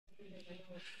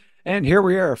And here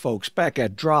we are, folks, back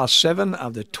at Draw 7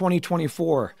 of the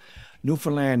 2024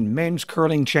 Newfoundland Men's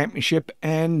Curling Championship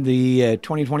and the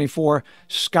 2024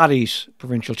 Scotties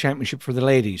Provincial Championship for the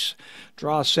ladies.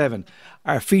 Draw 7.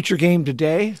 Our feature game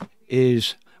today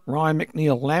is Ryan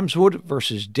McNeil Lamswood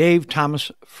versus Dave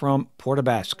Thomas from Port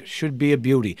Basque. Should be a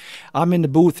beauty. I'm in the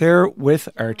booth here with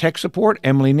our tech support,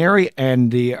 Emily Neary,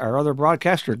 and our other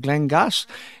broadcaster, Glenn Goss.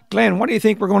 Glenn, what do you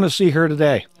think we're going to see here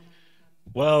today?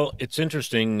 Well, it's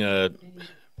interesting.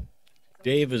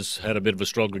 Dave has had a bit of a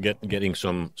struggle getting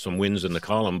some wins in the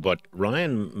column, but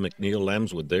Ryan McNeil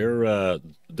Lamswood,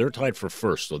 they're tied for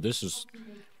first. So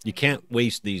you can't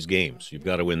waste these games. You've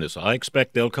got to win this. I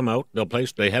expect they'll come out. They'll play.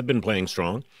 They have been playing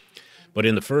strong, but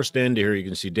in the first end here, you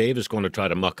can see Dave is going to try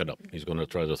to muck it up. He's going to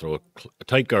try to throw a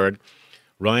tight guard.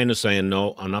 Ryan is saying,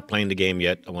 "No, I'm not playing the game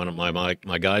yet. I want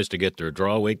my guys to get their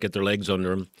draw weight, get their legs under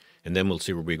them." And then we'll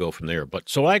see where we go from there. But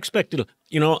so I expected,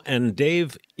 and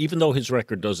Dave, even though his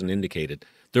record doesn't indicate it,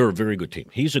 they're a very good team.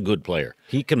 He's a good player.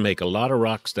 He can make a lot of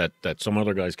rocks that some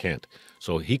other guys can't.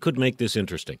 So he could make this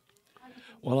interesting.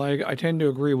 Well, I tend to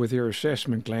agree with your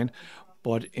assessment, Glenn.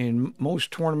 But in most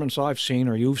tournaments I've seen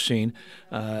or you've seen,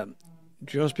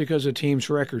 just because a team's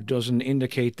record doesn't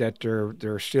indicate that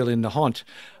they're still in the hunt.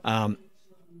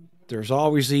 There's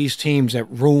always these teams that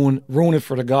ruin it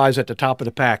for the guys at the top of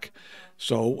the pack.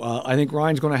 So I think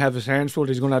Ryan's going to have his hands full.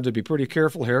 He's going to have to be pretty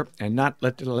careful here and not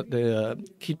let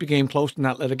keep the game close and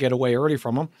not let it get away early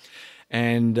from him.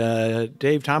 And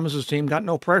Dave Thomas's team got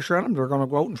no pressure on him. They're going to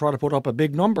go out and try to put up a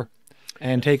big number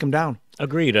and take him down.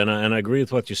 Agreed, and I agree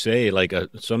with what you say. Like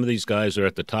some of these guys are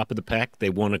at the top of the pack. They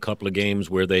won a couple of games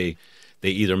where they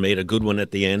either made a good one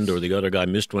at the end or the other guy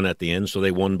missed one at the end, so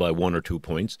they won by 1 or 2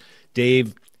 points.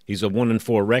 Dave, he's a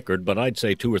 1-4 record, but I'd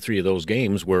say 2 or 3 of those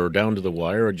games were down to the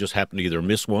wire or just happened to either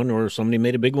miss one or somebody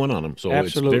made a big one on him. So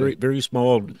Absolutely. It's very, very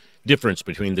small difference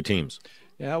between the teams.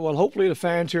 Yeah, well, hopefully the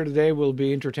fans here today will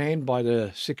be entertained by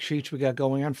the 6 sheets we got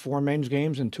going on, 4 men's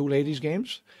games and 2 ladies'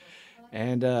 games.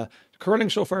 And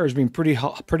curling so far has been pretty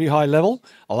high level.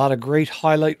 A lot of great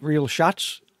highlight reel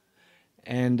shots.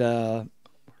 And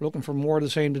looking for more of the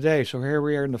same today. So here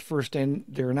we are in the first end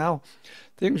there now.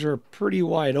 Things are pretty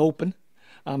wide open.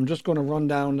 I'm just going to run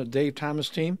down the Dave Thomas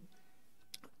team.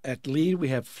 At lead, we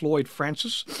have Floyd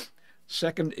Francis.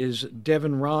 Second is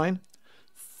Devin Ryan.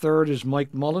 Third is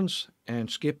Mike Mullins and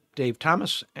skip Dave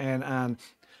Thomas. And on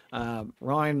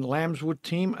Ryan Lamswood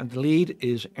team, and the lead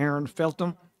is Aaron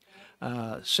Feltham.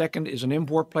 Second is an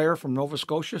import player from Nova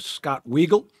Scotia, Scott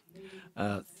Weigel.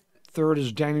 Third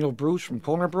is Daniel Bruce from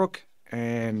Connerbrook.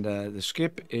 And the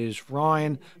skip is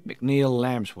Ryan McNeil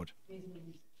Lamswood.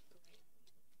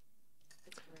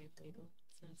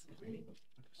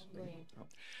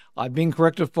 I've been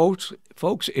corrected, folks.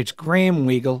 It's Graham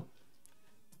Weigel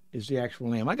is the actual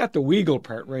name. I got the Weigel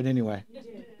part right anyway.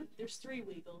 There's 3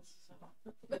 Weigels.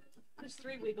 So. There's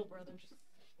 3 Weigel brothers.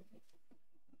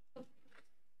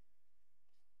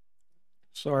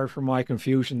 Sorry for my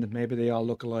confusion that maybe they all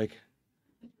look alike.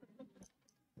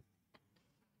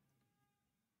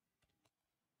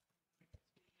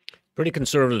 Pretty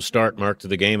conservative start, Mark, to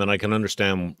the game, and I can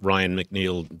understand Ryan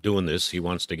McNeil doing this. He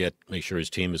wants to make sure his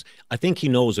team is. I think he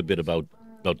knows a bit about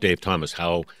Dave Thomas,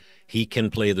 how he can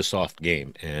play the soft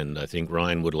game, and I think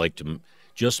Ryan would like to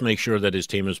just make sure that his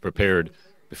team is prepared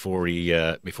before he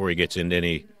gets into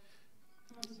any.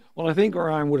 Well, I think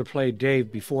Ryan would have played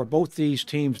Dave before. Both these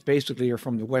teams basically are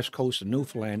from the west coast of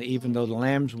Newfoundland, even though the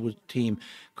Lamswood team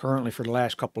currently for the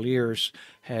last couple of years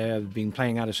have been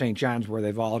playing out of St. John's, where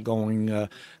they've all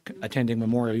attending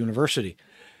Memorial University.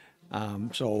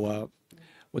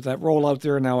 With that roll out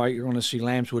there now, you're going to see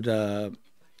Lamswood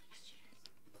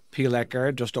peel that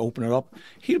guard just to open it up.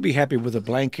 He'll be happy with a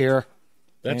blank here.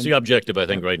 That's the objective, I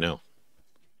think, right now.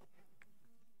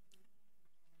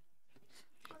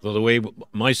 So the way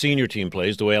my senior team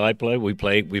plays, the way I play, we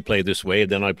play this way,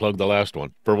 and then I plug the last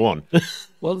one for 1.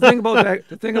 Well, the thing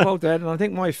about that, and I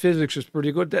think my physics is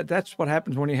pretty good. That's what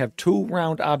happens when you have 2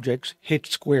 round objects hit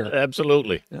square.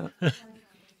 Absolutely. Yeah.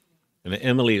 And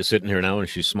Emily is sitting here now, and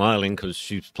she's smiling because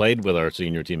she's played with our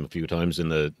senior team a few times in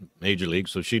the major league,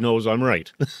 so she knows I'm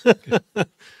right.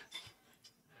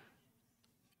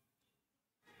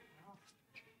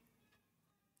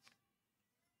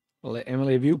 Well,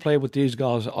 Emily, if you played with these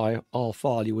guys all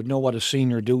fall, you would know what a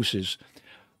senior deuce is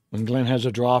when Glenn has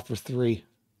a draw for 3.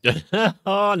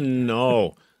 Oh,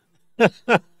 no. I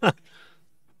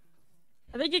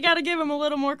think you got to give him a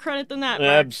little more credit than that,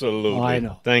 Mark. Absolutely. Oh, I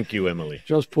know. Thank you, Emily.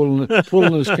 Just pulling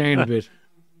his cane a bit.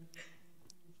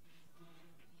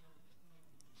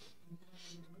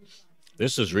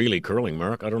 This is really curling,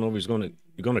 Mark. I don't know if you're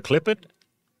going to clip it.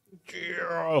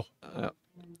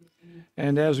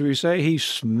 And as we say, he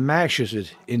smashes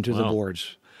it into the Wow.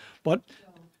 boards. But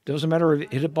doesn't matter if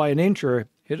it hit it by an inch or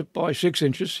hit it by 6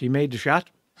 inches. He made the shot.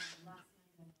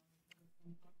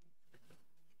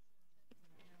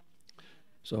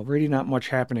 So really not much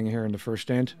happening here in the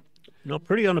first end. No,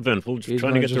 pretty uneventful. Just He's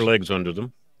trying to gonna get their just- legs under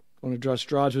them. Going to just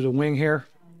draw to the wing here.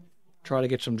 Try to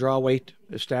get some draw weight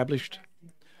established.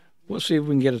 We'll see if we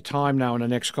can get a time now in the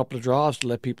next couple of draws to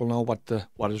let people know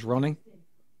what is running.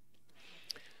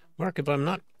 Mark, if I'm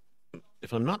not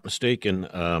mistaken,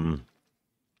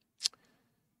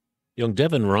 young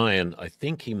Devin Ryan, I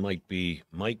think he might be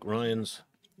Mike Ryan's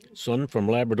son from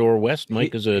Labrador West.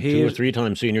 Mike is a he 2 or is- 3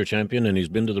 time senior champion, and he's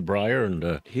been to the Briar,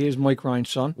 and He is Mike Ryan's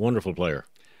son. wonderful player.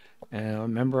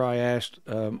 Remember I asked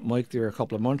Mike there a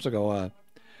couple of months ago,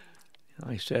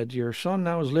 I said, your son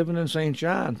now is living in St.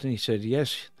 John's. And he said,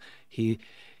 yes, he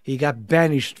got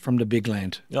banished from the big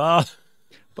land. Ah,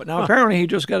 But now apparently he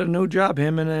just got a new job,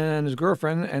 him and his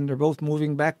girlfriend, and they're both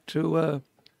moving back to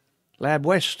Lab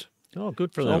West. oh,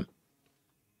 good for So, them.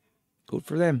 Good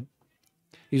for them.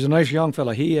 He's a nice young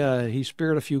fella. He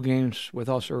spared a few games with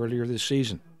us earlier this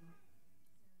season.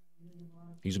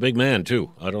 He's a big man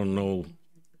too. I don't know.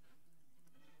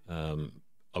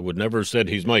 I would never have said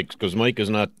he's Mike, because Mike is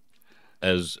not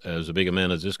as a big a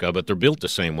man as this guy, but they're built the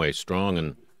same way, strong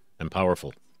and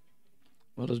powerful.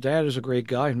 Well, his dad is a great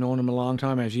guy. I've known him a long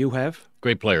time, as you have.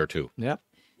 Great player too. Yeah.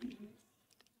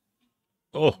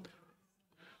 Oh,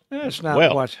 That's not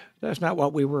Well.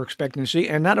 what we were expecting to see.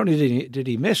 And not only did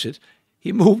he miss it,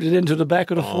 he moved it into the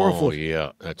back of the 4 foot.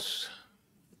 yeah, that's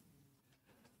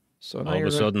So now all of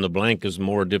a sudden the blank is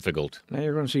more difficult. now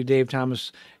you're going to see Dave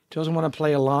Thomas doesn't want to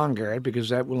play a long guard because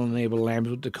that will enable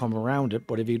Lamswood to come around it.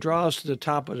 But if he draws to the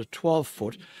top of the 12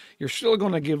 foot, you're still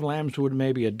going to give Lamswood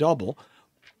maybe a double,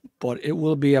 but it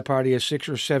will be a probably a 6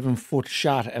 or 7 foot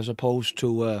shot as opposed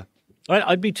to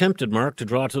I'd be tempted, Mark, to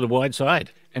draw to the wide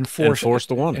side and force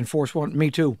the one. and force one.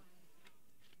 Me too.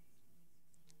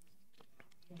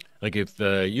 Like if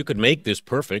you could make this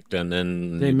perfect, and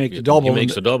then They make the double He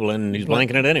makes and the double, and he's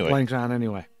blanking it anyway. Blanks on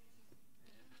anyway.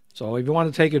 So if you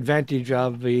want to take advantage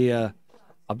of the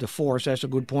force, that's a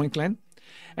good point, Glenn.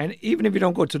 And even if you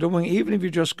don't go to the wing, even if you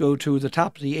just go to the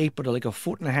top of the 8, but like a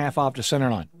 1.5 feet off the center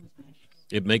line.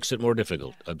 It makes it more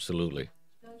difficult, absolutely.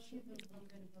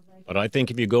 But I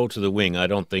think if you go to the wing, I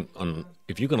don't think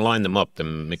if you can line them up,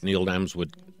 then McNeil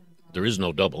Lamswood, there is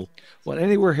no double. Well,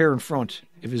 anywhere here in front,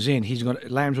 if he's in,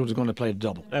 Lamswood is going to play the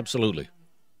double Absolutely.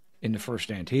 in the first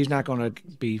end. He's not going to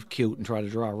be cute and try to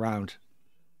draw around.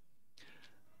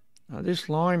 Now this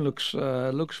line looks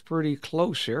pretty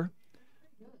close here.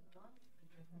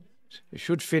 It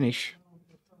should finish.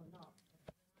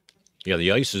 Yeah,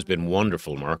 the ice has been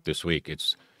wonderful, Mark, this week.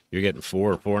 You're getting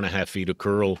 4.5 feet of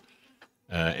curl,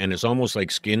 and it's almost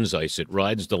like skins ice. It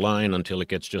rides the line until it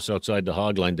gets just outside the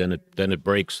hog line, then it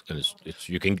breaks, and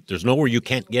there's nowhere you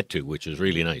can't get to, which is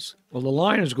really nice. Well, the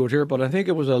line is good here, but I think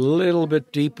it was a little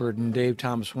bit deeper than Dave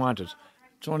Thomas wanted.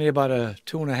 It's only about a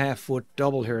 2.5 foot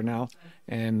double here now,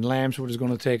 and Lamswood is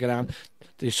going to take it on.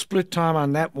 The split time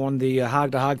on that one, the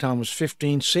hog-to-hog time, was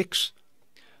 15:6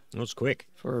 That's quick.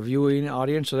 for a viewing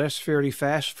audience, so that's fairly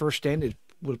fast. First end, it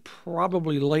will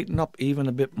probably lighten up even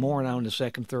a bit more now in the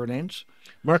second, third ends.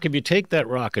 Mark, if you take that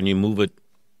rock and you move it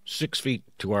 6 feet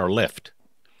to our left,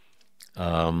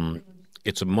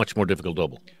 it's a much more difficult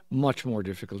double. Much more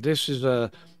difficult. This is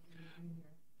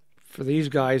for these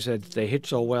guys that they hit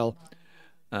so well,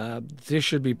 this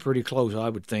should be pretty close, I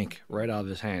would think, right out of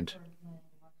his hand.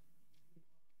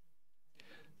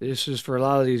 This is, for a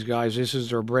lot of these guys, this is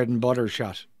their bread and butter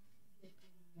shot.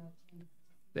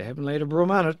 They haven't laid a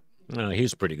broom on it.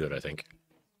 He's pretty good, I think,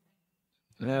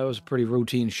 That was a pretty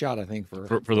routine shot, I think,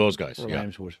 for for those guys. Yeah.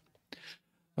 Lamswood.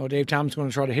 Oh, Dave Thomas is going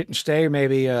to try to hit and stay,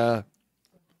 maybe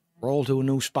roll to a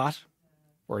new spot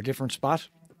or a different spot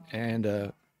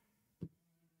and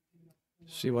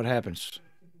see what happens.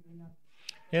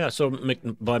 Yeah, so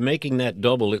by making that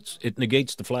double, it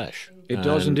negates the flash. It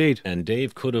does indeed. And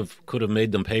Dave could have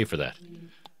made them pay for that,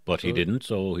 but he didn't,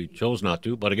 so he chose not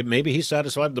to. But again, maybe he's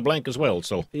satisfied with the blank as well.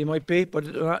 So He might be,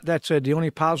 but that said, the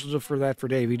only positive for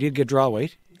Dave, he did get draw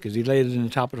weight because he laid it in the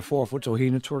top of the 4 foot, so he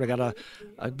sort of got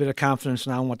a bit of confidence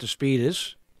now in what the speed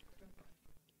is.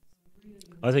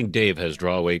 I think Dave has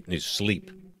draw weight in his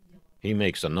sleep. He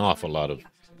makes an awful lot of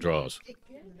draws.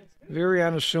 Very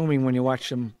unassuming when you watch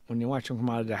him come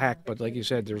out of the hack, but like you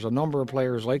said, there's a number of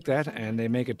players like that, and they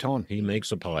make a ton. He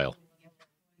makes a pile.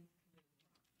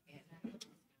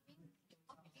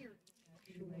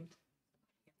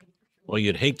 Well,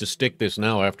 you'd hate to stick this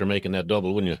now after making that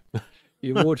double, wouldn't you?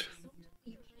 You would.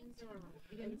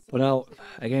 But now,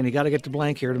 again, you got to get the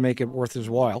blank here to make it worth his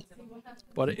while.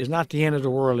 But it's not the end of the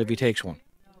world if he takes one.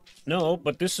 No,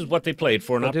 but this is what they played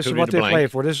for. An But this is opportunity what to they blank.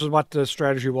 played for. This is what the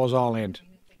strategy was all in.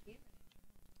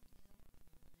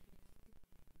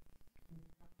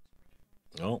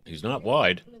 No, he's not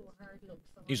wide.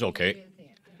 He's okay.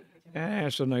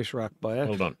 That's a nice rock by it.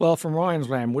 Well done. Well, from Ryan's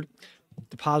Lamwood,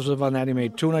 the positive on that, he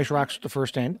made 2 nice rocks at the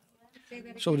first end.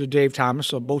 So did Dave Thomas.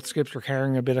 So both skips are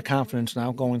carrying a bit of confidence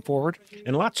now going forward.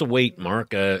 And lots of weight,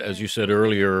 Mark. As you said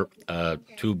earlier,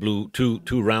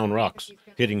 two round rocks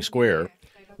hitting square.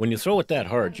 When you throw it that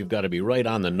hard, you've got to be right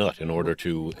on the nut in order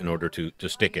to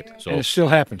stick it. So And it still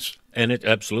happens. and it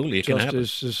absolutely it can Just happen.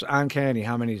 is uncanny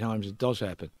how many times it does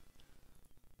happen.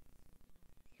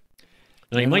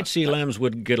 Now you might see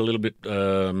Lamswood get a little bit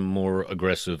more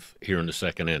aggressive here in the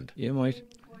second end. You might.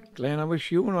 Glenn, I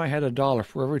wish you and I had $1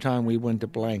 for every time we went to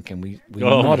blank and we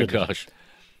Oh my mudded it. gosh!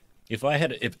 If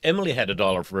Emily had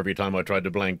 $1 for every time I tried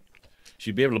to blank,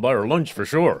 she'd be able to buy her lunch for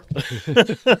sure.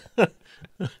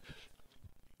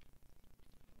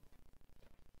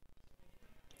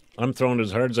 I'm throwing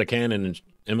as hard as I can, and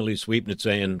Emily's sweeping it,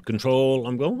 saying "control."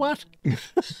 I'm going, what?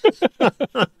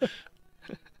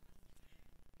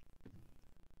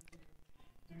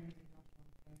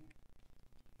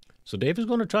 So Dave is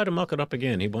going to try to muck it up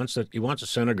again. He wants a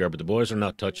center guard, but the boys are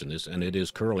not touching this, and it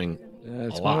is curling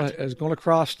It's a lot. It's going to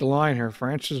cross the line here.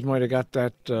 Francis might have got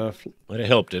that. Might have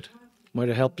helped it. Might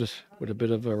have helped us with a bit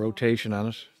of a rotation on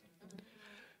it.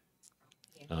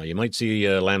 You might see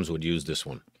Lamswood use this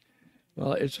one.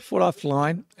 Well, it's a foot off the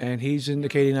line, and he's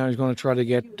indicating now he's going to try to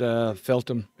get Aaron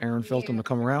Feltham, to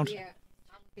come around.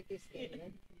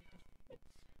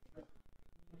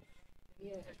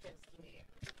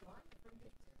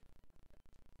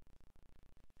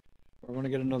 We're going to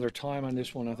get another time on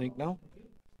this one, I think, now.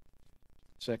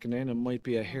 Second end, it might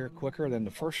be a hair quicker than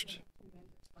the first.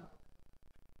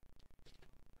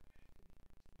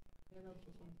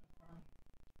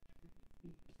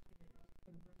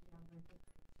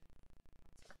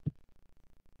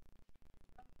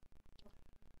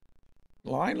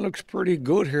 Line looks pretty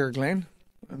good here, Glenn.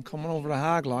 I'm coming over the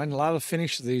hog line. A lot of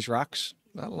finish to these rocks.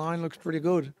 That line looks pretty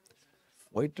good.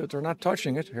 Wait, that they're not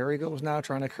touching it. Here he goes now,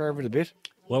 trying to curve it a bit.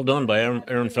 Well done by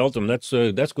Aaron Feltham. That's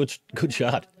good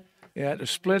shot. Yeah, the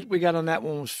split we got on that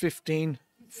one was 15,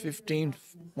 15,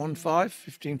 1, 5,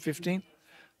 15, 15.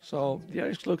 So the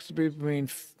ice looks to be between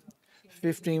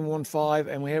 15, 1, 5,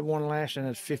 and we had one last in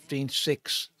at 15,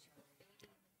 6.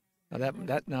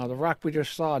 Now the rock we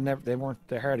just saw,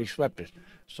 they hardly swept it.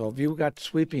 So if you got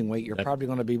sweeping weight, you're probably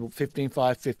going to be 15,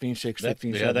 5, 15, 6,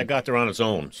 15, 7. Yeah, that got there on its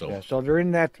own. So Yeah, so they're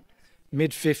in that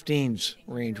mid-15s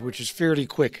range, which is fairly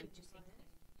quick.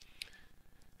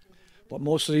 But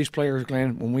most of these players,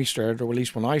 Glenn, when we started, or at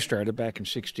least when I started back in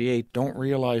 '68, don't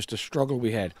realize the struggle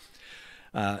we had.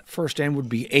 First end would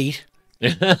be 8,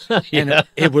 and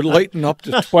it would lighten up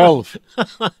to 12.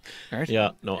 Right?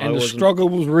 Yeah, no, and the struggle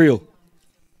was real.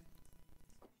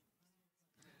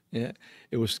 Yeah,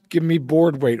 it was give me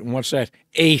board weight, and what's that?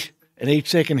 8. An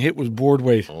 8-second hit was board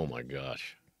weight. Oh my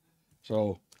gosh!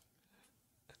 So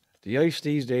the ice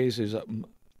these days is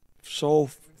so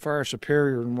far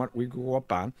superior than what we grew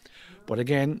up on. But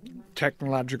again,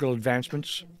 technological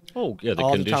advancements. Oh yeah,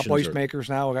 All the top ice are... makers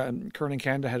now. Curling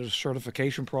Canada has a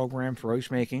certification program for ice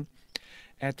making.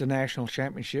 At the national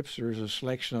championships, there's a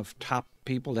selection of top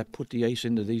people that put the ice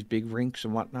into these big rinks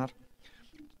and whatnot.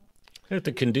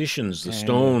 The conditions, the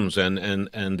stones, and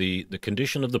the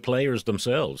condition of the players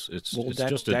themselves. It's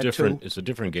just a different. It's a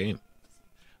different game.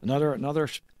 Another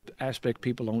aspect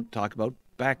people don't talk about.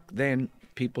 Back then,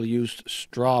 people used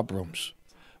straw brooms,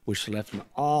 which left an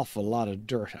awful lot of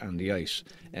dirt on the ice.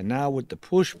 And now with the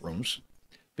push brooms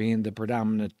being the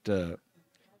predominant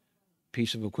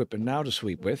piece of equipment now to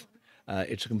sweep with,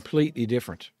 it's completely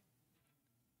different.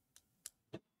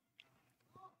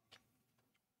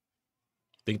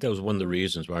 I think that was one of the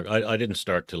reasons, Mark. I didn't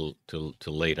start till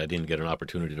late. I didn't get an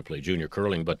opportunity to play junior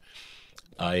curling, but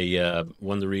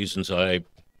one of the reasons I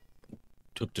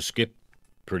took to skip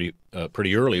pretty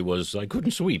early was I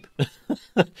couldn't sweep.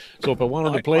 So if I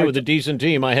wanted to play with a decent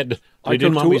team, I had to. They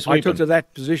didn't want me sweeping. I took to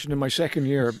that position in my second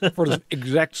year for the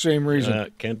exact same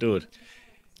reason. Can't do it.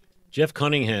 Jeff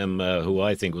Cunningham, who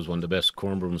I think was one of the best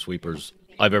corn broom sweepers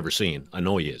I've ever seen. I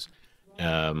know he is.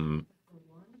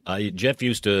 Jeff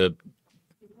used to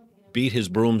beat his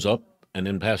brooms up and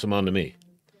then pass them on to me,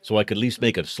 so I could at least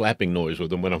make a slapping noise with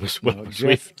them when I was sweeping.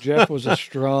 Jeff was a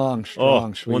strong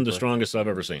sweeper. One of the strongest I've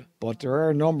ever seen. But there are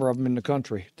a number of them in the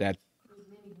country that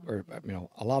are,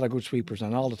 a lot of good sweepers,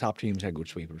 and all the top teams had good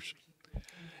sweepers.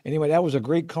 Anyway, that was a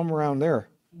great come around there.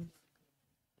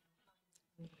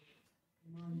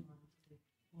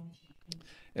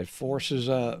 It forces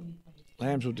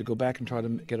Lamswood to go back and try to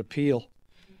get a peel.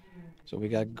 So we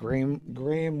got Graham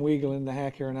Weagle in the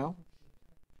hack here now.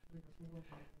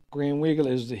 Graham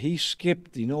Weagle he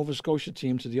skipped the Nova Scotia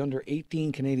team to the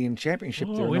under-18 Canadian Championship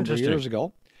there a number of years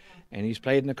ago. And he's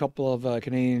played in a couple of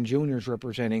Canadian juniors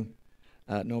representing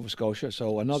Nova Scotia.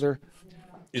 So another...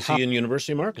 Is he in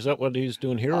university, Mark? Is that what he's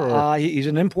doing here? Or? He's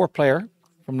an import player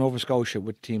from Nova Scotia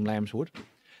with Team Lamswood.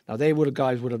 Now,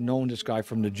 guys would have known this guy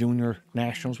from the junior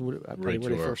nationals, where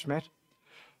they first met.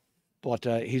 But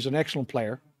he's an excellent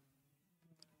player.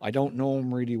 I don't know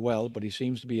him really well, but he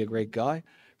seems to be a great guy,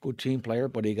 good team player.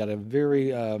 But he got a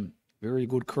very, very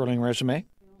good curling resume.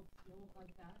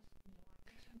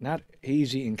 Not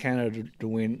easy in Canada to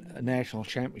win a national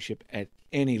championship at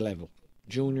any level,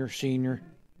 junior, senior,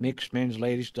 mixed, men's,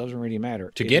 ladies, doesn't really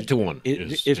matter. To get to one.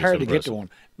 It's hard to get to one.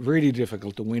 Really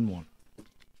difficult to win one.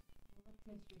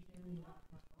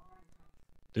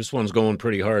 This one's going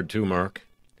pretty hard too, Mark.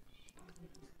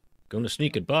 Going to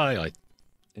sneak it by.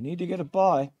 They need to get it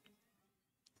by.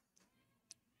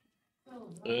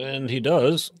 And he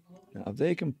does. Now, if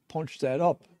they can punch that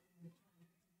up,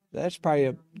 that's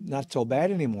probably not so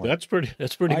bad anymore. That's pretty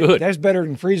good. That's better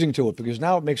than freezing to it, because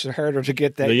now it makes it harder to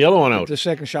get the yellow one out. The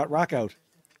second shot rock out.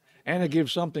 And it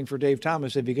gives something for Dave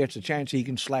Thomas. If he gets a chance, he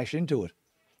can slash into it.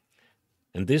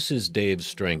 And this is Dave's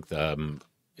strength,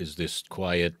 is this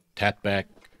quiet, tap back,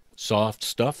 soft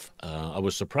stuff. I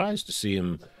was surprised to see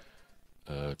him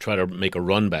try to make a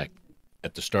run back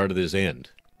at the start of his end.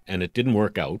 And it didn't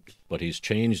work out, but he's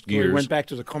changed gears. He went back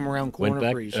to the come-around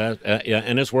corner freeze. Yeah,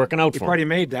 and it's working out for him. He probably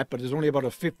made that, but there's only about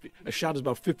a shot is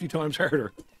about 50 times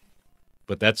harder.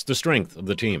 But that's the strength of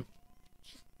the team.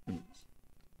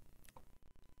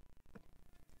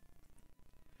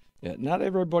 Yeah, not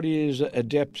everybody is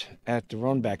adept at the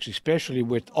run backs, especially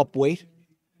with up weight.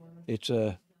 It's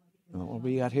what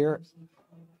we got here.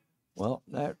 Well,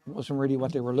 that wasn't really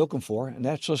what they were looking for, and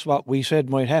that's just what we said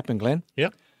might happen, Glenn.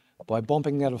 Yep. By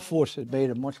bumping that a foot, it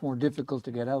made it much more difficult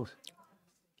to get out.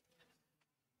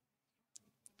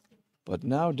 But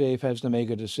now Dave has to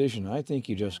make a decision. I think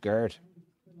you just guard.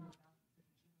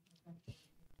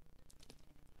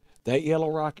 That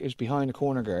yellow rock is behind the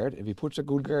corner guard. If he puts a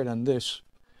good guard on this,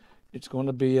 it's going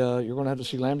to be, you're going to have to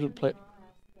see Lamswood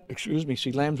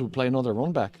play another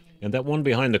run back. And that one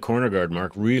behind the corner guard,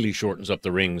 Mark, really shortens up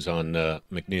the rings on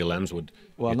McNeil Lamswood.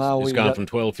 Well, now it's gone from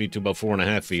 12 feet to about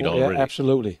 4.5 feet already. Yeah,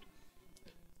 absolutely.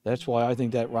 That's why I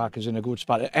think that rock is in a good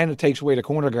spot. And it takes away the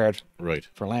corner guard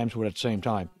for Lamswood at the same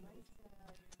time.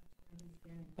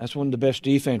 That's one of the best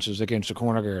defenses against the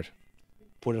corner guard.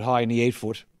 Put it high in the 8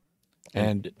 foot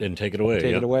and take it away.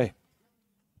 Take it away.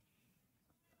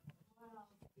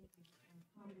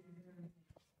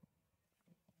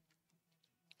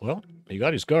 Well, he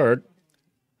got his guard.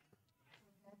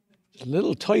 It's a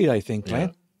little tight, I think, Glenn.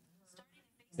 Yeah.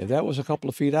 If that was a couple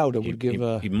of feet out, it would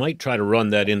give... He might try to run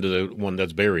that into the one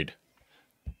that's buried.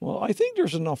 Well, I think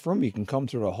there's enough room. You can come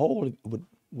through a hole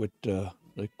with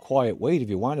quiet weight if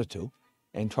you wanted to,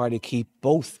 and try to keep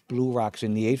both blue rocks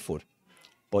in the 8 foot.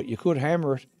 But you could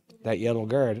hammer it, that yellow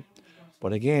guard.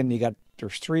 But again,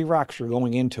 there's 3 rocks you're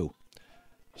going into.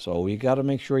 So you got to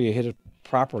make sure you hit it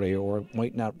properly, or it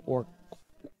might not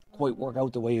quite work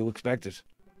out the way you expect it.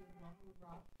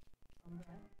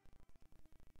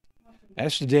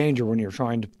 That's the danger when you're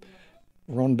trying to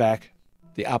run back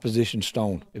the opposition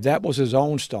stone. If that was his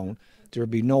own stone, there'd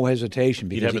be no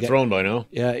hesitation. He'd have it thrown by now.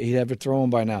 Yeah, he'd have it thrown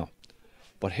by now.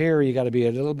 But here you got to be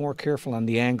a little more careful on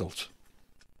the angles.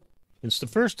 It's the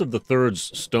first of the third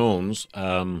stones,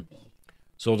 so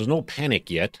there's no panic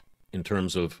yet in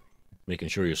terms of making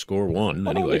sure you score one.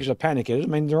 I don't think there's a panic yet. I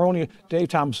mean, Dave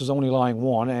Thomas is only lying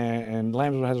 1, and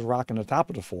Lamswood has a rock in the top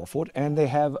of the 4 foot, and they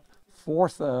have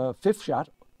fourth shot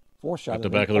at the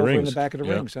back of the rings. In the back of the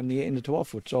rings and in the 12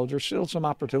 foot. So there's still some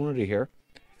opportunity here.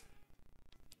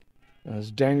 As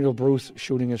Daniel Bruce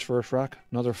shooting his first rock,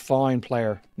 another fine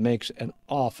player, makes an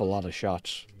awful lot of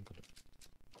shots.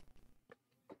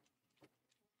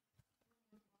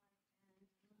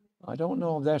 I don't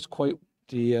know if that's quite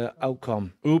the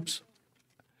outcome. Oops.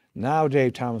 Now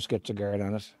Dave Thomas gets a guard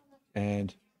on it.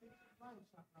 And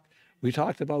we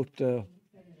talked about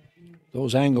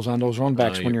those angles on those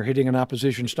runbacks when you're hitting an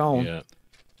opposition stone. Yeah.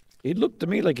 It looked to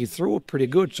me like he threw it pretty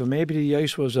good, so maybe the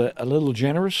ice was a little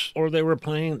generous. Or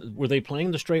were they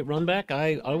playing the straight run back?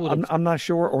 I'm not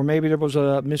sure, or maybe there was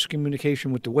a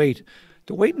miscommunication with the weight.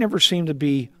 The weight never seemed to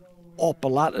be up a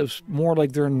lot. It was more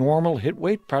like their normal hit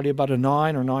weight, probably about a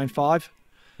 9 or 9.5.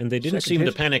 And they didn't seem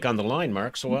to panic on the line,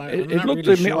 Mark, so it looked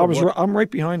to me, I'm right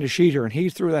behind the sheet here, and he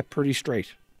threw that pretty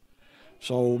straight.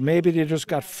 So maybe they just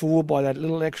got fooled by that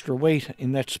little extra weight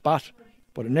in that spot,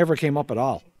 but it never came up at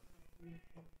all.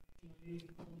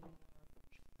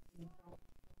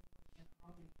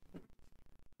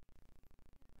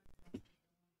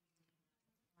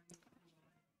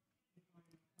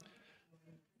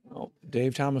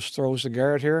 Dave Thomas throws the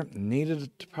guard here.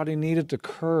 Probably needed to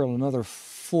curl another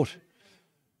foot,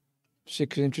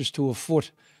 6 inches to a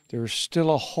foot. There's still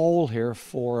a hole here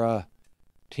for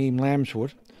Team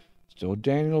Lamswood. So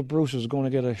Daniel Bruce is going to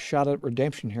get a shot at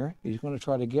redemption here. He's going to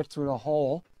try to get through the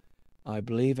hole, I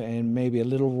believe, and maybe a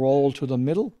little roll to the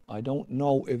middle. I don't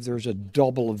know if there's a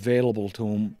double available to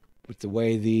him with the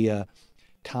way the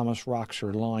Thomas rocks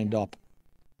are lined up.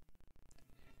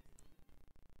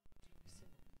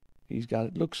 He's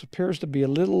got, appears to be a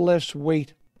little less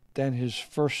weight than his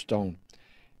first stone.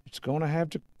 It's going to have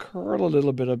to curl a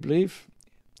little bit, I believe.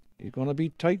 He's going to be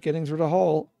tight getting through the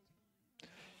hole.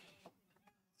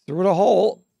 Through the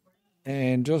hole,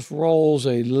 and just rolls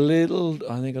a little,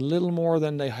 I think a little more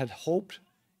than they had hoped.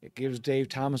 It gives Dave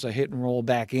Thomas a hit and roll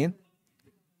back in.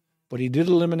 But he did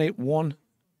eliminate one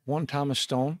Thomas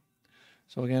stone.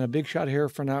 So again, a big shot here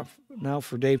for now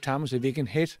for Dave Thomas. If he can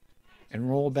hit and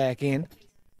roll back in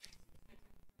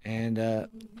and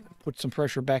put some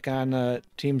pressure back on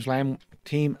Team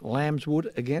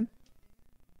Lamswood again.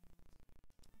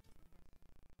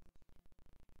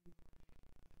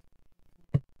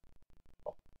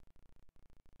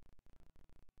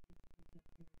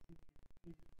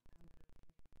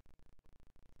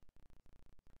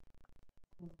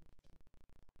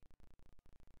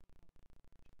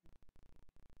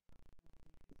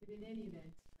 In any event,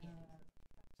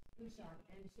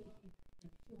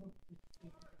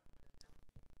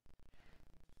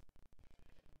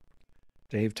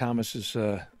 Dave Thomas's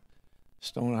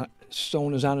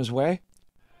stone is on his way.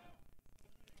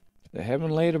 They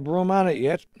haven't laid a broom on it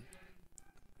yet.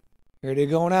 Here they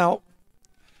go now.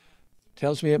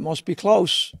 Tells me it must be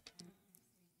close.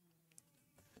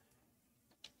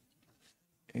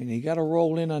 And he got to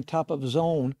roll in on top of his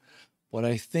own, but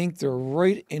I think they're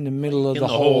right in the middle of the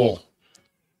hole.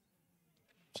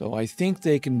 So I think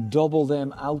they can double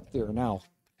them out there now,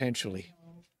 potentially.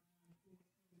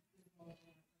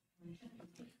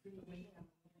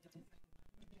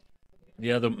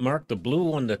 Yeah, the blue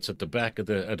one that's at the back of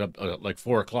like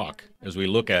 4 o'clock as we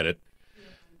look at it.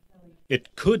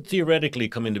 It could theoretically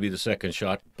come in to be the second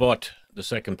shot, but the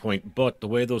second point. But the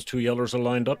way those two yellers are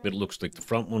lined up, it looks like the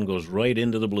front one goes right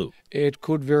into the blue. It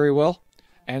could very well.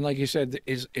 And like you said,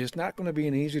 it's not going to be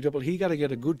an easy double. He got to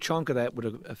get a good chunk of that with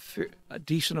a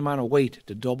decent amount of weight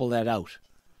to double that out.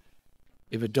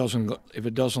 If it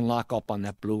doesn't lock up on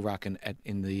that blue rock in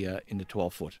the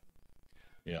 12-foot.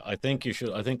 Yeah, I think you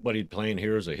should. I think what he's playing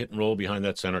here is a hit and roll behind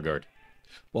that center guard.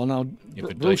 Well, now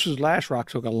Bruce's last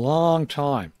rock took a long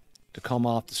time to come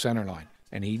off the center line,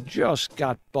 and he just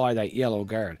got by that yellow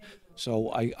guard.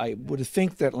 So I would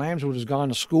think that Lamswood has gone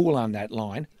to school on that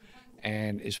line,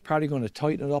 and is probably going to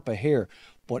tighten it up a hair.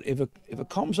 But if it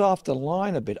comes off the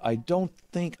line a bit, I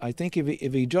think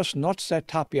if he just nuts that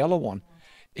top yellow one,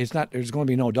 there's going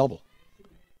to be no double.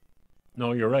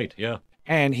 No, you're right. Yeah.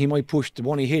 And he might push the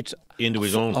one he hits into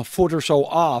his own a foot or so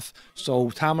off, so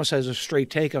Thomas has a straight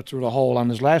takeout through the hole on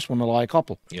his last one, the lie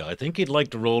couple. Yeah, I think he'd like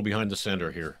to roll behind the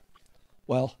center here.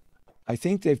 Well, I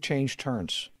think they've changed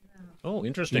turns. Oh,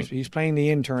 interesting. He's playing the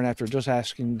in turn after just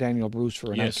asking Daniel Bruce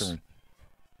for an out turn.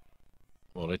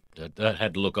 Well, that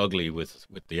had to look ugly with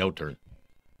the out turn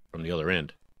from the other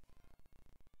end.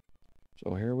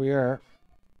 So here we are.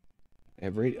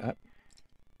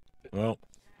 Well,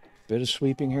 bit of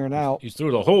sweeping here now. He's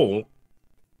through the hole.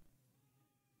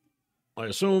 I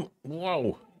assume.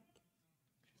 Whoa.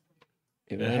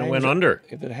 And it went under.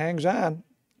 If it hangs on.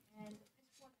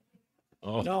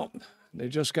 Oh. No, they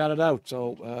just got it out.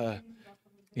 So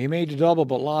he made the double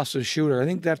but lost his shooter. I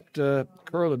think that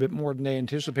curled a bit more than they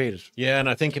anticipated. Yeah, and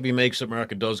I think if he makes it,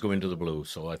 Mark, it does go into the blue.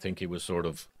 So I think he was sort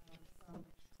of.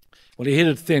 Well, he hit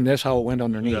it thin. That's how it went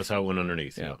underneath. That's how it went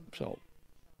underneath, yeah. So.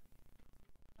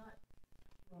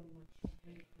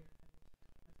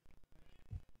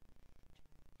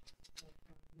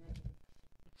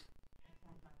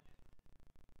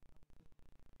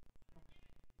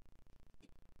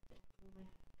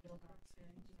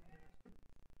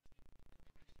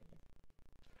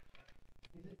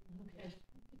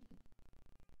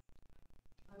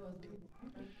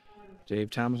 Dave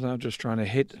Thomas now just trying to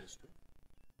hit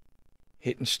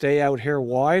and stay out here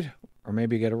wide, or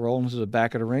maybe get a roll into the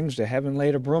back of the rings. They haven't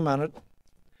laid a broom on it.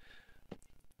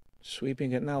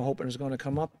 Sweeping it now, hoping it's going to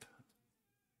come up.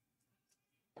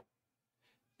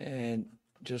 And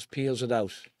just peels it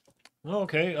out.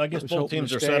 Okay, I guess both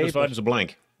teams are satisfied as a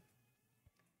blank.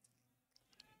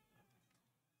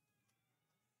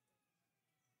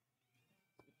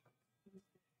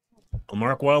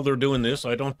 Mark, while they're doing this,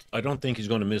 I don't think he's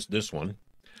going to miss this one.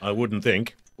 I wouldn't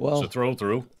think. Well, it's a throw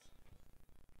through.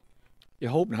 You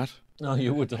hope not. No,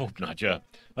 you would hope not, yeah.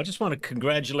 I just want to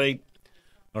congratulate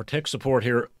our tech support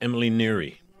here, Emily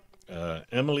Neary.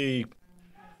 Emily,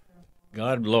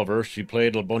 God love her, she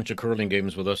played a bunch of curling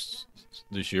games with us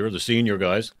this year, the senior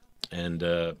guys, and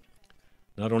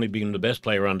not only being the best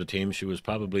player on the team, she was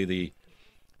probably the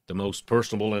most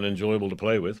personable and enjoyable to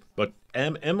play with. But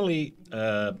Emily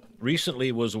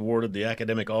recently was awarded the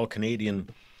Academic All-Canadian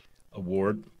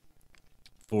Award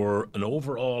for an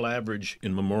overall average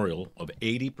in Memorial of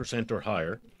 80% or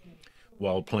higher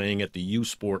while playing at the U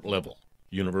Sport level,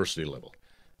 university level.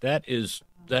 That's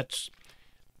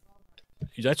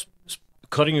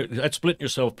splitting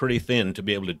yourself pretty thin to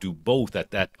be able to do both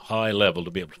at that high level,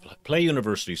 to be able to play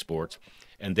university sports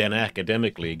and then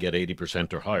academically get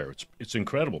 80% or higher. It's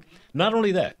incredible. Not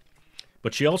only that,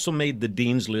 but she also made the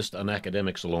dean's list on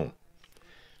academics alone.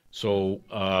 So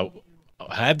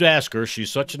I have to ask her,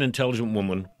 she's such an intelligent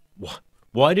woman,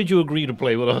 why did you agree to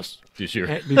play with us this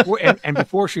year? And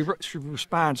before she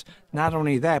responds, not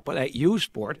only that, but at U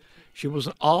Sport, she was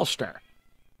an all-star.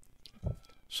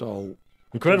 So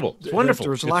incredible. It's wonderful.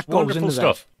 There's a lot it's goes wonderful into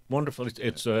stuff. That. Wonderful.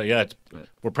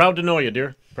 We're proud to know you,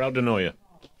 dear. Proud to know you.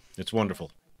 It's wonderful.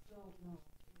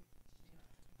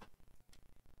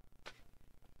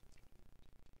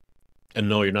 And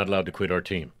no, you're not allowed to quit our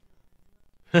team.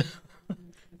 Too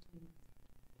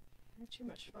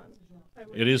much fun.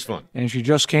 It is fun. And she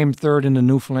just came third in the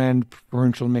Newfoundland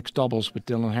provincial mixed doubles with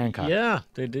Dylan Hancock. Yeah,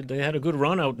 they did. They had a good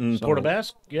run out in Port aux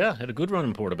Basques. Yeah, had a good run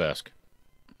in Port aux Basques,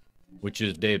 which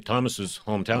is Dave Thomas's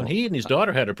hometown. He and his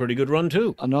daughter had a pretty good run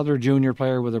too. Another junior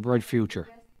player with a bright future.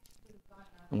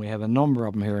 And we have a number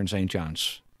of them here in St.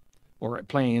 John's, or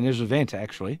playing in this event,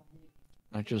 actually.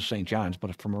 Not just St. John's,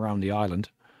 but from around the island.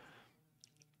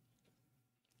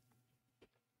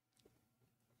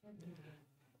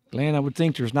 Glenn, I would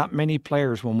think there's not many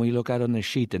players when we look out on the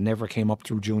sheet that never came up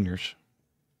through juniors.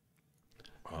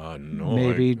 No.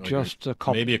 Maybe just a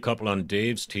couple. Maybe a couple on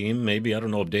Dave's team. Maybe, I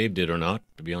don't know if Dave did or not,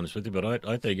 to be honest with you, but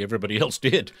I think everybody else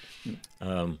did.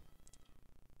 I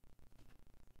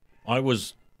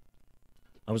was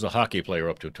a hockey player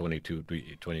up to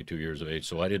 22 years of age,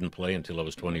 so I didn't play until I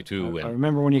was 22. I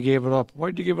remember when you gave it up. Why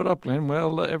did you give it up, Glenn?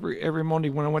 Well, every Monday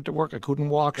when I went to work, I couldn't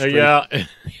walk straight. Yeah.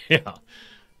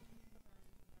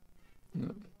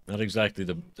 Not exactly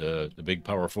the big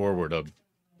power forward of.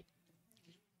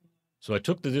 So I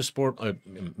took to this sport. I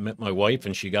met my wife,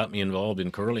 and she got me involved in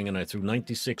curling, and I threw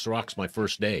 96 rocks my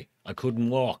first day. I couldn't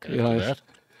walk after that.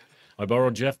 I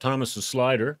borrowed Jeff Thomas's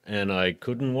slider, and I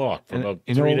couldn't walk for about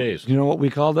 3 days. You know what we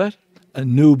call that? A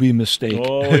newbie mistake.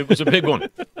 Oh, it was a big one.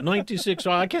 96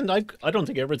 rocks. I don't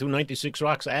think I ever threw 96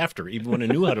 rocks after, even when I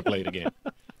knew how to play the game.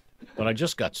 But I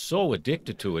just got so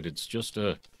addicted to it. It's just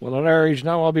a... Well, at our age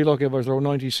now, I'll be lucky if I throw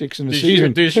 96 in the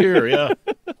season. This year, yeah.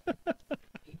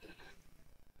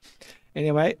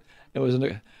 Anyway, it was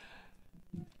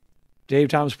Dave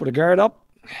Thomas put a guard up,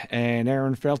 and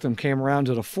Aaron Feltham came around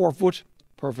to the 4-foot,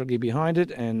 perfectly behind it,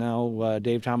 and now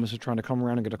Dave Thomas is trying to come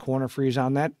around and get a corner freeze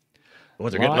on that. Well,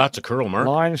 they're getting lots of curl, Mark.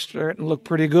 Line is starting to look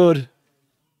pretty good.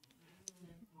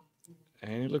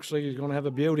 And it looks like he's going to have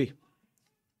a beauty.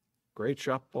 Great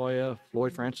shot by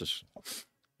Floyd Francis.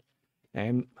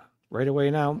 And right away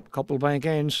now, a couple of blank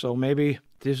ends, so maybe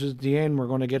this is the end. We're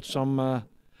going to get something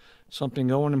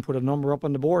going and put a number up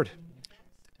on the board.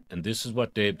 And this is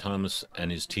what Dave Thomas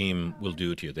and his team will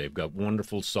do to you. They've got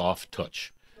wonderful soft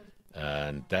touch,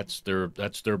 and that's their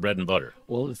bread and butter.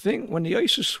 Well, the thing, when the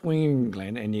ice is swinging,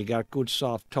 Glenn, and you got good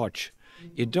soft touch,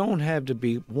 you don't have to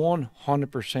be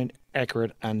 100%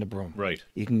 accurate on the broom. Right.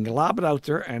 You can lob it out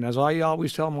there, and as I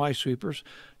always tell my sweepers,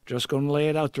 just going to lay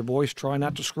it out there, boys. Try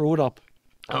not to screw it up.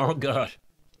 Oh, God.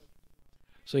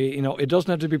 So, you know, it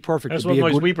doesn't have to be perfect. That's what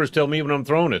my sweepers tell me when I'm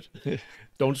throwing it.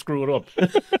 Don't screw it up.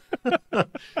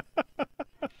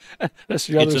 That's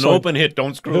the other it's an side. open hit.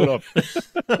 Don't screw it up.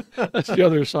 That's the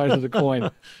other side of the coin.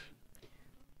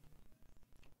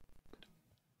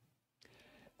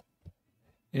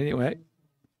 Anyway,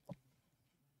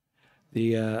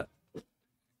 the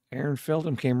Aaron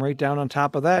Feltham came right down on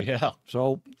top of that. Yeah.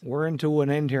 So we're into an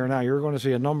end here now. You're going to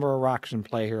see a number of rocks in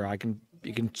play here.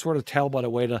 You can sort of tell by the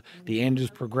way the end is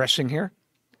progressing here.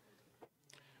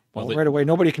 Well, right away,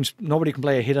 nobody can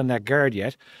play a hit on that guard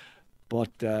yet. But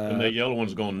and that yellow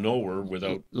one's going nowhere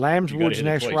without. Lamswood's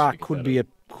next rock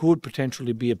could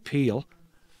potentially be a peel,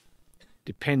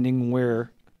 depending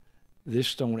where this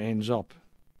stone ends up.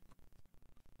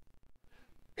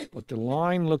 But the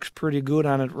line looks pretty good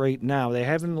on it right now. They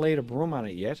haven't laid a broom on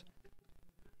it yet.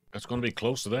 That's going to be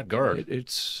close to that guard.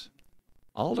 It's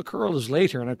all the curl is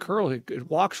later, and a curl it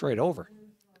walks right over.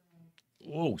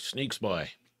 Whoa, sneaks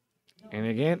by. And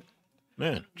again,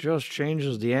 Man. Just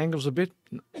changes the angles a bit.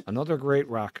 Another great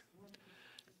rock.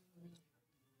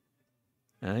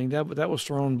 I think that was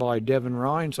thrown by Devin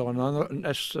Ryan, so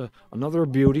that's another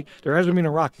beauty. There hasn't been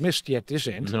a rock missed yet this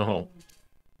end. No.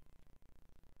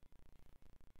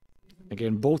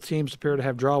 Again, both teams appear to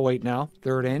have draw weight now,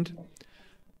 third end.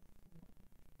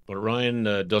 But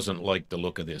Ryan doesn't like the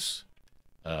look of this.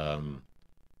 The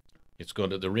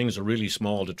rings are really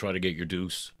small to try to get your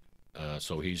deuce,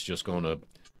 so he's just going to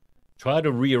try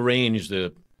to rearrange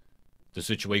the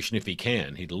situation if he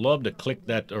can. He'd love to clip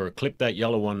that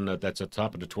yellow one that's at the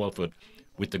top of the 12-foot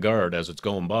with the guard as it's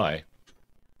going by.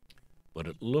 But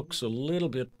it looks a little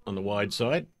bit on the wide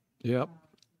side. Yep.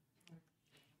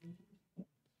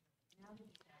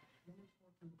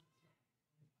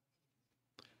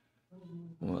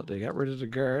 Well, they got rid of the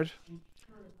guard,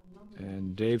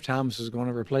 and Dave Thomas is going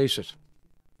to replace it.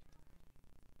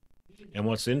 And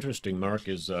what's interesting, Mark,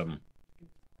 is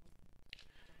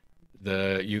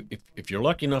if you're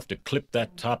lucky enough to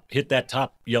hit that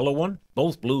top yellow one,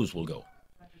 both blues will go.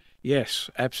 Yes,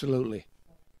 absolutely.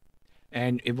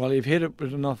 And if you've hit it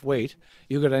with enough weight,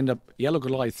 you could end up yellow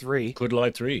could lie 3. Could lie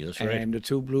 3, that's right. And the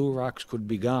 2 blue rocks could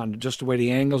be gone, just the way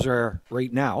the angles are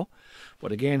right now.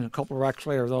 But again, a couple of rocks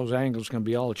later, those angles can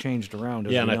be all changed around.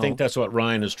 Yeah, and I think that's what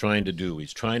Ryan is trying to do.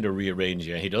 He's trying to rearrange.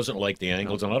 He doesn't like the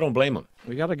angles, and I don't blame him.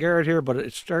 We got a guard here, but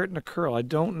it's starting to curl. I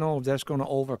don't know if that's going to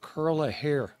over curl a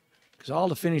hair, because all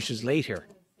the finish is late here.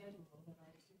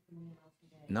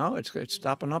 No, it's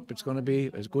stopping up. It's going to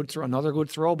be another good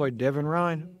throw by Devin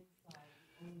Ryan.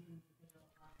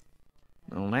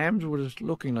 Now, Lamswood is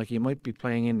looking like he might be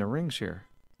playing in the rings here.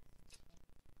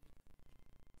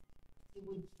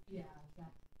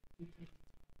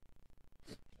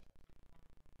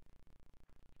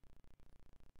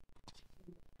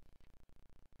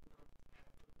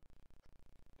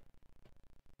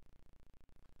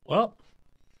 Well,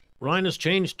 Ryan has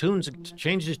changed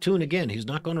his tune again. He's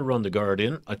not going to run the guard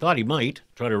in. I thought he might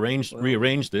try to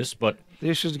rearrange this, but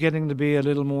this is getting to be a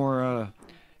little more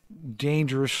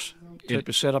dangerous type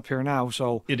of setup here now.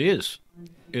 So it is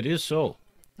so.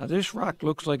 Now this rock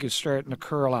looks like it's starting to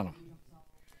curl on him.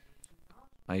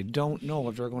 I don't know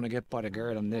if they're going to get by the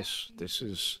guard on this.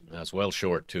 That's well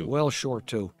short too. Well short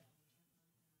too.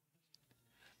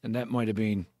 And that might have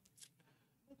been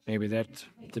maybe that's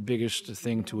the biggest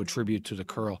thing to attribute to the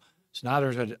curl. So now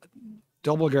there's a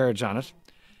double guards on it.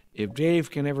 If Dave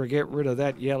can ever get rid of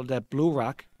that blue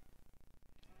rock.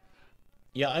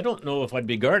 Yeah, I don't know if I'd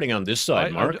be guarding on this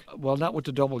side, Mark. Well, not with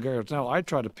the double guards. Now I'd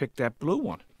try to pick that blue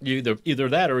one. Either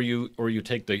that or you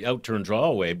take the out-turn draw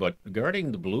away, but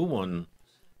guarding the blue one,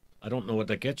 I don't know what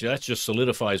that gets you. That just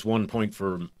solidifies 1 point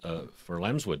for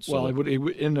Lamswood. So. Well, it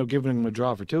would end up giving him a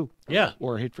draw for 2. Yeah.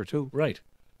 Or a hit for 2. Right.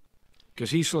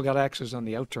 Because he's still got access on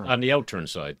the out-turn. On the out-turn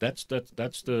side. That's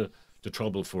the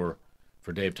trouble for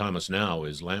Dave Thomas now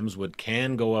is Lamswood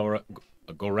can go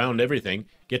around everything,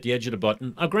 get the edge of the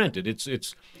button. Now, granted, it's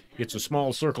a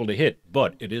small circle to hit,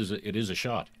 but it is a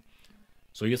shot.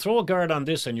 So you throw a guard on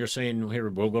this, and you're saying, "Here,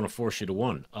 we're going to force you to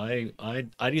 1." I'd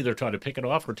either try to pick it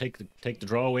off or take the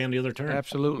draw away on the other turn.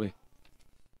 Absolutely.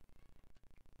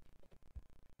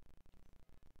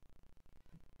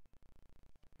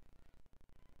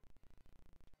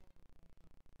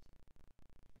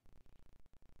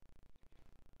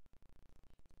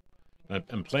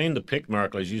 And playing the pick,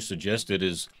 Mark, as you suggested,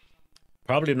 is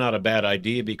probably not a bad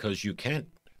idea because you can't.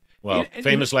 Well,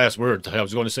 famous last words. I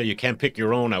was going to say you can't pick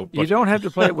your own out. But you don't have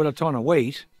to play it with a ton of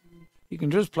weight. You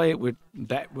can just play it with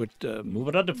move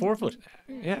it up to 4 foot.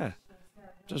 Yeah,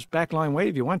 just backline weight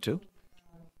if you want to,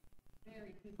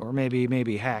 or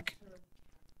maybe hack.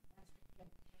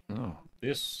 Oh,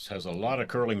 this has a lot of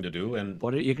curling to do,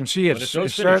 but you can see it's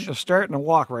starting to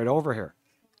walk right over here.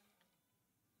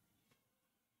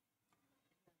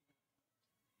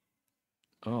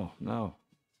 Oh no,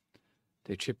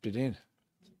 they chipped it in.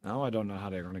 Now I don't know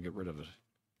how they're going to get rid of it.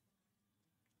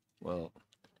 Well,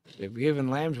 they've given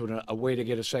Lamswood a way to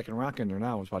get a second rock in there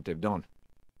now is what they've done.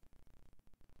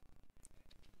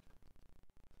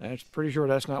 That's pretty sure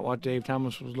that's not what Dave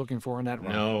Thomas was looking for in that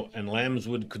rock. No, and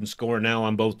Lamswood can score now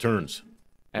on both turns.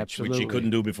 Absolutely. Which he couldn't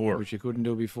do before. Which he couldn't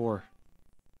do before.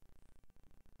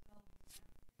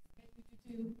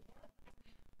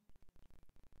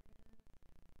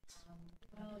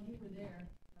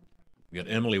 We got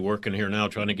Emily working here now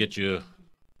trying to get you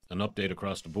an update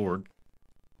across the board.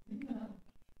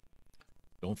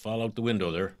 Don't fall out the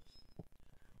window there.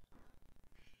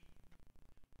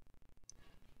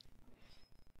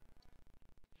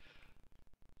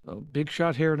 A big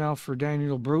shot here now for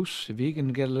Daniel Bruce. If he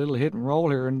can get a little hit and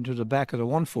roll here into the back of the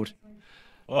 1 foot.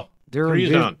 Oh,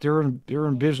 Three's on. They're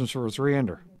in business for a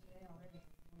 3-ender.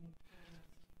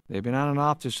 They've been on and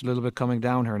off just a little bit coming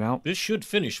down here now. This should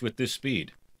finish with this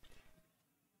speed.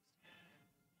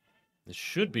 This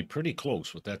should be pretty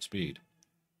close with that speed.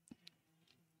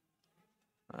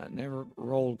 Never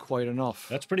rolled quite enough.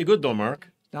 That's pretty good, though,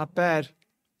 Mark. Not bad.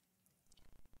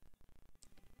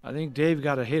 I think Dave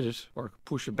got to hit it or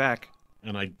push it back.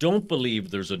 And I don't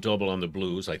believe there's a double on the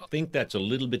blues. I think that's a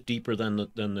little bit deeper than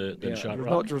shot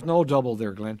rock. There's no double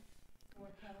there, Glenn.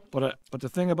 But the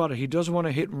thing about it, he doesn't want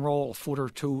to hit and roll a foot or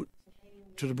two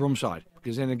to the broom side,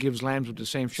 because then it gives Lamswood the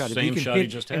same shot. Same if he shot can he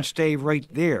hit just and had. stay right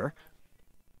there,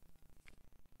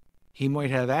 he might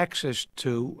have access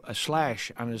to a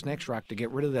slash on his next rock to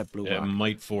get rid of that blue It rock.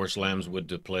 might force Lamswood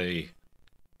to play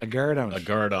A guard on a it.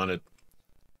 guard on it,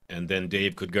 and then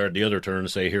Dave could guard the other turn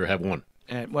and say, here, have one.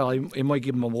 And, well, he might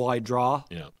give him a wide draw,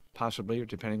 Yeah. possibly,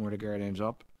 depending where the guard ends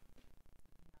up.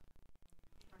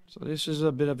 So this is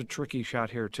a bit of a tricky shot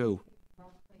here, too.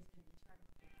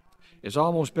 It's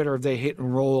almost better if they hit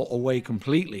and roll away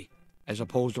completely as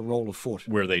opposed to roll a foot.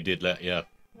 Where they did that, yeah.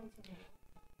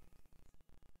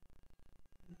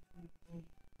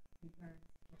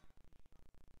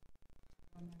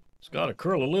 It's got to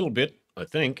curl a little bit, I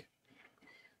think.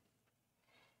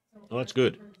 Oh, that's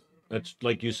good. That's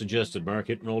like you suggested, Mark.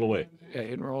 Hit and roll away. Yeah,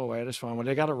 hit and roll away, that's fine. Well,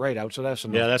 they got it right out, so that's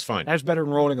enough. Yeah, that's fine. That's better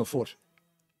than rolling a foot.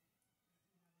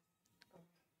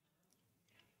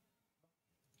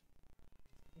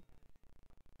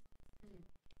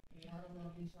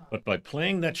 But by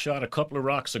playing that shot a couple of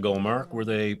rocks ago, Mark, where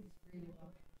they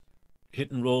hit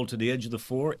and roll to the edge of the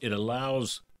 4, it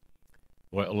allows,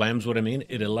 well, Lamswood, I mean,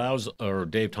 it allows, or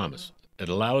Dave Thomas, it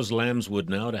allows Lamswood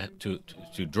now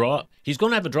to draw. He's going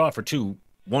to have a draw for 2,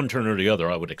 one turn or the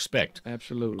other, I would expect.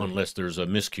 Absolutely. Unless there's a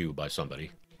miscue by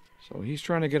somebody. So he's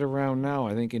trying to get around now,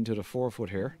 I think, into the 4-foot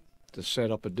here to set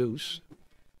up a deuce.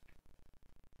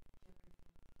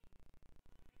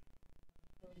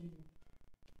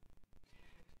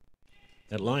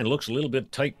 That line looks a little bit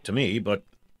tight to me, but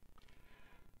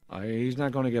He's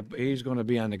not going to get. He's going to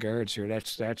be on the guards here.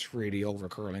 That's really over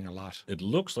curling a lot. it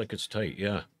looks like it's tight,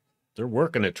 yeah. They're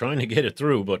working it, trying to get it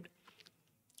through, but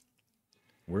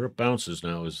where it bounces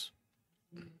now is,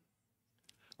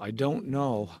 I don't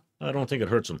know. I don't think it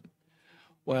hurts him.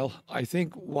 Well, I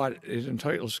think what it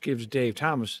entitles gives Dave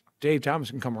Thomas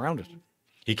can come around it.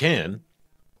 He can.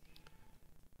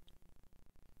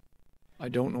 I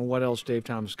don't know what else Dave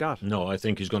Thomas got. No, I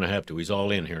think he's going to have to. He's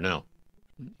all in here now.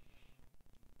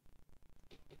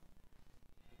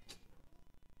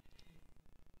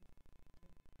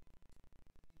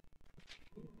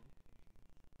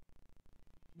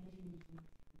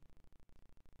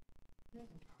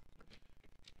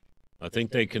 I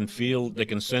think they can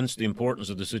sense the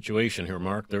importance of the situation here,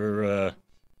 Mark. They're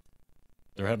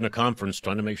having a conference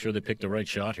trying to make sure they pick the right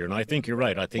shot here. And I think you're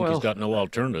right. I think he's got no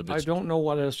alternative. I don't know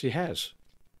what else he has.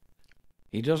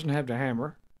 He doesn't have the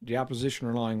hammer. The opposition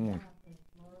are lying one.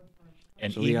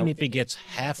 And So even if he gets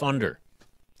half under,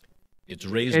 it's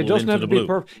It raisable doesn't into have the to be blue.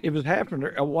 perfect. If it's happening,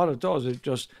 what it does,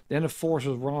 then it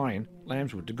forces Ryan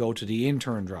Lamswood to go to the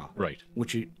in-turn draw. Right.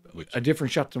 Which a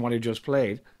different shot than what he just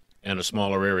played. And a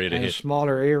smaller area to And a hit.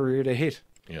 smaller area to hit.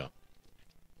 Yeah.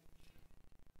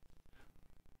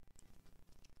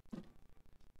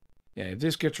 Yeah, if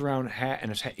this gets around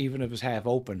and it's even if it's half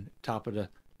open, top of and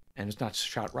it's not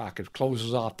shot rock, it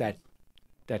closes off that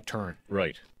turn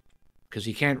Right. because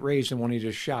he can't raise him when he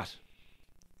just shot.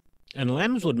 And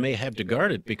Lamswood may have to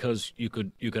guard it because you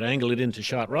could angle it into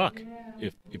shot rock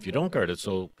if you don't guard it.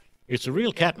 So it's a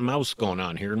real cat and mouse going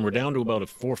on here, and we're down to about a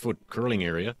 4-foot curling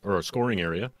area or a scoring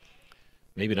area.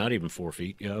 Maybe not even 4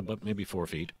 feet, yeah, but maybe 4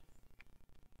 feet.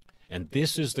 And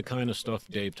this is the kind of stuff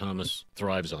Dave Thomas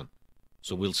thrives on.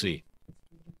 So we'll see.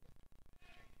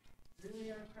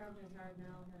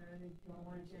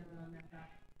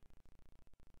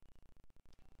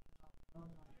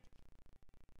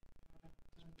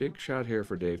 Big shot here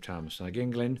for Dave Thomas. And again,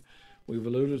 Glenn, we've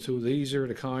alluded to these are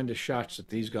the kind of shots that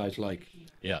these guys like.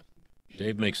 Yeah.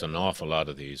 Dave makes an awful lot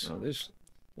of these. Now this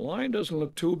line doesn't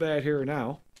look too bad here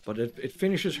now, but it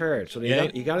finishes hard. So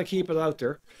you got to keep it out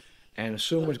there and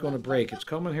assume it's going to break. It's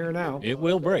coming here now. It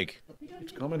will break.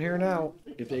 It's coming here now.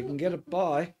 If they can get it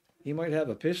by, he might have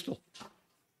a pistol.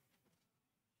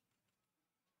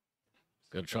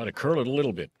 Got to try to curl it a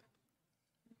little bit.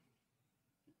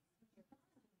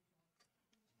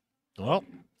 Well,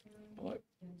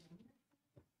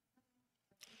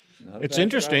 it's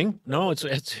interesting. No, it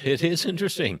is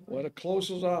interesting. Well, it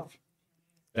closes off.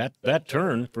 That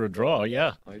turn for a draw,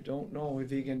 yeah. I don't know if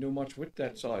he can do much with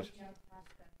that side.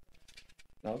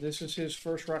 Now, this is his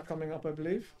first rock coming up, I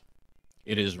believe.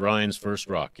 It is Ryan's first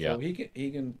rock, yeah. So he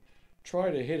can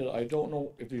try to hit it. I don't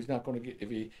know if he's not going to get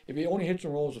if he only hits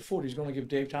and rolls a foot, he's going to give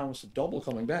Dave Thomas a double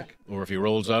coming back. Or if he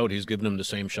rolls out, he's giving him the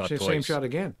same shot twice. Same shot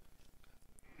again.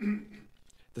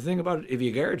 The thing about it, if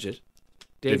he guards it,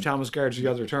 Dave Thomas guards the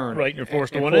other turn. Right, and you're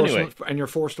forced to one anyway. And you're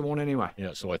forced to one anyway.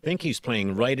 Yeah, so I think he's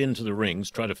playing right into the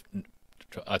rings.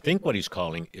 I think what he's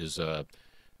calling is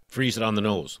freeze it on the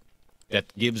nose.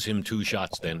 That gives him 2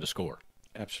 shots then to score.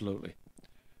 Absolutely.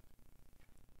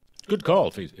 Good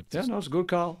call. Yeah, no, it's a good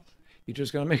call. You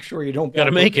just got to make sure you don't. Got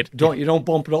to make it. You don't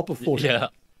bump it up a foot. Yeah.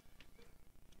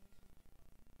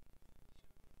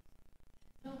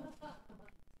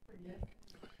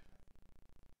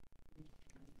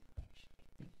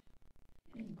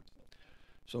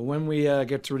 So when we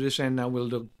get through this end now,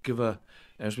 we'll give a,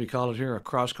 as we call it here, a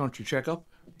cross-country checkup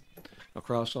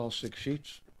across all 6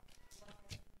 sheets.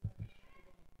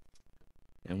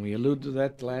 And we alluded to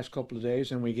that the last couple of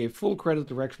days, and we gave full credit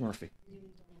to Rex Murphy.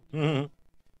 Mm-hmm.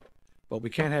 But we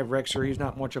can't have Rex here. He's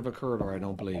not much of a curler, I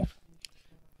don't believe.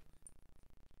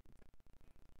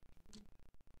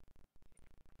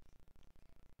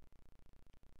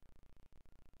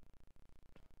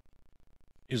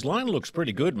 His line looks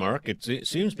pretty good, Mark. It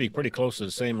seems to be pretty close to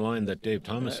the same line that Dave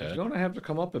Thomas had. It's going to have to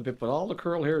come up a bit, but all the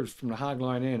curl here is from the hog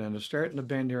line in, and it's starting to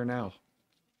bend here now.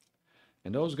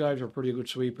 And those guys are pretty good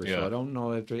sweepers, so I don't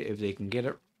know if they can get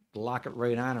it, lock it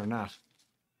right on or not.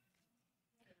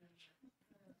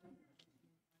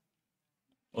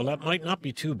 Well, that might not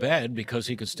be too bad because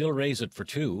he could still raise it for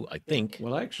 2, I think.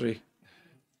 Well, actually,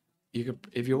 you could,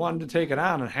 if you wanted to take it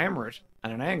on and hammer it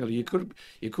at an angle, you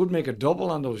could make a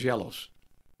double on those yellows,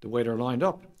 the way they're lined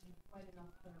up.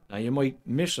 Now you might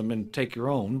miss them and take your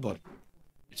own, but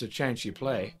it's a chance you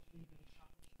play.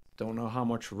 Don't know how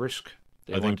much risk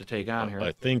they want to take on here.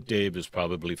 I think Dave is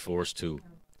probably forced to.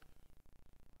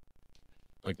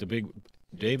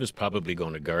 Dave is probably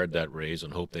going to guard that raise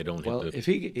and hope they don't hit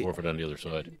the forfeit on the other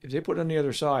side. If they put it on the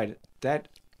other side,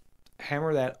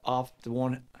 hammer that off the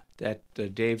one that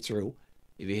Dave threw.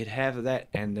 If you hit half of that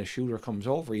and the shooter comes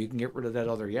over, you can get rid of that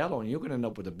other yellow, and you can end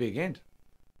up with a big end.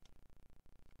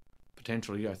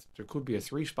 Potentially, there could be a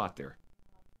 3 spot there.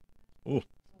 Ooh.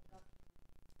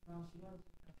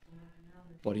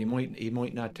 But he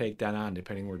might not take that on,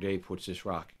 depending where Dave puts this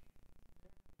rock.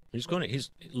 It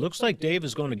looks like Dave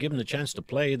is going to give him the chance to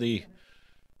play the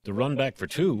run back for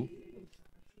 2.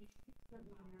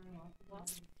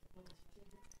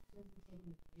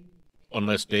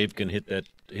 Unless Dave can hit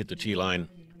the tee line.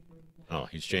 Oh,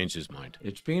 he's changed his mind.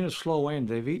 It's been a slow end.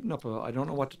 They've eaten up I don't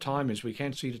know what the time is. We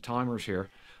can't see the timers here,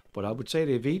 but I would say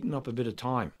they've eaten up a bit of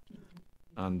time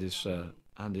on this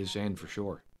end for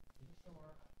sure.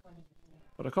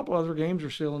 But a couple other games are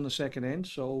still in the second end,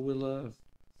 so we'll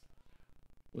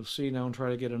see now and try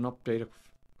to get an update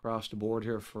across the board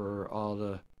here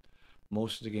for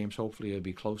most of the games. Hopefully it'll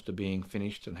be close to being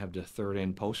finished and have the third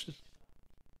end posted.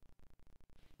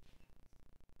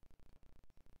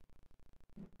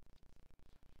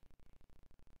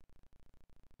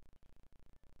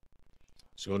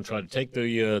 So going to try to take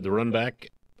the run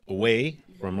back away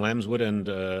from Lamswood,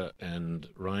 and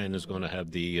Ryan is going to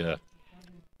have the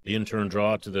in-turn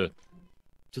draw to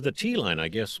the tee line, I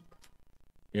guess.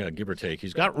 Yeah, give or take.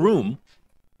 He's got room.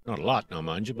 Not a lot now,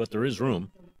 mind you, but there is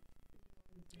room.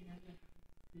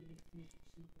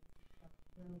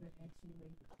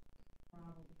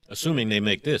 Assuming they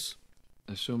make this.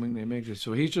 Assuming they make this.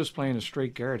 So he's just playing a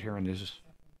straight guard here and this.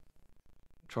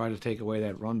 Try to take away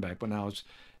that run back. But now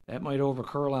that might over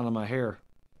curl onto my hair.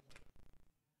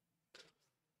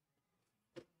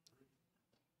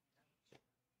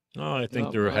 Oh, I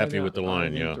think they're happy with the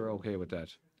line, I think they're okay with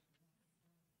that.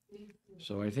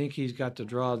 So I think he's got to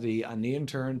draw on the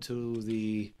in-turn to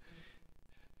the...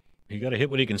 You got to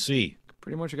hit what he can see.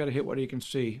 Pretty much you got to hit what he can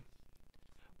see.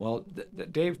 Well,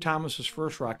 Dave Thomas's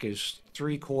first rock is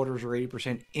 3/4 or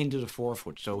 80% into the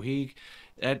 4-foot, so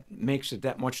that makes it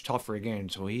that much tougher again.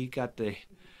 So he got to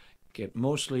get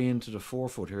mostly into the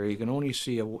 4-foot here. You can only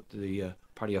see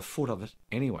probably a foot of it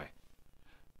anyway.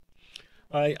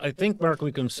 I think, Mark,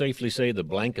 we can safely say the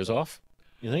blank is off.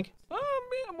 You think?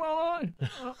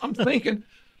 I'm thinking.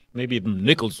 Maybe if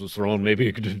Nichols was thrown, maybe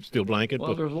you could still blank it.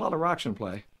 Well, there's a lot of rocks in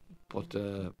play, but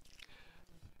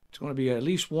it's going to be at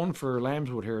least one for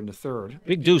Lamswood here in the third.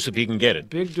 Big deuce if he can get it.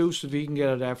 Big deuce if he can get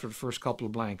it after the first couple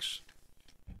of blanks.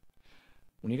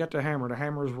 When you got the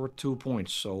hammer is worth 2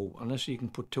 points, so unless you can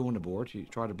put 2 on the board, you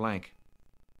try to blank.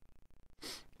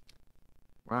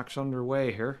 Rocks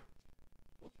underway here.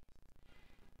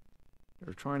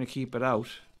 They're trying to keep it out.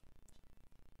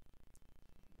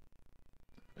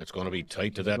 It's going to be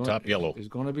tight to that top yellow. It's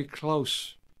going to be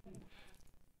close.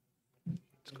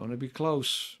 It's going to be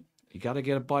close. You got to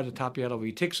get it by the top yellow. If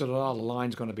he ticks it at all, the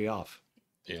line's going to be off.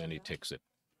 Yeah, and he ticks it.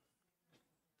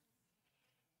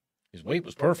 His weight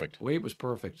was perfect. Weight was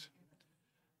perfect.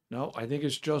 No, I think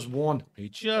it's just one. He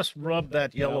just rubbed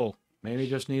that yellow. Maybe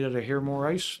just needed a hair more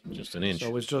ice. Just an inch.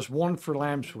 So it's just one for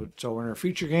Lamswood. So in our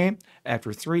feature game,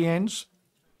 after 3 ends,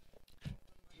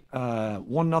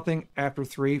 1-0 after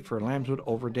 3 for Lamswood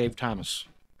over Dave Thomas.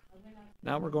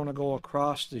 Now we're going to go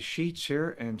across the sheets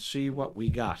here and see what we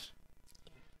got.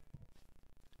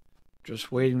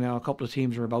 Just waiting now. A couple of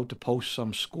teams are about to post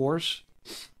some scores.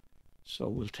 So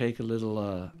we'll take a little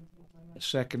a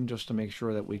second just to make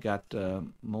sure that we got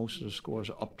most of the scores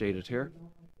updated here.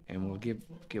 And we'll give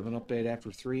an update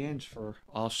after 3 ends for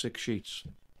all 6 sheets.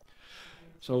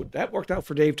 So that worked out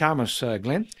for Dave Thomas,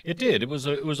 Glenn. It did.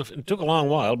 It took a long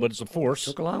while, but it's a force.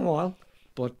 Took a long while,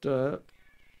 but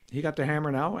he got the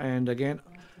hammer now. And again,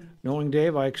 knowing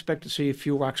Dave, I expect to see a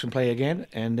few rocks in play again,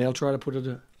 and they'll try to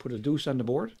put a deuce on the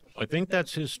board. I think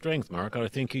that's his strength, Mark. I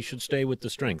think he should stay with the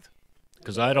strength,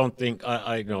 because I don't think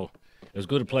I know as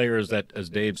good a player as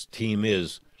Dave's team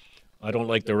is. I don't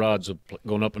like their odds of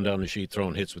going up and down the sheet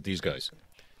throwing hits with these guys.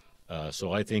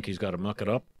 So I think he's got to muck it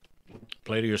up,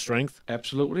 play to your strength.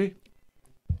 Absolutely.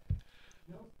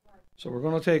 So we're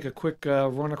going to take a quick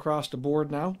run across the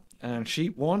board now. And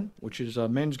sheet 1, which is a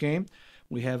men's game,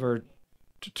 we have our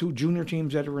 2 junior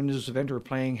teams that are in this event are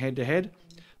playing head-to-head.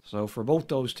 So for both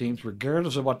those teams,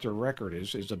 regardless of what their record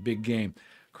is a big game.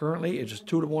 Currently, it's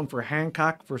 2-1 for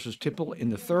Hancock versus Tipple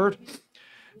in the 3rd.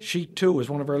 Sheet 2 is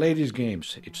one of our ladies'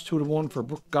 games. It's 2-1 for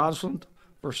Brooke Gosland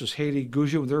versus Haley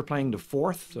Gougeau. They're playing the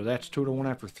 4th, so that's 2-1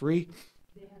 after 3.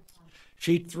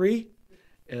 Sheet 3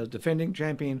 is defending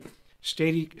champion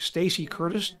Stacey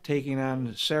Curtis taking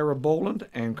on Sarah Boland,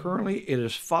 and currently it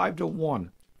is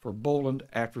 5-1 for Boland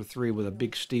after 3 with a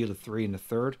big steal of 3 in the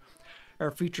 3rd.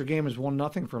 Our feature game is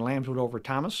 1-0 for Lamswood over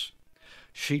Thomas.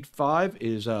 Sheet 5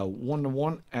 is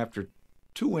 1-1 after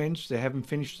 2 ends. They haven't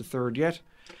finished the 3rd yet.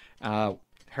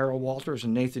 Harold Walters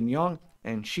and Nathan Young.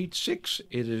 And sheet 6,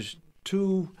 it is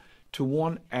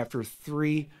 2-1 after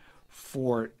 3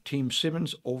 for Team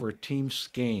Simmons over Team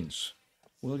Skanes.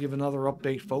 We'll give another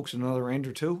update, folks, another end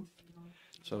or two.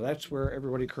 So that's where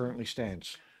everybody currently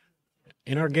stands.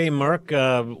 In our game, Mark,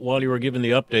 while you were giving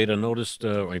the update, I noticed,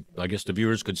 I guess the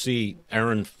viewers could see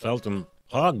Aaron Feltham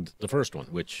hogged the first one,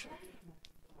 which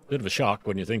a bit of a shock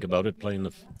when you think about it, playing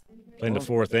the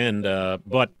 4th end.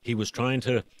 But he was trying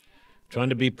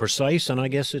to be precise, and I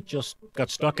guess it just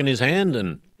got stuck in his hand,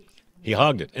 and he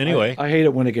hogged it. Anyway. I hate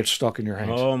it when it gets stuck in your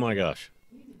hands. Oh, my gosh.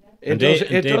 It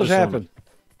does happen.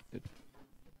 It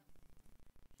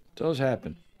does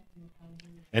happen.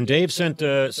 And Dave sent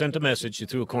a message. He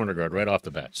threw a corner guard right off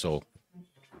the bat. So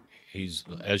he's,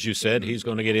 as you said, he's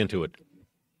going to get into it.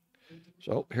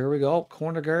 So here we go,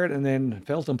 corner guard, and then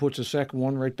Feltham puts the second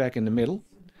one right back in the middle.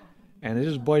 And it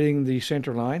is biting the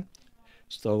center line,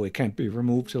 so it can't be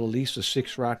removed till at least the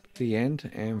 6 rock at the end.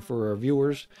 And for our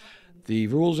viewers, the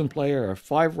rules in play are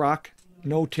 5 rock,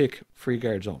 no tick, free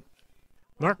guard zone.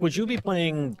 Mark, would you be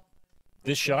playing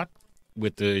this shot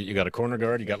with you got a corner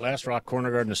guard, you got last rock,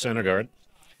 corner guard, and a center guard?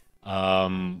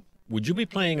 Would you be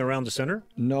playing around the center?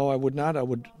 No, I would not.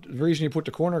 The reason you put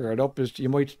the corner guard up is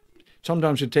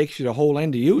sometimes it takes you the whole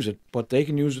end to use it, but they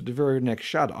can use it the very next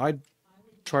shot. I'd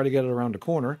try to get it around the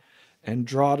corner and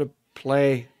draw the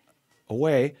play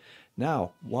away.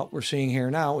 Now, what we're seeing here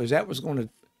now is that was going to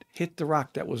hit the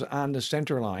rock that was on the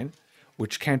center line,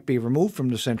 which can't be removed from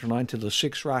the center line to the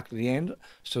 6 rock at the end.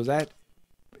 So that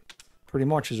pretty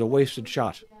much is a wasted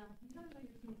shot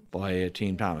by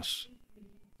Team Thomas.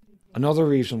 Another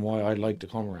reason why I'd like to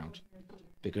come around,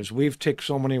 because we've ticked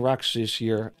so many rocks this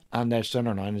year on that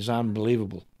center line is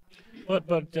unbelievable.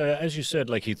 But as you said,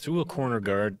 like he threw a corner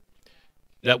guard,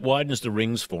 that widens the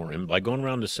rings for him. By going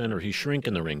around the center, he's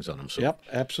shrinking the rings on him. So yep,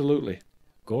 absolutely.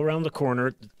 Go around the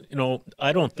corner. You know,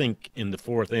 I don't think in the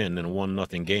 4th end in a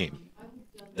 1-0 game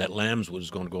that Lamswood was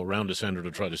going to go around the center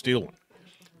to try to steal one.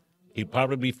 He'd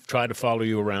probably try to follow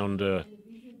you around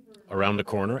the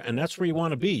corner, and that's where you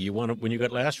want to be. You want to, when you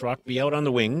got last rock, be out on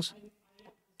the wings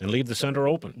and leave the center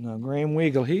open. Now, Graham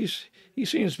Weigel, he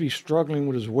seems to be struggling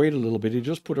with his weight a little bit. He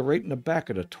just put it right in the back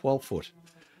of the 12-foot.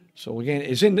 So again,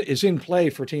 it's in play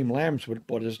for Team Lamswood,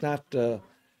 but it's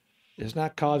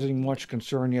not causing much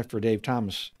concern yet for Dave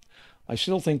Thomas. I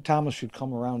still think Thomas should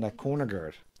come around that corner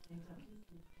guard.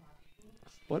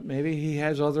 But maybe he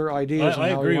has other ideas. I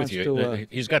agree with you.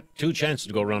 He's got 2 chances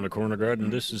to go around the corner guard,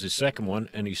 and this is his second one,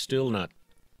 and he's still not.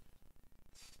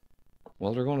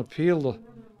 Well, they're going to peel the...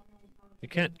 He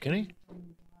can't, can he?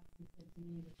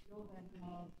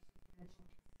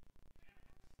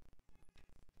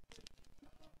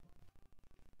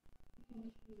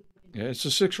 Yeah, it's the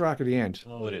 6th rock at the end.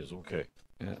 Oh, it is. Okay.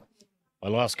 Yeah. I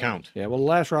lost count. Yeah, well, the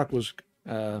last rock was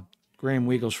Graham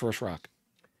Weagle's first rock.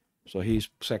 So he's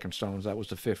second stones. That was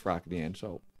the 5th rock at the end.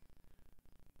 So,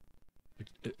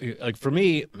 Like for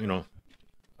me, not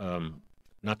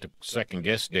to second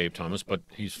guess Dave Thomas, but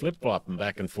he's flip flopping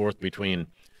back and forth between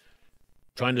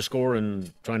trying to score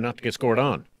and trying not to get scored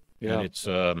on. Yeah. And it's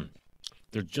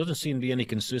there doesn't seem to be any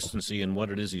consistency in what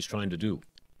it is he's trying to do.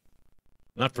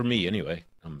 Not for me, anyway.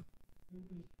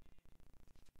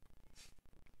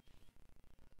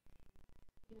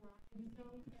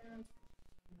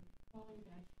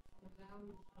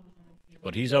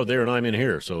 But he's out there and I'm in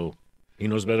here, so he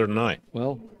knows better than I.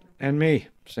 well, and me.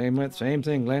 Same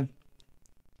thing, Glenn.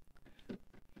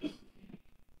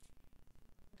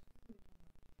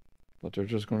 But they're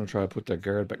just going to try to put that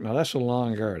guard back. Now, that's a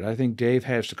long guard. I think Dave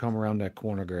has to come around that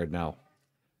corner guard now.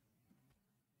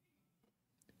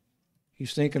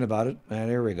 He's thinking about it. And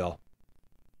there we go.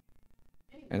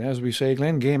 And as we say,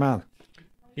 Glenn, game on.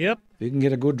 Yep. If you can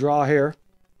get a good draw here.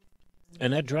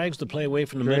 And that drags the play away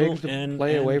from the Drags middle. the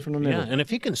play away from the middle. Yeah, and if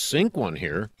he can sink one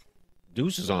here,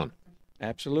 deuce is on.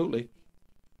 Absolutely.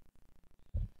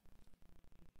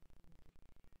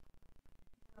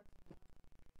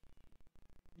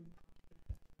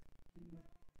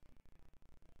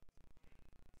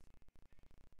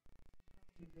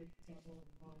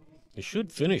 It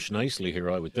should finish nicely here,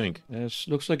 I would think. This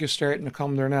looks like it's starting to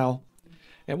come there now.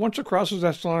 And once it crosses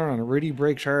that line, it really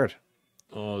breaks hard.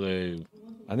 Oh, they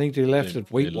I think they left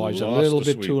it weight-wise a lost little the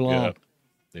bit sweep, too long. yeah.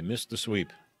 They missed the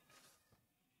sweep.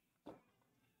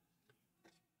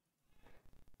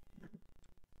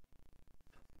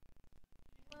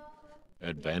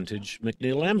 Advantage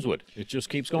McNeil Lamswood. It just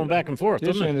keeps going back and forth, This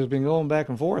doesn't end it? has been going back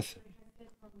and forth.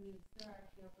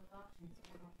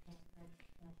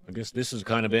 I guess this is the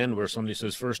kind of end where somebody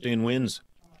says first in wins.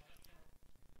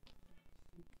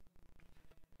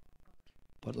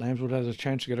 But Lamswood has a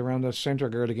chance to get around that center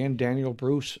guard again. Daniel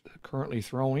Bruce currently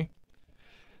throwing.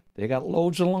 They got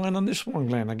loads of line on this one,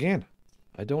 Glenn, again.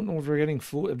 I don't know if they're getting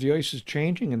fooled, if the ice is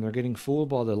changing and they're getting fooled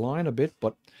by the line a bit,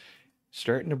 but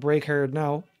starting to break hard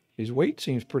now. His weight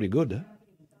seems pretty good.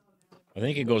 Huh? I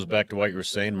think it goes back to what you were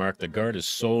saying, Mark. The guard is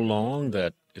so long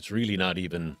that it's really not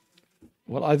even.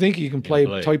 Well, I think you can play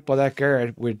tight by that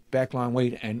guard with backline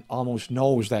weight and almost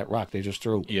nose that rock they just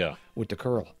threw. Yeah. With the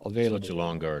curl available. Such a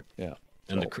long guard. Yeah.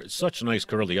 And such a nice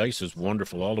curl. The ice is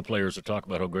wonderful. All the players are talking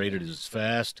about how great it is. It's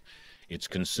fast. It's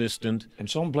consistent. And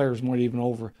some players might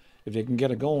even if they can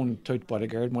get it going tight by the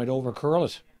guard, might over curl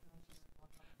it.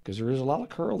 Because there is a lot of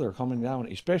curl there coming down.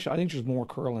 Especially, I think there's more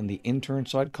curl on the intern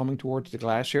side coming towards the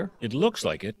glass here. It looks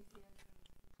like it.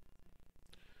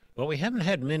 Well, we haven't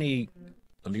had many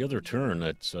on the other turn.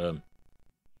 That's this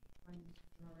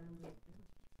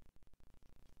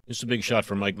is a big shot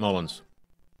for Mike Mullins.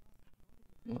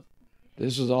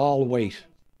 This is all weight.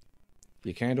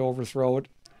 You can't overthrow it.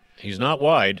 He's not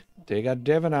wide. They got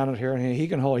Devin on it here, and he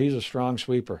can hold. He's a strong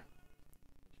sweeper.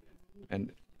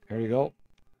 And there you go.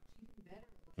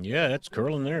 Yeah, that's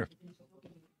curling there.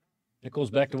 That goes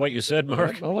back to what you said,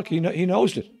 Mark. Oh, look, he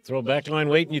nosed it. Throw back line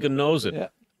weight and you can nose it. Yeah.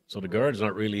 So the guard's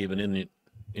not really even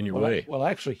in your way. Well,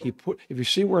 actually, if you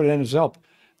see where it ends up,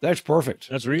 that's perfect.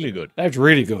 That's really good. That's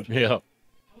really good. Yeah.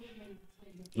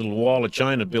 Little wall of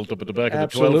China built up at the back of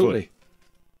the 12-foot. Absolutely.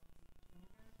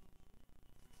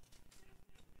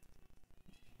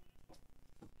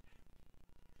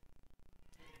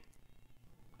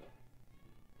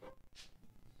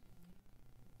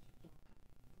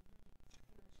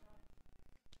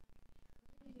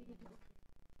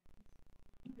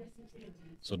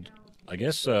 So I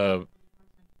guess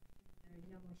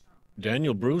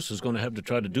Daniel Bruce is going to have to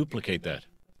try to duplicate that.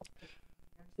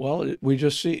 Well, we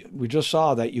just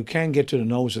saw that you can get to the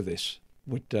nose of this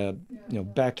with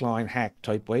backline hack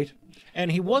type weight.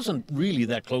 And he wasn't really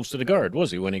that close to the guard,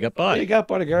 was he, when he got by? He got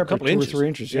by the guard by 2 inches. or 3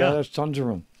 inches. Yeah, that's tons of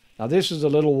room. Now this is a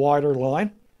little wider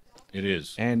line. It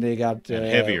is. And they got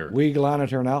heavier. Weagle on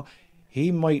it here now.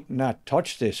 He might not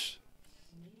touch this.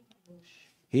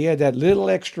 He had that little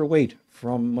extra weight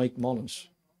from Mike Mullins.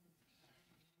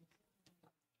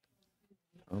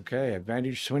 Okay,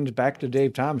 advantage swings back to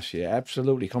Dave Thomas. Yeah,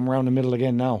 absolutely. Come around the middle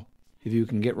again now, if you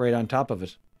can get right on top of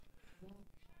it.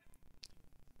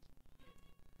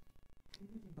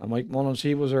 Mike Mullins,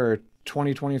 he was our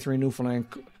 2023 Newfoundland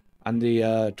on the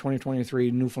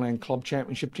 2023 Newfoundland Club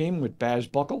Championship team with Baz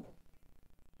Buckle.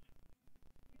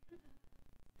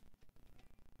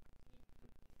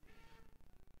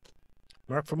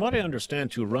 Mark, from what I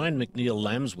understand, too, Ryan McNeil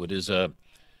Lamswood is a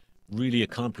really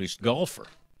accomplished golfer.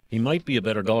 He might be a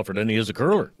better golfer than he is a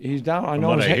curler. He's down. I From know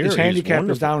what I hear, his he's handicap is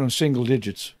wonderful. down in single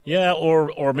digits. Yeah,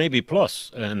 or maybe plus.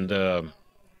 And well,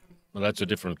 that's a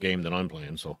different game than I'm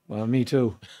playing. So Well, me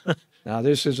too. Now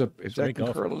this is if that Great can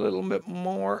golf. curl a little bit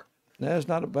more, that's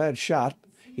not a bad shot.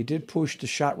 He did push the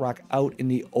shot rock out in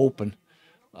the open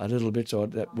a little bit, so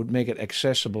that would make it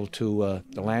accessible to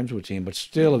the Lamswood team, but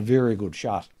still a very good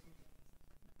shot.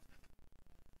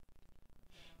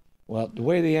 Well, the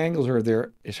way the angles are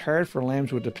there, it's hard for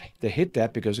Lamswood to hit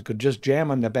that because it could just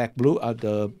jam on the back blue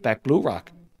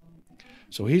rock.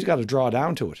 So he's got to draw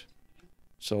down to it.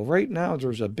 So right now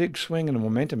there's a big swing in the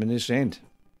momentum in this end.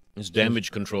 it's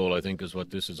damage control, I think, is what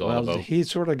this is all Well, about. he's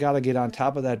sort of got to get on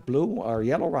top of that blue or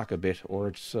yellow rock a bit, or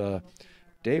it's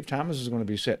Dave Thomas is going to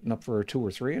be setting up for a 2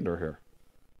 or 3 under here.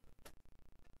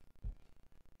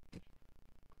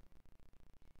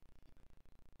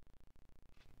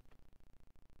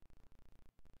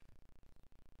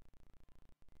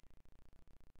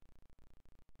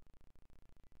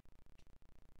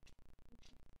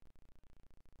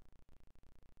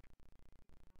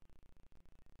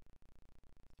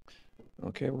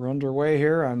 Okay, we're underway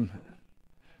here on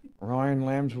Ryan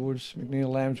McNeil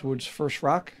Lamswood's first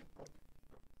rock.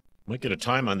 Might get a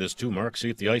time on this too, Mark. See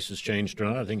if the ice has changed or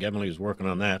not. I think Emily is working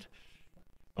on that.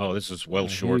 Oh, this is well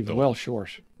short, He's though. well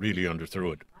short. Really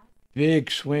underthrew it.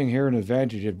 Big swing here, an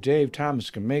advantage. If Dave Thomas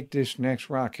can make this next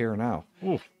rock here now.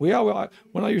 Ooh.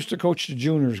 When I used to coach the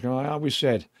juniors, I always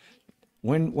said,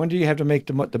 when do you have to make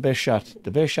the best shot?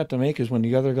 The best shot to make is when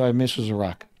the other guy misses a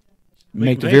rock.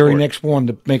 Make the him pay very for it. next one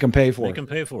to make him pay for Make it. him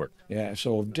pay for it. Yeah,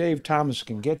 so if Dave Thomas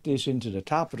can get this into the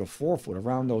top of the 4-foot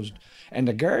around those, and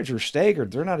the guards are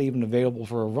staggered, they're not even available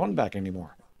for a run back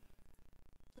anymore.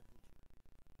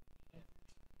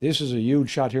 This is a huge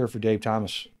shot here for Dave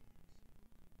Thomas.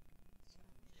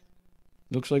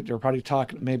 Looks like they're probably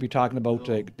maybe talking about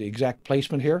the exact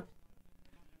placement here.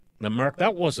 Now, Mark,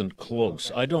 that wasn't close.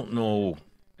 I don't know.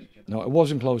 No, it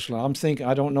wasn't close.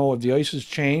 I don't know if the ice has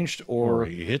changed Or or.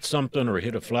 he hit something or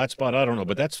hit a flat spot. I don't know.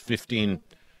 But that's 15.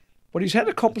 But he's had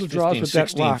a couple of draws 15, with that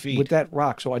 16 rock. feet. With that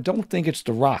rock, so I don't think it's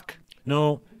the rock.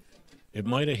 No, it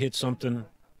might have hit something.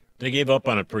 They gave up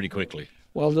on it pretty quickly.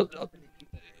 Well,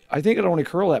 I think it only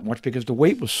curled that much because the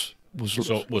weight was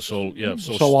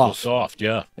So off. soft.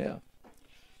 Yeah. Yeah.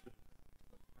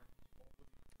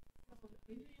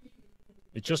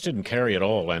 It just didn't carry at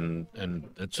all, and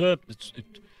it's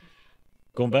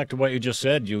going back to what you just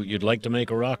said. You'd like to make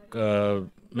a rock,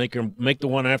 make the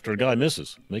one after a guy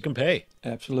misses, make him pay.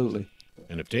 Absolutely.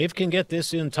 And if Dave can get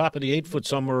this in top of the 8-foot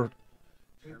somewhere,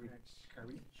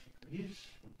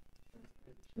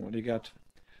 What do you got?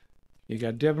 You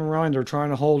got Devin Ryan. They're trying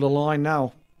to hold the line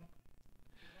now.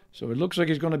 So it looks like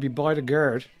he's going to be by the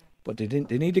guard, but they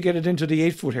need to get it into the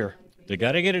 8-foot here. they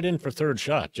got to get it in for third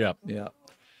shot. Yeah. Yeah.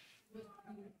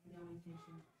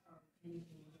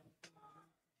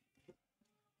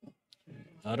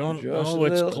 I don't Just know.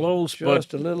 It's close, but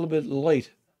just a little bit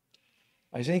light.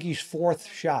 I think he's 4th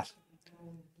shot.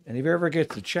 And if you ever get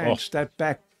the chance, that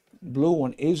back blue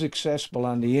one is accessible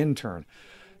on the in-turn.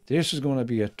 This is going to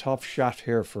be a tough shot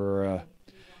here for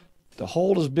the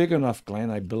hole is big enough, Glenn,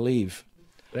 I believe.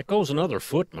 that goes another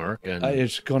foot, Mark, and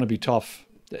It's going to be tough.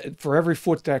 For every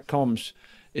foot that comes,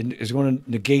 it is going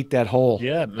to negate that hole.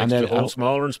 yeah, it And makes then the hole out-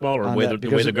 smaller and smaller. on The way that, the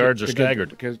way the guards are because- staggered.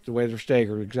 Because the way they're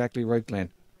staggered, exactly right, Glenn.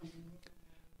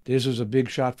 This is a big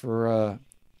shot for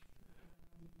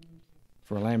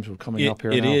Lamswood coming up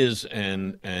here It now. is,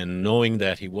 and knowing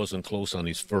that he wasn't close on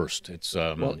his first, it's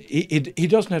Well, he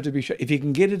doesn't have to be shot. If he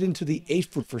can get it into the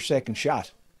 8-foot for second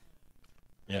shot,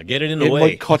 yeah, get it in the it way.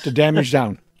 might cut the damage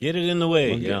down. Get it in the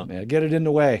way. Yeah. Get it in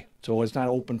the way, so it's not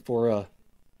open for.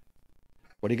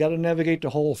 But he got to navigate the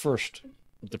hole first.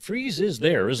 The freeze is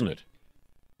there, isn't it?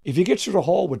 If he gets through the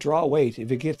hole with draw weight,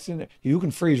 if it gets in there, you can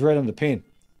freeze right on the pin.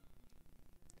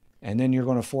 And then you're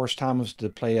going to force Thomas to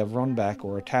play a run back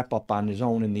or a tap up on his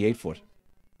own in the 8-foot.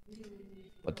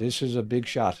 But this is a big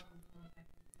shot.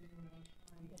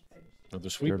 Now,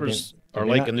 the sweepers they're are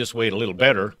not- liking this weight a little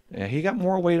better. Yeah, he got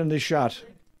more weight on this shot.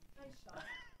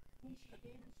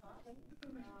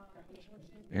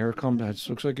 Here it comes. It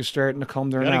looks like it's starting to come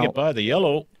there Got to now. get by the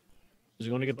yellow. Is he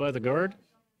going to get by the guard?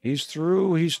 He's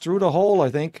through. He's through the hole, I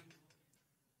think.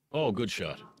 Oh, good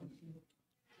shot.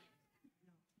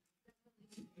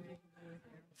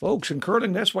 Folks, in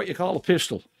curling, that's what you call a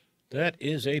pistol. That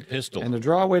is a pistol. And the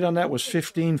draw weight on that was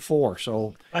 15.4.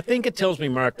 So I think it tells me,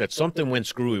 Mark, that something went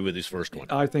screwy with his first one.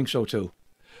 I think so too.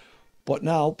 But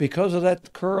now, because of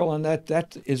that curl and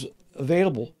that is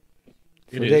available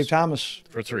for It is. Dave Thomas,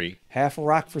 For 3. half a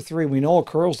rock for 3. We know a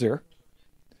curl's there.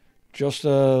 Just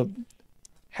a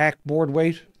hack board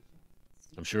weight.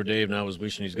 I'm sure Dave now is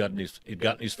wishing he'd gotten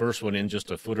his first one in just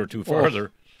a foot or two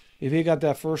farther. If he got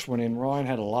that first one in, Ryan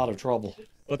had a lot of trouble.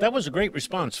 But that was a great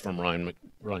response from Ryan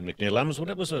McNeil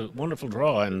Lamswood. It was a wonderful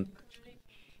draw, and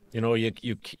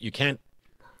you can't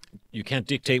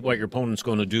dictate what your opponent's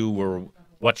going to do or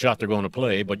what shot they're going to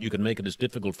play, but you can make it as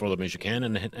difficult for them as you can,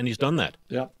 and he's done that.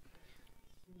 Yeah.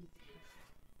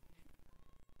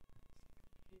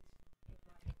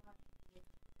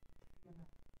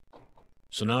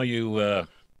 So now you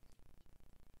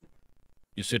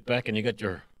sit back and you get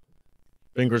your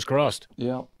fingers crossed.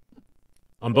 Yeah.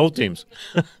 On both teams.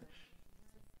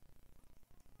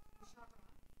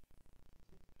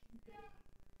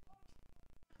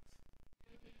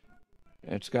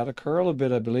 It's got to curl a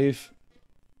bit, I believe.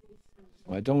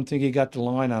 I don't think he got the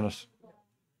line on it.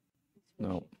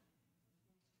 No.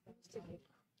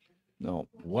 No.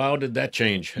 Wow, did that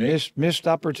change? Hey? Missed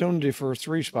opportunity for a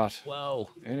 3 spot. Wow.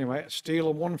 Anyway, steal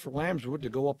of 1 for Lamswood to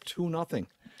go up 2-0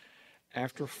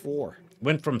 after 4.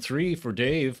 Went from 3 for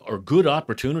Dave, or good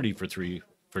opportunity for 3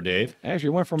 for Dave. Actually,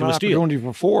 went from to an a steal. opportunity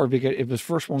for 4 because if his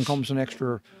first one comes an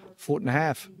extra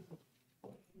 1.5 feet.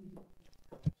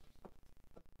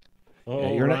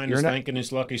 Oh, Yeah, Ryan is thanking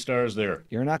his lucky stars there.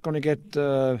 You're not going to get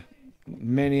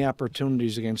many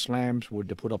opportunities against Lamswood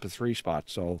to put up a 3 spot,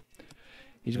 so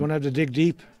he's going to have to dig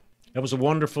deep. That was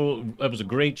a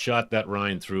great shot that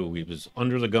Ryan threw. He was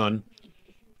under the gun,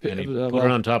 and he put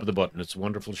it on top of the button. It's a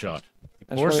wonderful shot.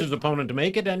 He forced his opponent to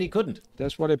make it, and he couldn't.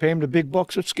 That's why they pay him the big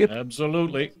bucks at Skip.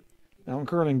 Absolutely. Now in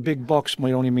curling, big bucks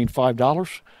might only mean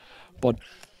 $5, but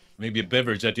maybe a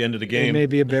beverage at the end of the it game. may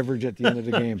be a beverage at the end of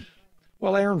the game.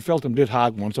 Well, Aaron Feltham did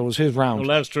hog one, so it was his round. Well,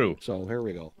 that's true. So here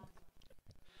we go.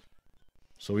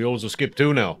 So he owes a Skip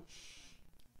 2 now.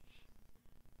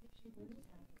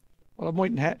 Well, it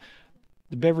mightn't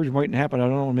the beverage mightn't happen. I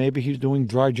don't know. Maybe he's doing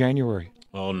dry January.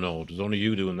 Oh, no. There's only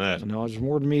you doing that. No, there's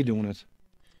more than me doing it.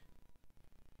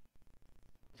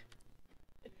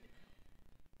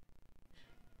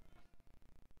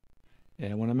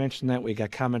 Yeah, when I mentioned that, we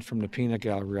got comments from the peanut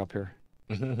gallery up here.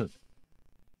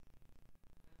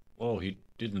 Oh, he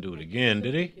didn't do it again,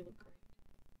 did he?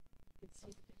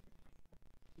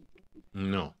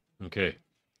 No. Okay.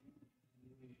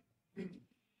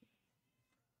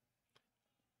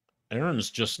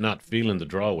 Aaron's just not feeling the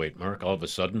draw weight, Mark, all of a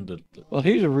sudden. Well,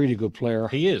 he's a really good player.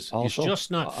 He is. Also, he's just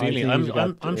not I feeling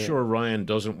think I'm sure Ryan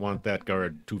doesn't want that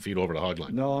guard 2 feet over the hog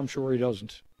line. No, I'm sure he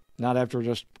doesn't. Not after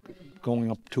just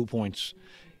going up 2 points.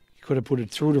 He could have put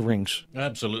it through the rings.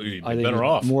 Absolutely. He'd I be think better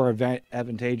it's off. more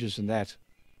advantageous than that.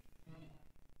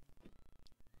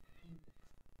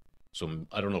 So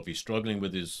I don't know if he's struggling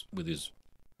with his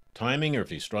timing or if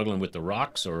he's struggling with the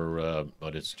rocks or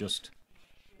but it's just.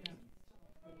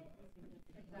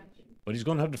 But he's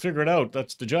going to have to figure it out.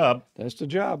 That's the job. That's the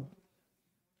job.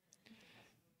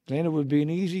 Then it would be an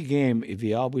easy game if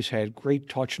he always had great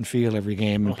touch and feel every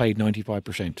game and played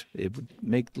 95%. It would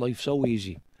make life so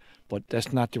easy. But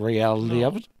that's not the reality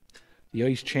of it. The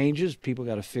ice changes. People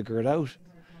got to figure it out.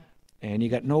 And you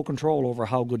got no control over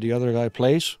how good the other guy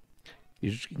plays.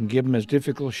 You can give them as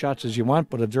difficult shots as you want,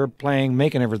 but if they're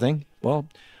making everything, well.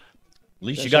 At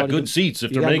least you got good seats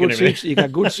if they're making good everything. Seats, you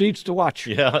got good seats to watch.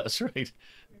 Yeah, that's right.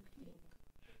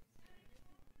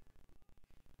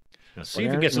 Now, see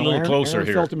if he gets a little closer Aaron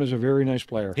here. Feltham is a very nice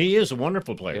player. He is a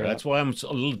wonderful player. Yeah. That's why I'm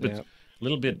a little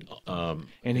bit.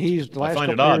 And he's the last I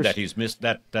find it couple odd years, that he's missed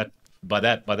that by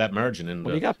that margin. And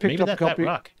well, he got picked up maybe a couple.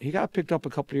 rock. He got picked up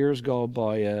a couple of years ago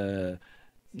by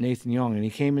Nathan Young, and he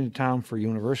came into town for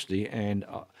university, and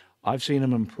I've seen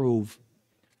him improve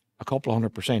a couple of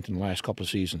 100% in the last couple of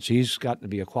seasons. He's gotten to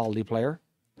be a quality player.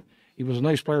 He was a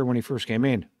nice player when he first came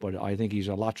in, but I think he's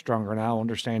a lot stronger now,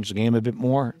 understands the game a bit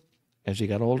more as he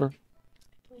got older.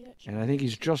 And I think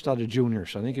he's just out of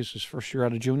juniors. I think it's his first year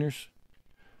out of juniors.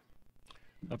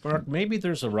 Mark, maybe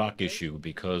there's a rock issue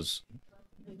because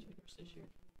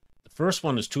the first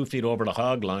one is 2 feet over the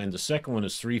hog line. The second one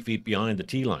is 3 feet behind the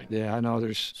tee line. Yeah, I know.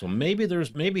 So maybe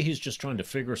he's just trying to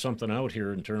figure something out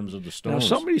here in terms of the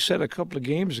stones. Now, somebody said a couple of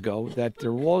games ago that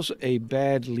there was a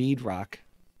bad lead rock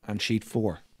on sheet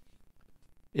 4.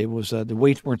 It was the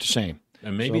weights weren't the same.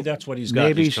 And maybe So that's what he's got.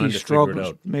 Maybe he's trying to figure it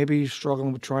out. Maybe he's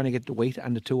struggling with trying to get the weight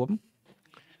on the 2 of them.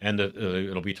 And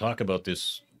it'll be talk about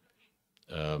this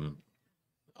on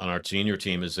our senior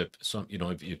team. Is if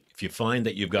if you find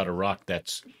that you've got a rock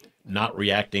that's not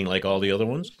reacting like all the other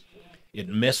ones, it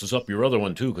messes up your other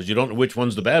one too because you don't know which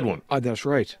one's the bad one. That's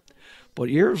right. But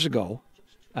years ago,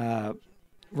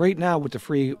 right now with the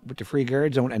free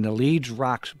guard zone and the leads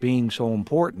rocks being so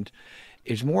important,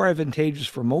 it's more advantageous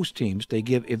for most teams.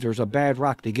 If there's a bad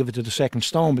rock, they give it to the second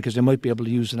stone because they might be able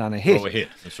to use it on a hit. Oh, a hit.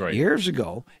 That's right. Years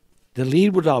ago, the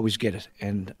lead would always get it.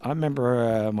 And I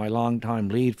remember my long-time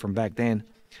lead from back then,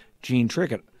 Gene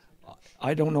Trickett.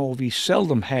 I don't know if he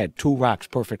seldom had 2 rocks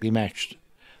perfectly matched,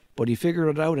 but he figured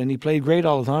it out and he played great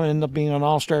all the time and ended up being an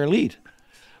all-star lead.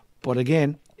 But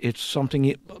again, it's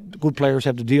something good players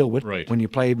have to deal with when you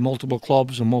play multiple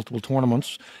clubs and multiple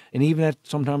tournaments. And even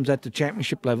sometimes at the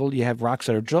championship level, you have rocks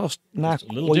that are just not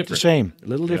quite the same, a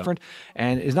little different.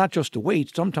 And it's not just the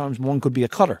weight. Sometimes one could be a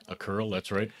cutter. A curl,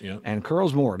 that's right, yeah. And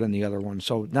curls more than the other one.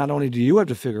 So not only do you have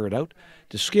to figure it out,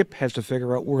 the skip has to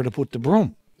figure out where to put the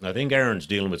broom. I think Aaron's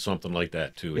dealing with something like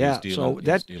that, too. Yeah,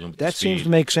 that seems to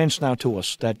make sense now to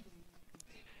us, that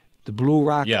the blue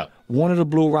rock, one of the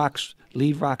blue rocks,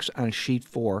 lead rocks on sheet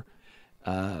 4,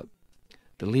 the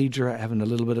leads are having a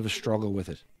little bit of a struggle with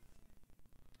it.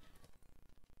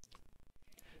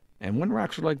 And when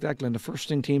rocks are like that, Glenn, the first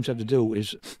thing teams have to do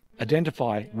is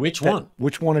identify which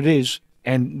one it is,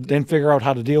 and then figure out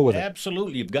how to deal with it.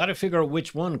 Absolutely. You've got to figure out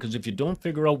which one, because if you don't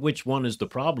figure out which one is the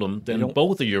problem, then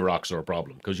both of your rocks are a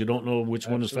problem, because you don't know which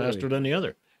one is faster than the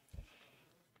other.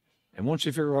 And once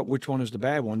you figure out which one is the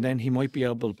bad one, then he might be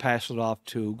able to pass it off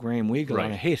to Graham Weagle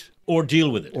on a hit. Or deal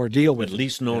with it. At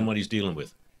least knowing what he's dealing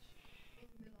with.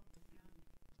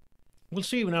 We'll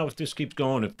see now if this keeps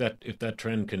going, if that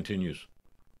trend continues.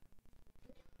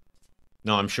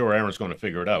 Now, I'm sure Aaron's going to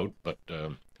figure it out, but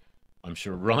I'm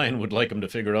sure Ryan would like him to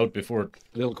figure it out before a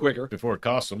little quicker, before it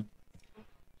costs him.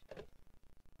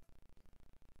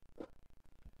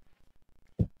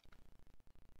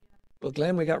 But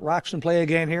Glenn, we got rocks in play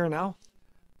again here now.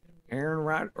 Aaron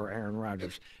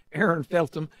Rodgers. Aaron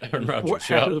Feltham. Aaron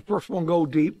Rodgers, After the first one go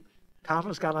deep,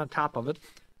 Thomas got on top of it.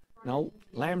 Now,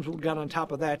 Lamswood got on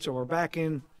top of that, so we're back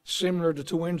in similar to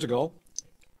 2 wins ago.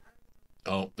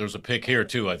 Oh, there's a pick here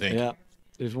too, I think. Yeah,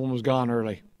 this one was gone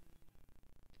early.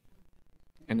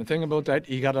 And the thing about that,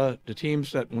 the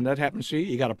teams that, when that happens to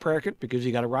you got to park it because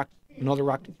you got another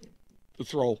rock to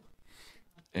throw.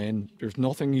 And there's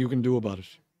nothing you can do about it.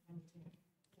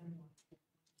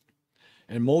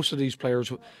 And most of these players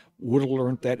would have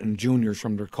learned that in juniors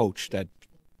from their coach, that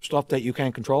stuff that you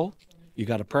can't control, you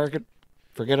got to park it,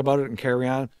 forget about it, and carry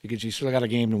on because you still got a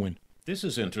game to win. This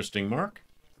is interesting, Mark.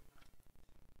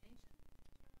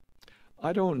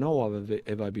 I don't know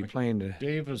if I'd be playing the...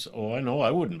 Davis, I know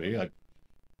I wouldn't be. I'd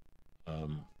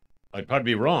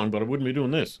probably be wrong, but I wouldn't be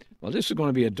doing this. Well, this is going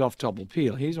to be a Duff double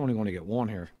peel. He's only going to get 1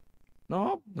 here.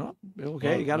 No,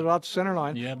 okay, you got it off the center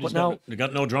line. Yeah, but now you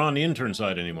got no draw on the intern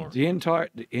side anymore.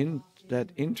 That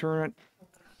intern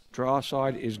draw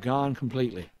side is gone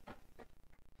completely.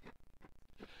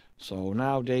 So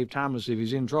now Dave Thomas, if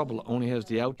he's in trouble, only has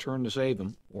the out turn to save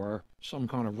him, or some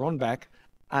kind of run back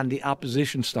on the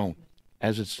opposition stone,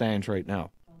 as it stands right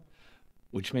now,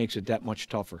 which makes it that much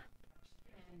tougher.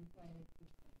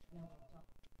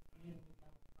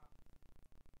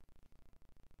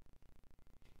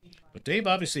 But Dave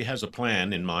obviously has a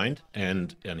plan in mind,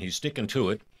 and he's sticking to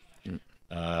it.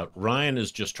 Ryan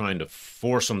is just trying to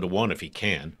force him to 1 if he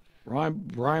can.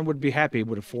 Ryan would be happy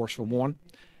with a force for 1,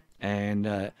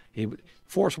 and he would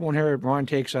force 1 here. Ryan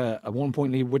takes a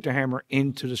 1-point lead with the hammer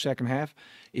into the second half.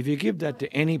 If you give that to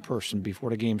any person before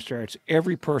the game starts,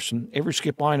 every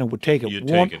skip liner would take it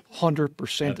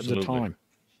 100% of the time.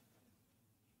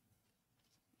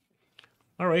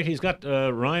 All right, he's got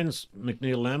Ryan's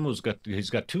McNeil Lamswood's he's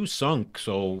got 2 sunk,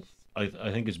 so I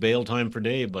think it's bail time for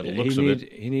Dave. But it looks of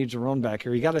it, he needs a run back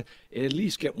here. You got to at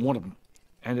least get 1 of them.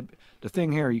 And the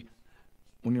thing here,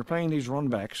 when you're playing these run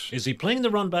backs, is he playing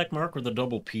the run back, Mark, or the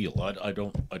double peel? I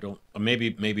don't.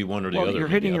 Maybe one or the other. You're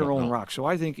hitting your own rock, so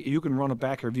I think you can run it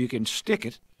back, or if you can stick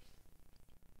it,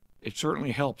 it certainly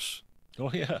helps.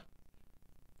 Oh yeah.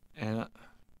 And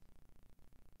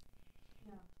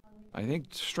I think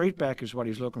straight back is what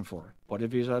he's looking for. But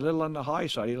if he's a little on the high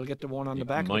side, he'll get the one on the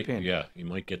back of the pin. Yeah, he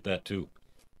might get that too.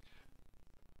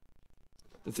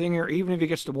 The thing here, even if he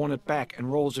gets the one at back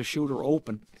and rolls the shooter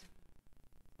open,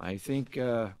 I think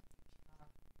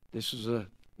this is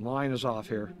line is off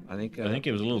here. I think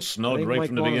it was a little snug right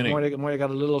from the beginning. Might have got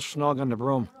a little snug on the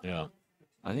broom. Yeah.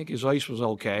 I think his ice was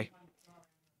okay.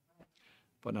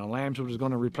 But now Lamswood is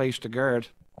going to replace the guard.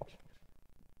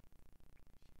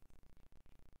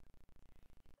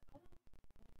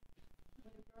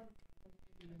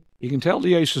 You can tell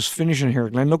the ice is finishing here,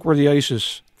 Glenn. Look where the ice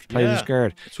is playing this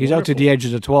guard. He's out to the edge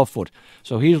of the 12-foot.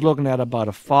 So he's looking at about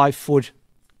a 5-foot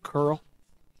curl,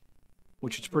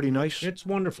 which is pretty nice. It's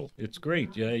wonderful. It's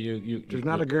great. Yeah, there's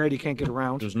not a guard you can't get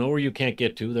around. There's nowhere you can't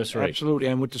get to. That's right. Absolutely.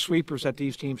 And with the sweepers that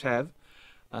these teams have,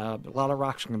 a lot of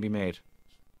rocks can be made.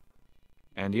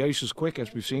 And the ice is quick,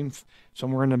 as we've seen,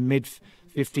 somewhere in the mid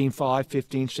 15.5,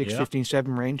 15.6,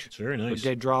 15.7 range. It's very nice. With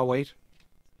dead draw weight.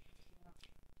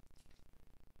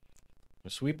 The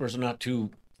sweepers are not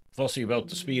too fussy about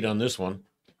the speed on this one.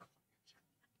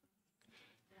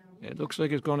 It looks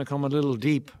like it's going to come a little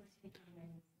deep.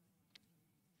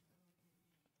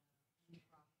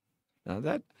 Now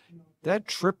that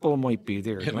triple might be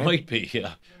there. It Glenn. might be,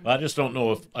 yeah. I just don't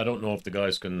know if the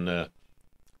guys can.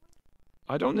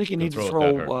 I don't think you need to throw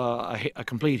it that throw a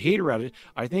complete heater at it.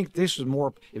 I think this is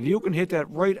more. If you can hit that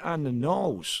right on the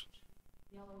nose,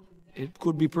 it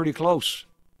could be pretty close.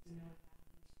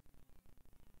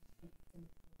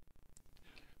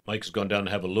 Mike's gone down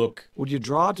to have a look. Would you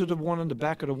draw to the one on the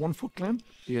back of the 1 foot, Glenn?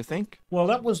 Do you think? Well,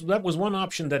 that was one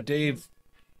option that Dave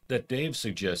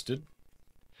suggested.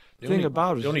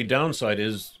 The only downside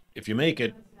is if you make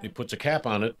it, he puts a cap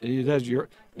on it. You're That's not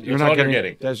all you're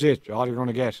getting. That's it. All you're going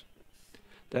to get.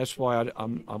 That's why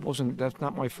I wasn't. That's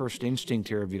not my first instinct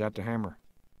here. If you got the hammer.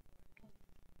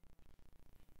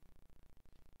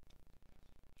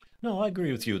 No, I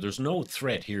agree with you. There's no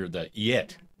threat here that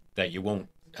you won't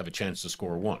have a chance to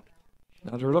score one.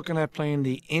 Now they're looking at playing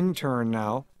the in-turn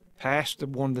now, past the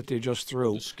one that they just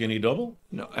threw. The skinny double?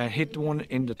 No, and hit the one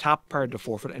in the top part of the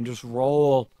 4 foot and just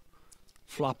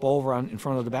flop over in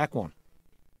front of the back one.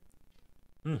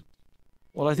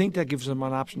 Well, I think that gives them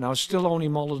an option. Now, it's still only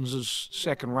Mullins'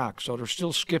 second rock, so there's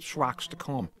still Skip's rocks to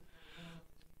come.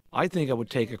 I think I would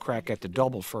take a crack at the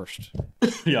double first.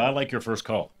 Yeah, I like your first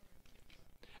call.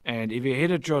 And if you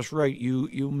hit it just right,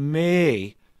 you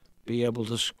may be able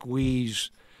to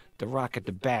squeeze the rock at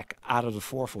the back out of the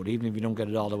 4 foot, even if you don't get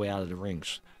it all the way out of the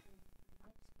rings.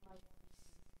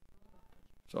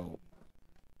 So...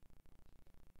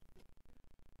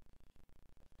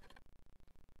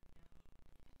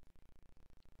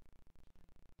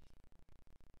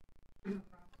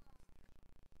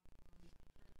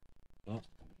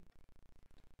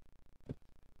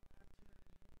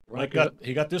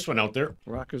 He got this one out there.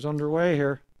 Rock is underway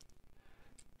here.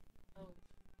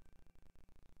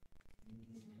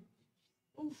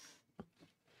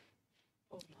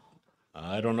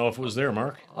 I don't know if it was there,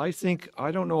 Mark. I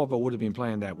don't know if I would have been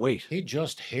playing that weight. He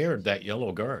just haired that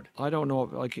yellow guard. I don't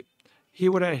know if, he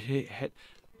would have.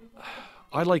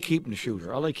 I like keeping the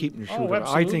shooter. I think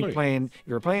if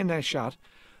you're playing that shot,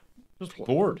 Just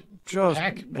bored. Just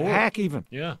Hack even.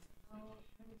 Yeah.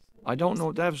 I don't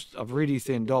know. That was a really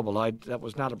thin double. That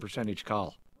was not a percentage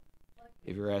call,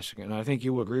 if you're asking. And I think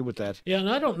you agree with that. Yeah, and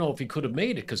I don't know if he could have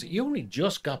made it because he only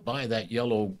just got by that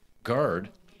yellow guard.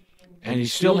 And he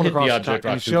still went across the top.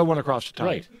 And he still went across the top.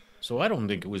 Right. So I don't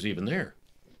think it was even there.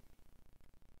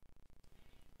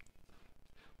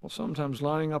 Well, sometimes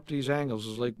lining up these angles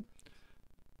is like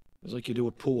you do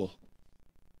a pool.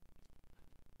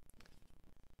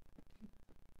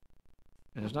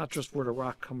 And it's not just where the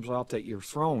rock comes off that you're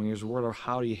throwing, it's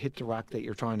how do you hit the rock that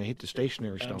you're trying to hit the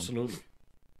stationary stone. Absolutely.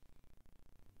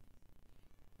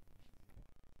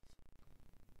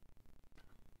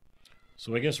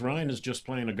 So I guess Ryan is just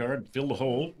playing a guard, fill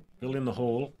in the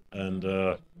hole, and...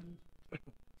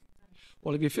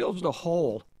 Well, if he fills the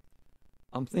hole,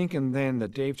 I'm thinking then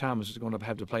that Dave Thomas is going to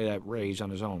have to play that raise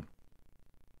on his own.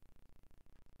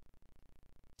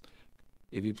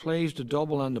 If he plays the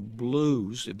double on the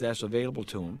blues, if that's available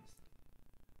to him,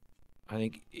 I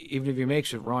think even if he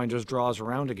makes it, Ryan just draws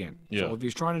around again. Yeah. So if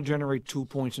he's trying to generate 2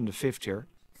 points in the fifth here.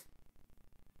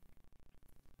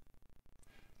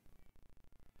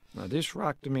 Now this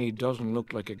rock to me doesn't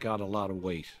look like it got a lot of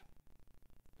weight.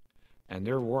 And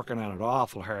they're working on it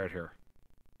awful hard here.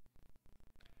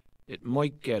 It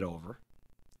might get over.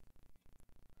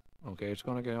 It's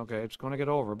gonna get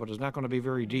over, but it's not gonna be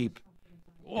very deep.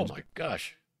 Oh, my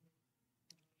gosh.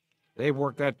 They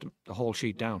worked the whole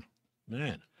sheet down.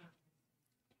 Man.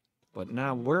 But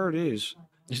now where it is...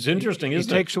 It's interesting,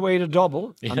 isn't it? He takes away the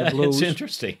double on the blues. It's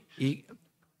interesting.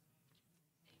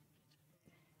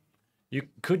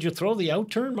 Could you throw the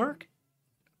out turn, Mark?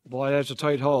 Boy, that's a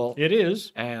tight hole. It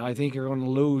is. And I think you're going to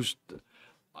lose...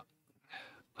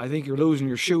 I think you're losing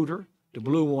your shooter, the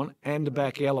blue one, and the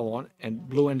back yellow one, and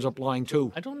blue ends up lying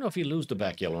too. I don't know if you lose the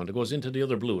back yellow one. It goes into the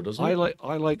other blue, doesn't it?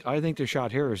 I think the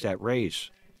shot here is that raise.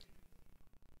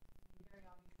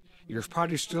 You're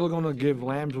probably still going to give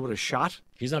Lamswood a shot.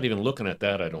 He's not even looking at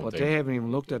that, I don't think. But they haven't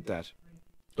even looked at that.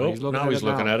 Oh, now he's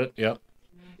looking at it, yeah.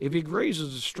 If he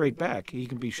grazes it straight back, he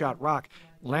can be shot rock.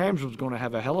 Lamswood's going to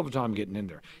have a hell of a time getting in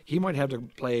there. He might have to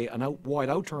play an wide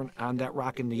out turn on that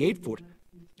rock in the 8 foot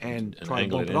and try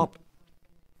and bump it up.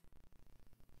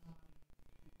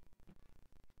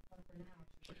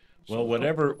 Well,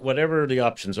 whatever the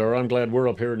options are, I'm glad we're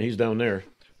up here and he's down there.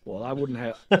 Well, I wouldn't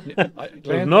have.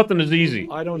 Glenn, nothing is easy.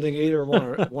 I don't think either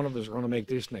one of us are going to make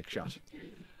this next shot.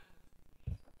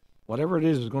 Whatever it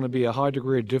is going to be a high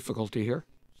degree of difficulty here.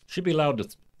 Should be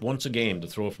allowed once a game to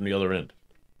throw from the other end.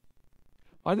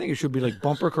 I think it should be like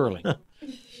bumper curling.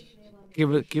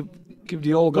 give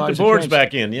the old guys Put the boards a chance.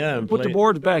 back in, yeah. And Put the play-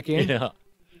 boards back in. Yeah.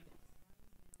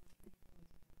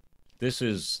 This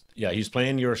is, he's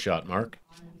playing your shot, Mark.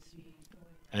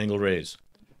 Angle raise.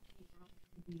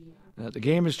 The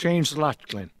game has changed a lot,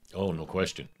 Glenn. Oh, no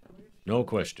question. No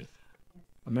question.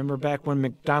 I remember back when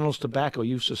McDonald's Tobacco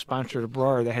used to sponsor the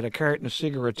Briar, they had a carton of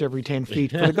cigarettes every 10 feet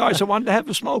for the guys that wanted to have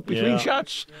a smoke between Yeah.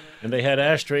 shots. And they had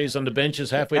ashtrays on the benches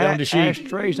halfway down the sheet.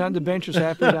 Ashtrays on the benches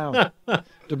halfway down.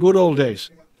 The good old days.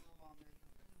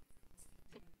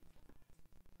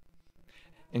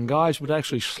 And guys would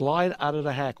actually slide out of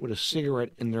the hack with a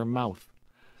cigarette in their mouth.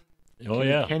 Oh,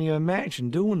 yeah. Can you imagine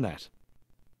doing that?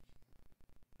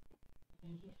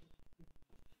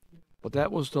 But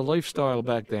that was the lifestyle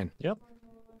back then. Yep.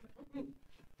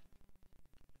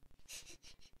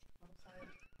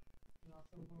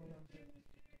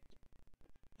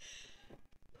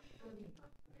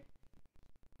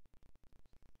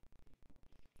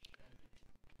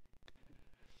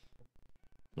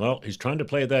 Well, he's trying to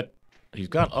play that. He's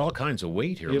got all kinds of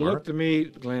weight here, He Mark. looked to me,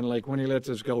 Glenn, like when he let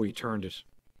this go, he turned it.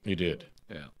 He did.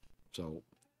 Yeah. So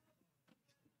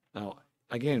now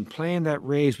again, playing that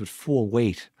raise with full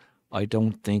weight, I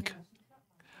don't think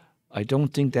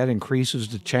that increases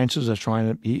the chances of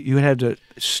trying to. You had to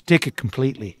stick it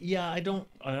completely. Yeah,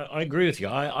 I agree with you.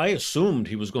 I assumed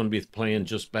he was going to be playing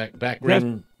just back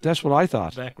ring, That's what I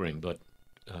thought. back ring, but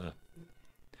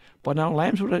But now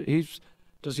Lamswood,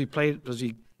 does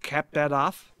he cap that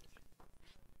off?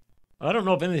 I don't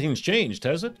know if anything's changed,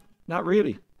 has it? Not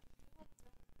really.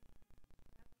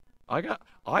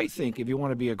 I think if you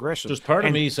want to be aggressive, Just part of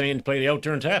and- me saying to play the out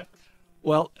turn tap.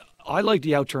 Well, I like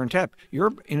the out turn tap.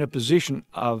 You're in a position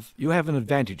of you have an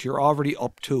advantage. You're already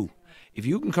up 2. If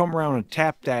you can come around and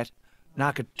tap that,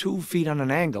 knock it 2 feet on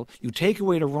an angle, you take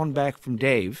away the run back from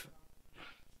Dave.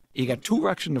 You got 2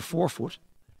 rocks in the 4-foot.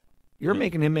 You're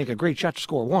making him make a great shot to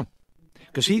score 1,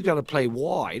 because he's got to play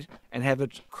wide and have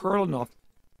it curl enough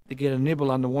to get a nibble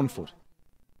on the 1-foot.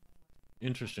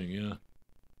 Interesting, yeah.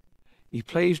 He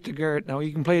plays the Garrett. Now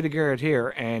he can play the Garrett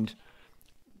here, and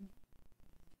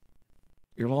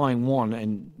you're line 1,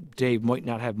 and Dave might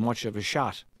not have much of a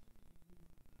shot.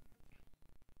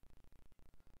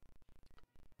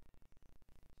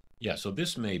 Yeah, so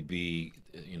this may be,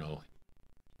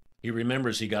 he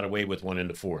remembers he got away with one in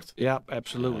the 4th. Yeah,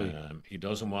 absolutely. He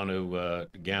doesn't want to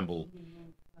gamble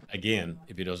again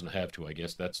if he doesn't have to. I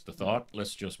guess that's the thought.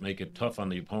 Let's just make it tough on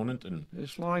the opponent. And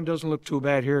This line doesn't look too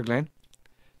bad here, Glenn.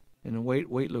 And the weight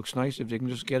looks nice if they can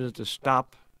just get it to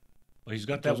stop. well, he's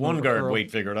got that Doesn't one guard overcurl. weight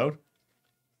figured out.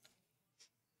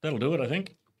 That'll do it, I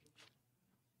think.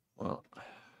 Well,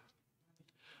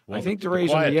 Well, I think the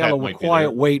raise on quiet the yellow tap with might be quiet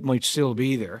there. weight might still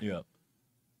be there. Yeah.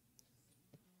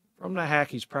 From the hack,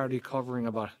 he's probably covering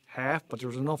about half, but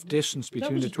there's enough distance That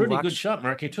between was the a two pretty rocks. good shot,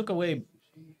 Mark. He took away,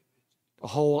 The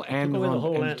hole and took away run the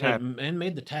whole and tap. and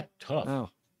made the tap tough.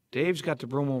 Now, Dave's got the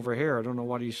broom over here. I don't know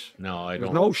what he's. No, I There's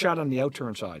don't. no shot on the out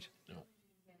turn side. No.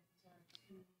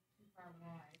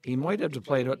 He might have to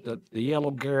play the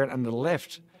yellow Garrett on the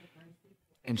left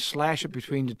and slash it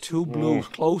between the two blues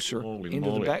closer holy into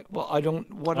moly. the back. Well, I don't.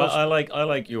 What else? I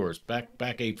like yours. Back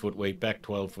 8-foot weight, back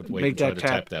 12-foot weight, Make and try that to tap.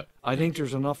 tap that. I think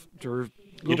there's enough.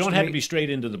 You don't have to be straight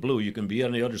into the blue. You can be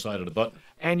on the other side of the button.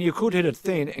 And you could hit it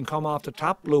thin and come off the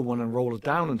top blue one and roll it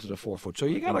down into the 4-foot. So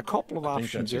you got a couple of I think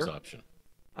options that's here his option.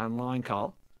 on line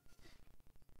call.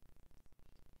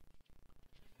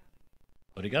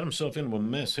 But he got himself into a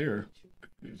mess here.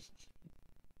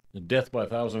 Death by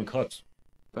 1,000 cuts.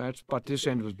 That's what this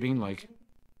end was being like.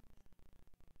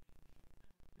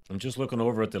 I'm just looking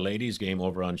over at the ladies' game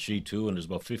over on sheet 2, and there's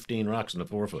about 15 rocks in the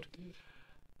 4-foot.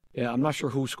 Yeah, I'm not sure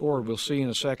who scored. We'll see in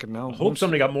a second now. I hope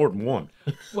somebody got more than one.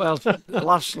 Well,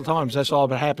 lots of times that's all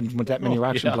that happens with that many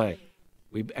rocks in yeah. play.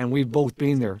 We've both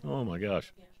been there, Oh, my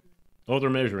gosh. Oh, they're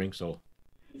measuring, so.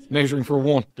 measuring for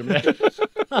one. They're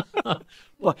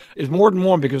Well, it's more than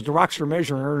one because the rocks are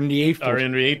measuring are in the 8 foot. are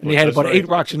in the 8 foot. And they had that's about right. 8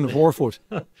 rocks in the 4-foot.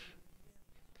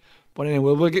 But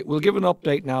anyway, we'll give an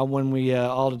update now when we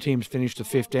all the teams finish the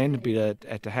 5th end. It'll be at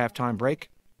the halftime break.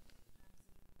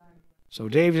 So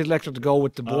Dave elected to go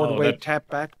with the board Oh, weight that- tap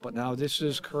back, but now this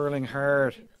is curling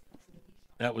hard.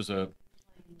 That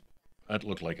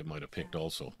looked like it might have picked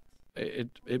also. It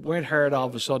went hard all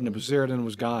of a sudden. It was there, then it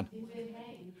was gone.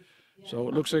 So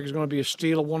it looks like it's going to be a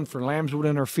steal of one for Lamswood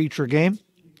in our feature game.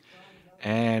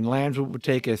 And Lamswood would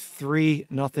take a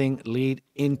 3-0 lead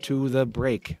into the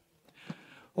break.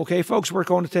 Okay, folks, we're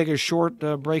going to take a short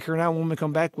break here now. When we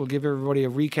come back, we'll give everybody a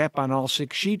recap on all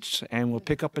 6 sheets, and we'll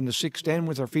pick up in the 6th end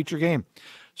with our feature game.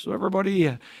 So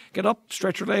everybody, get up,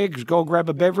 stretch your legs, go grab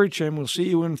a beverage, and we'll see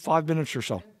you in 5 minutes or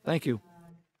so. Thank you.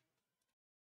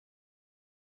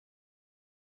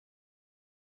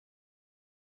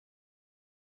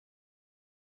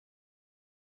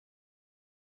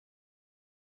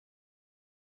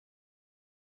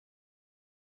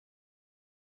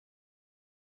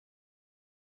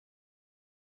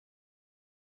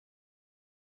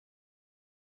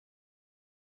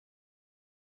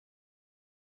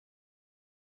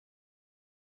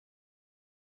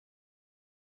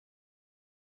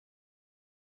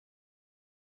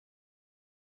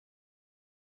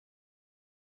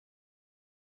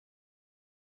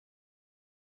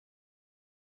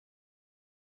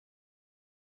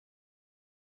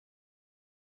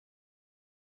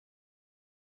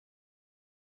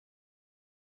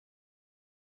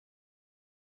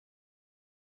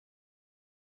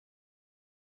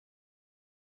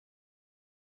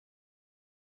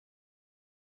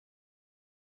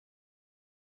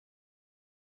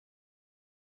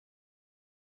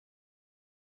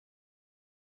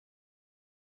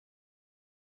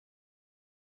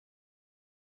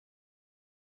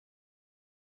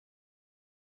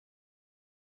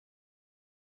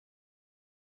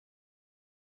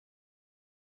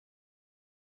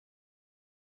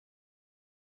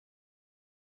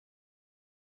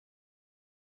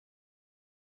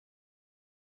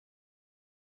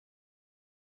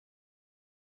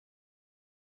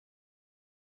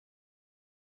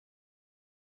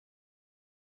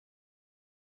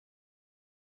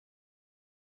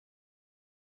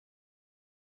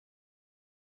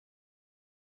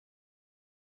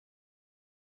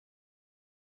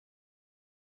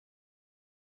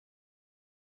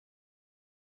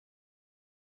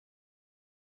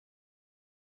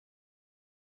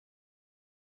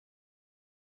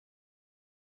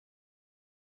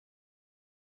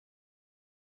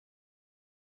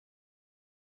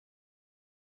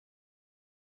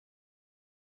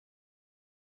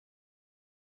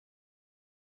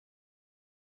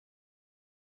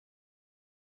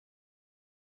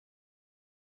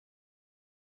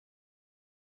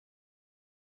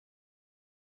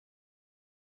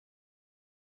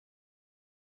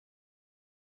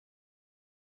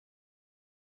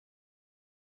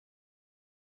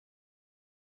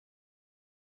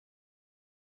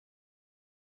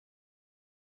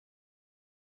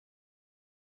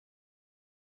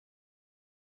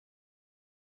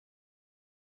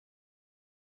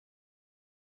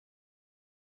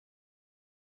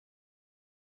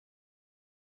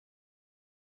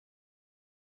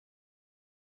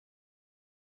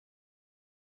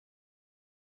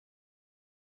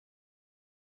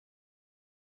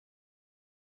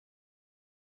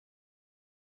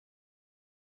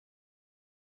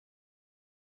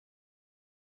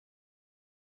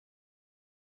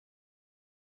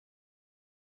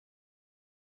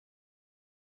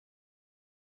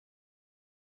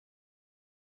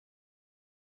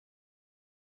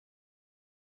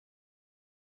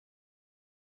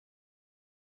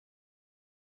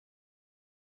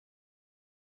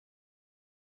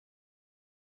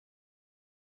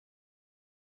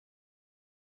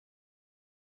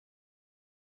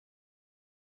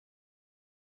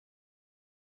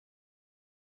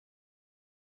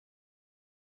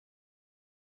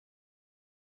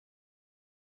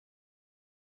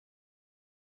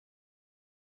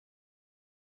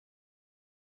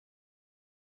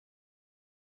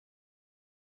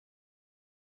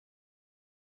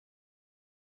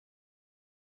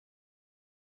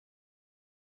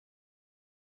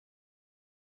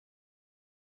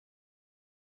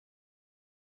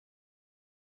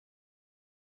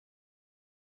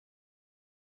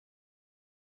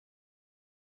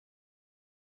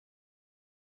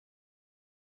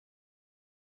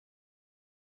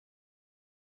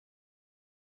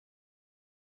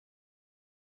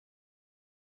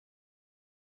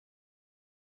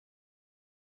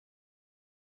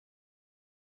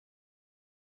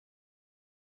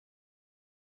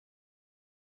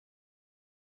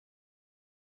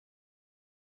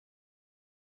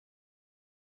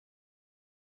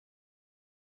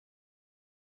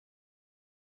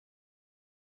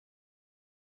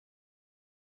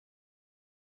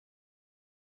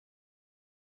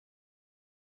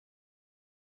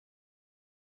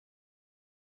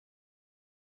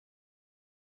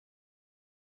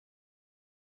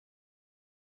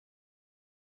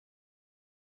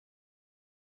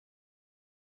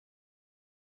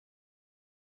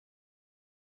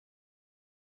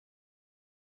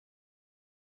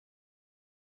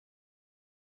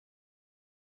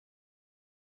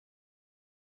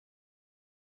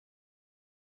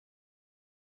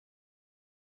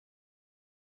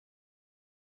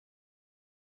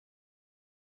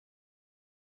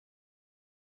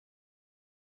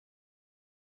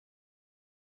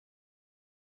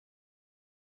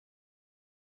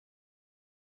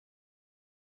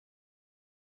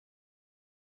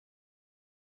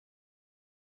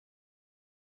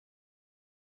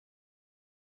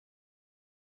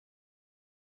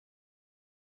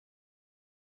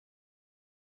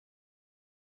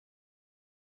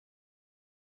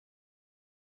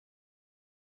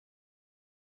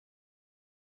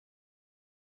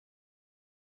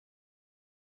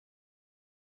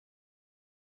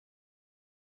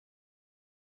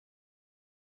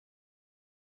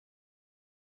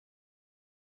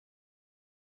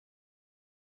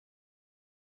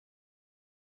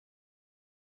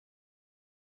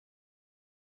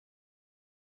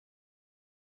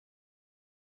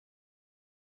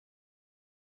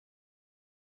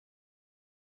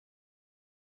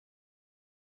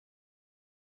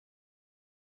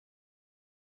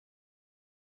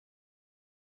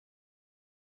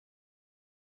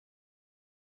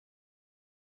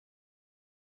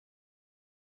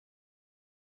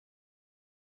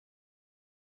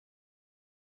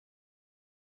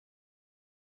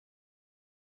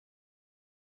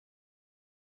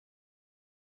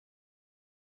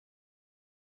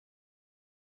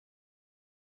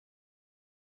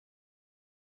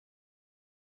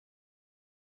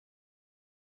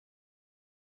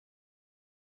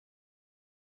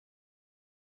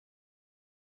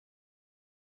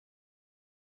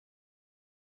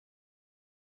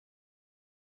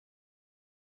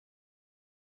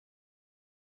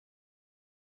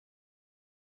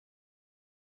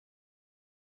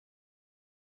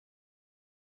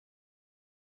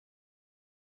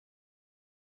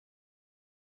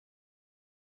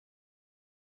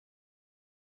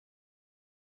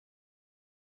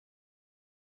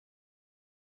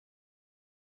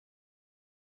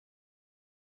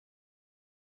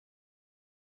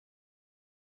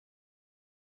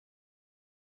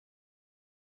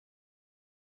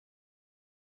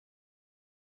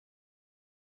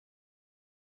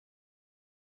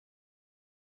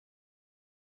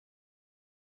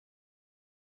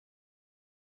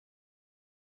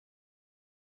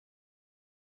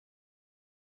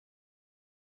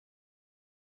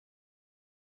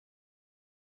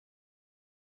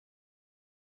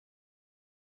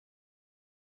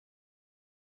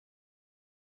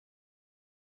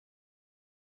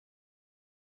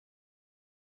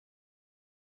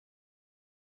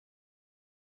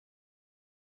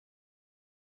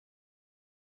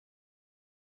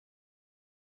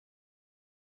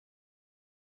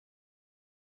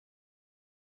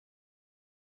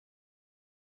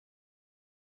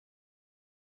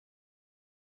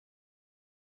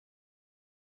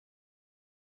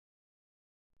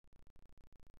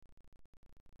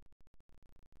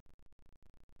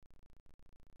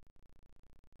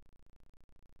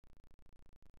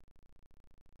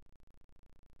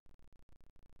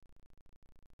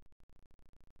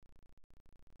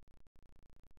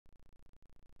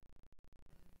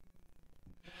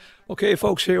 Okay,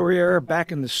 folks, here we are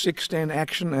back in the 610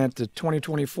 action at the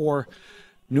 2024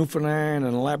 Newfoundland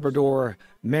and Labrador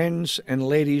Men's and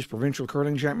Ladies Provincial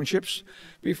Curling Championships.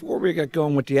 Before we get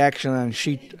going with the action on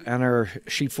our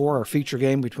sheet 4, our feature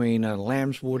game between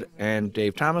Lamswood and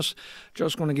Dave Thomas,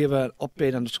 just going to give an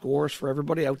update on the scores for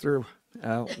everybody out there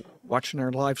watching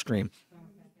our live stream.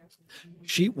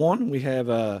 Sheet 1, we have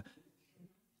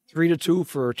 3-2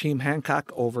 for Team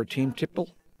Hancock over Team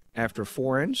Tipple after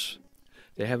 4 ends.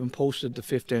 They haven't posted the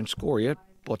 5th end score yet,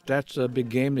 but that's a big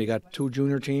game. They got 2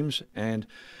 junior teams, and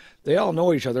they all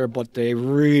know each other, but they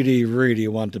really, really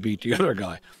want to beat the other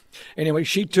guy. Anyway,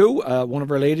 sheet 2, one of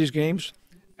our ladies' games.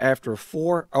 After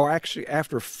 5,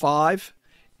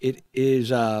 it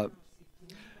is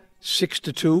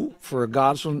 6-2 for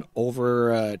Gosselin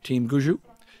over Team Guju.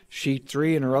 Sheet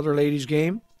 3 in our other ladies'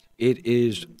 game, it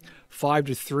is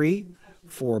 5-3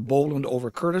 for Boland over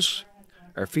Curtis.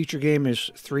 Our feature game is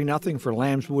 3-0 for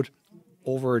Lamswood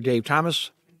over Dave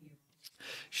Thomas.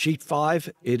 Sheet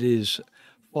 5, it is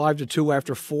 5-2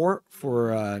 after 4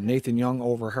 for Nathan Young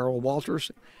over Harold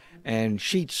Walters. And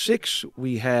sheet 6,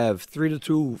 we have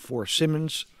 3-2 for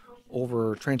Simmons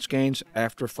over Trent Scaines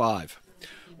after 5.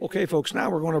 Okay, folks, now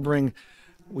we're going to bring,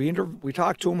 we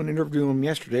talked to him and interviewed him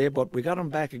yesterday, but we got him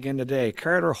back again today.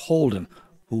 Carter Holden,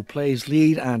 who plays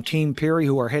lead on Team Perry,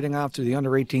 who are heading off to the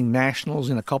Under-18 Nationals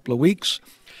in a couple of weeks.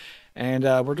 And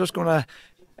we're just going to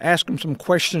ask him some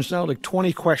questions now, like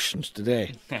 20 questions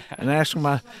today, and ask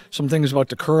him some things about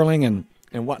the curling and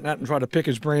whatnot, and try to pick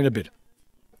his brain a bit.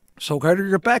 So, Carter,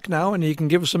 you're back now, and you can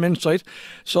give us some insight.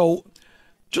 So,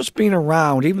 just being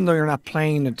around, even though you're not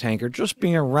playing at Tankard, just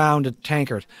being around at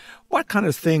Tankard, what kind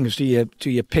of things do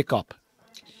you pick up?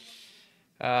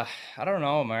 I don't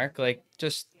know, Mark. Like,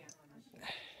 just...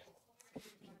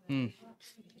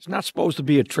 It's not supposed to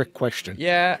be a trick question.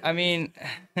 Yeah, I mean,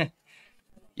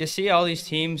 you see all these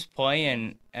teams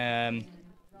playing, and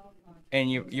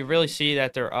you really see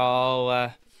that they're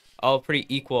all pretty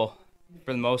equal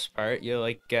for the most part. You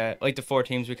like the 4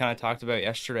 teams we kind of talked about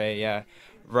yesterday. Yeah,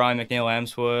 Ryan McNeil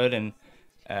Lamswood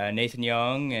and Nathan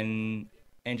Young and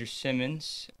Andrew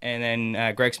Simmons, and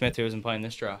then Greg Smith, who wasn't playing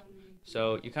this draw.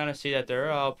 So you kind of see that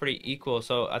they're all pretty equal.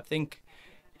 So I think,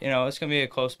 it's going to be a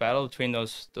close battle between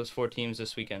those 4 teams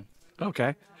this weekend.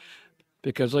 Okay.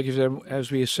 Because, like you said, as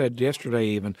we said yesterday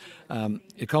even,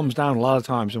 it comes down a lot of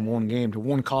times in one game to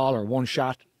one call or one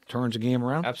shot turns a game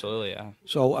around. Absolutely, yeah.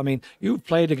 So, I mean, you've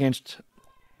played against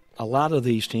a lot of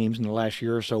these teams in the last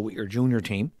year or so with your junior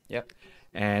team. Yep.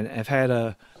 And have had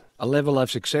a level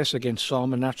of success against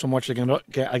some and not so much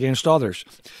against others.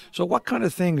 So what kind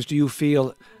of things do you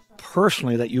feel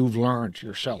personally that you've learned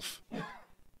yourself?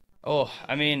 Oh,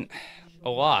 I mean,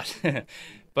 a lot.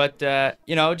 But,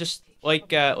 just like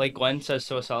Glenn says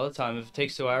to us all the time, if it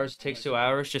takes 2 hours, it takes 2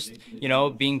 hours. Just,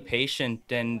 being patient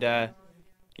and,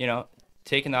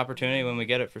 taking the opportunity when we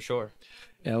get it for sure.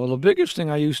 Yeah, well, the biggest thing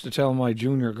I used to tell my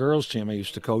junior girls team I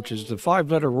used to coach is the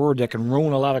 5-letter word that can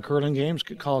ruin a lot of curling games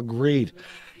called greed.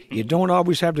 You don't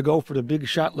always have to go for the big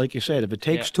shot, like you said. If it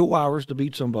takes 2 hours to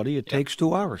beat somebody, it takes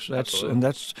 2 hours.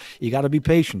 That's you got to be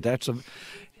patient.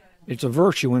 It's a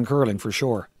virtue in curling for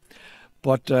sure.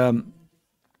 But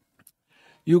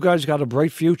you guys got a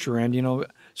bright future, and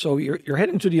so you're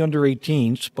heading to the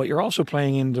under-18s, but you're also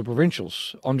playing in the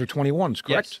provincials, under-21s,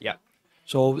 correct? Yes, yeah.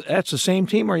 So that's the same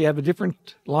team, or you have a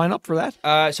different lineup for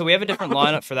that? So we have a different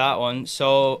lineup for that one.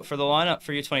 So for the lineup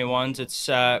for U21s, it's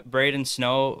Braden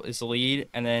Snow is the lead,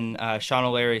 and then Sean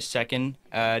O'Leary is second,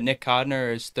 Nick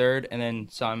Codner is third, and then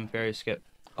Simon Perry skip.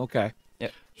 Okay.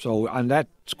 Yep. So on that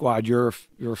squad, you're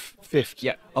fifth.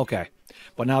 Yeah. Okay.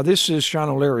 But now this is Sean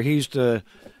O'Leary.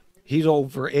 He's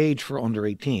over age for under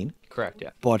 18. Correct. Yeah.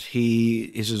 But he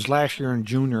is his last year in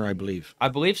junior, I believe. I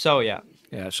believe so. Yeah.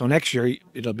 Yeah. So next year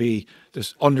it'll be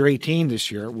this under 18. This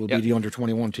year will be the under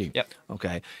 21 team. Yep.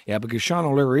 Okay. Yeah, because Sean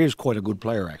O'Leary is quite a good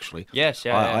player, actually. Yes.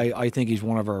 Yeah. I think he's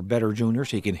one of our better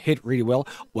juniors. He can hit really well.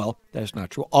 Well, that's not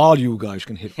true. All you guys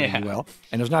can hit really well,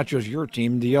 and it's not just your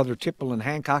team. The other Tipple and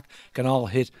Hancock can all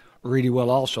hit really well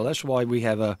also. That's why we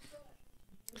have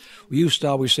we used to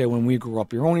always say when we grew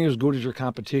up, you're only as good as your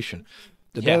competition.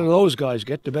 The better those guys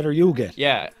get, the better you get.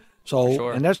 Yeah. So,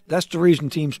 sure. And that's the reason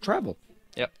teams travel.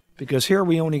 Yep. Because here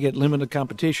we only get limited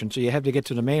competition, so you have to get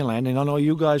to the mainland. And I know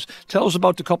you guys, tell us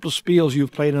about the couple of spiels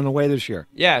you've played in away this year.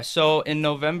 Yeah, so in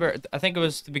November, I think it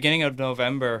was the beginning of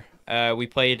November, we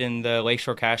played in the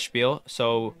Lakeshore Cash Spiel.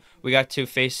 So we got to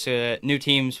face new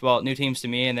teams to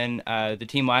me, and then the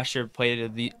team last year played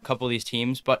a couple of these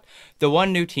teams. But the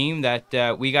one new team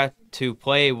that we got to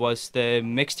play was the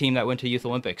mixed team that went to Youth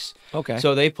Olympics. Okay.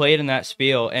 So they played in that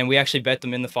Spiel, and we actually bet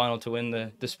them in the final to win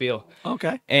the Spiel.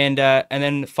 Okay. And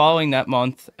then following that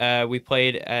month, we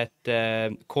played at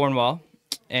Cornwall,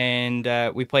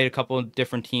 and we played a couple of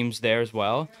different teams there as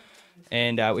well.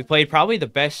 And we played probably the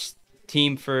best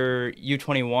team for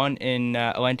U21 in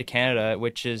Atlantic Canada,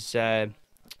 which is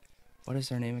what is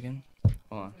their name again?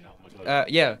 Hold on.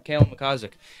 Yeah, Kale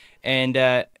McCosick. And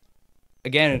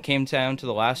again, it came down to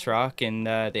the last rock and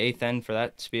the eighth end for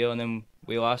that Spiel, and then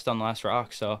we lost on last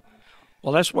rock. So,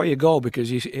 well, that's why you go,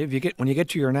 because when you get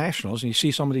to your nationals and you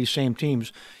see some of these same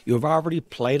teams, you've already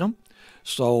played them,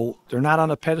 so they're not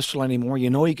on a pedestal anymore. You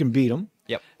know you can beat them.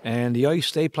 Yep. And the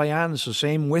ice they play on is the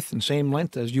same width and same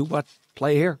length as you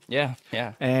play here. Yeah,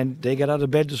 yeah. And they get out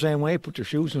of bed the same way, put their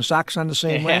shoes and socks on the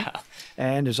same way,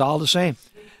 and it's all the same.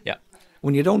 Yeah.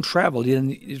 When you don't travel,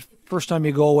 first time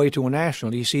you go away to a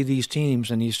national, you see these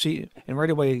teams, and right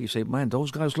away you say, man,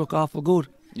 those guys look awful good.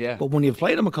 Yeah. But when you've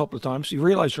played them a couple of times, you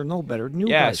realize they're no better than you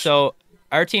guys. Yeah, so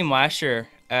our team last year,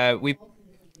 we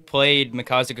played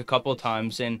McCosick a couple of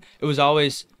times, and it was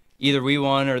always either we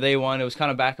won or they won. It was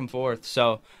kind of back and forth.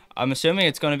 So I'm assuming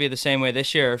it's going to be the same way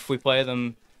this year if we play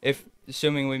them,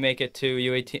 assuming we make it to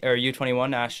U18 or U21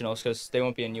 nationals, because they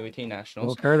won't be in U18 nationals.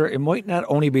 Well, Carter, it might not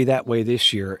only be that way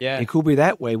this year. Yeah. It could be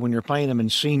that way when you're playing them in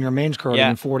senior men's curling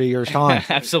in 40 years' time.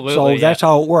 Absolutely. So that's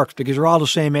how it works, because you're all the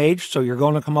same age, so you're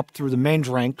going to come up through the men's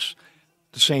ranks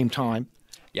at the same time.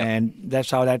 Yep. And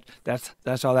that's how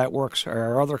that works.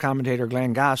 Our other commentator,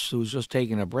 Glenn Goss, who's just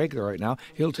taking a break there right now,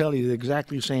 he'll tell you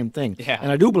exactly the same thing. Yeah. And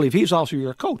I do believe he's also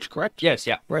your coach, correct? Yes,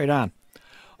 yeah. Right on.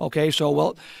 Okay, so,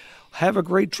 well, have a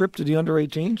great trip to the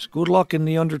under-18s. Good luck in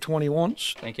the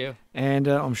under-21s. Thank you. And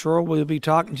I'm sure we'll be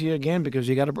talking to you again, because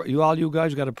you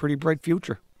guys got a pretty bright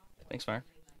future. Thanks, Mark.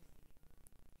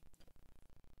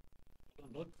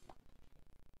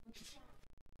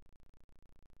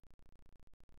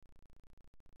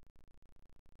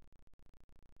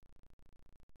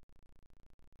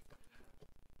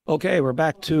 Okay, we're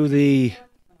back to the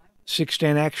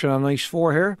 6-10 action on Ice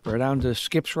 4 here. We're down to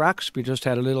Skips Rocks. We just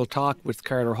had a little talk with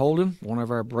Carter Holden, one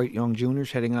of our bright young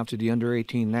juniors heading off to the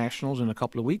under-18 nationals in a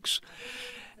couple of weeks.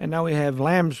 And now we have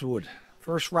Lamswood.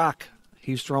 First rock,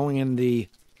 he's throwing in the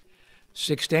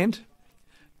 6th end.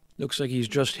 Looks like he's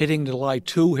just hitting the lie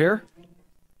 2 here.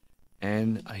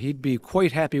 And he'd be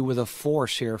quite happy with a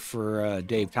force here for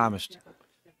Dave Thomas.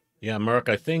 Yeah, Mark,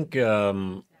 I think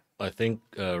Ryan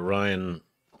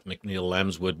McNeil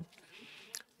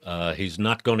Lamswood, he's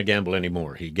not going to gamble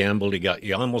anymore. He gambled.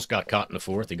 He almost got caught in the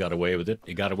 4th. He got away with it.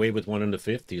 He got away with one in the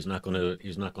 5th. He's not going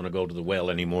to go to the well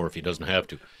anymore if he doesn't have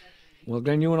to. Well,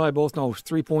 Glenn, you and I both know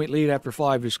 3-point lead after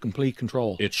 5 is complete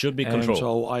control. It should be control. And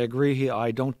so I agree. I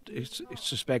don't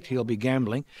suspect he'll be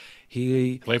gambling.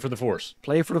 Play for the force.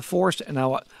 Play for the force. And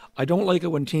now I don't like it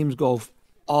when teams go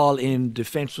all in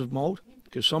defensive mode,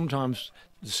 because sometimes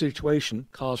the situation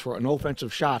calls for an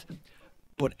offensive shot,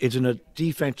 but it's in a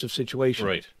defensive situation.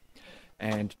 Right.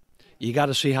 And you got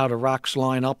to see how the rocks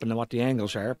line up and what the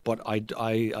angles are. But I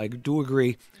do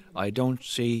agree. I don't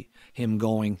see him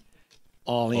going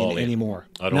all in anymore.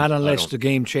 Not unless the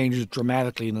game changes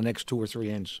dramatically in the next 2 or 3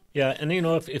 ends. Yeah, and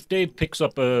if Dave picks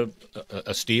up a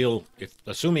steal,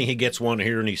 assuming he gets one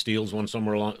here and he steals one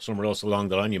somewhere else along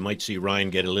the line, you might see Ryan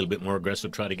get a little bit more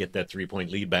aggressive, try to get that 3-point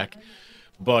lead back.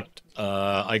 But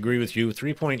I agree with you.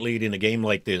 3-point lead in a game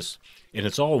like this, and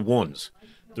it's all ones.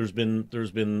 There's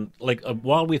been like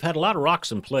while we've had a lot of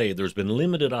rocks in play, there's been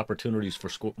limited opportunities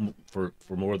for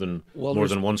more than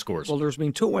one scores. Well, there's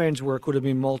been 2 ends where it could have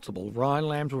been multiple. Ryan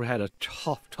Lamswood had a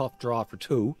tough draw for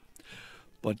 2,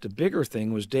 but the bigger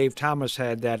thing was Dave Thomas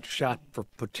had that shot for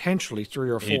potentially 3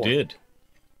 or 4. He did,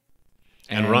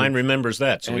 and Ryan remembers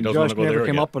that, so he doesn't want to go there again. Just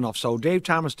never came up enough. So Dave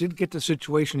Thomas did get the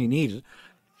situation he needed,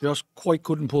 just quite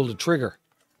couldn't pull the trigger.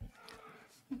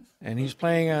 And he's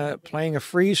playing a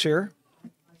freeze here.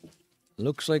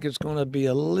 Looks like it's going to be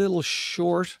a little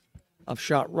short of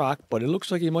shot rock, but it looks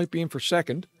like he might be in for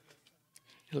second.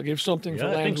 He'll give something for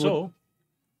Lamswood. I think so.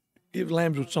 Give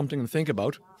Lamswood something to think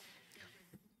about.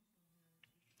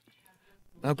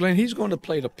 Now, Glenn, he's going to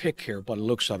play the pick here by the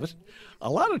looks of it. A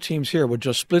lot of teams here would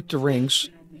just split the rings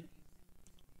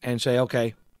and say,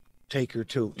 okay, take your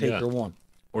 2, take your 1.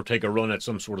 Or take a run at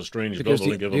some sort of strange because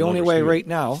double and give the only way right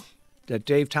now that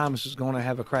Dave Thomas is going to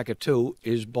have a crack at 2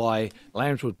 is by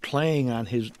Lamswood playing on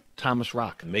his Thomas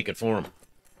rock. Make it for him.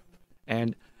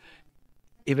 And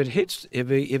if it hits, if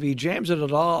he jams it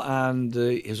at all on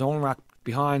his own rock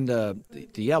behind the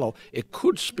yellow, it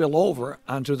could spill over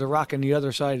onto the rock on the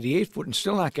other side of the 8-foot and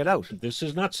still not get out. This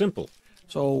is not simple.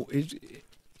 So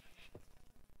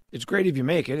it's great if you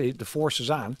make it. The force is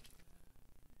on.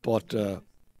 But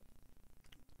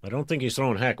I don't think he's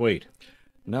throwing hack weight.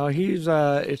 no, he's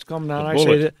it's coming down. The I say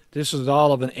bullet. that this is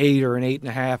all of an 8 or an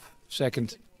 8.5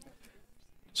 second.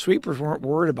 Sweepers weren't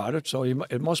worried about it, so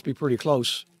it must be pretty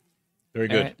close. Very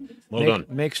good. And Well done.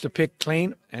 Makes the pick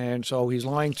clean, and so he's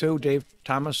lying 2. Dave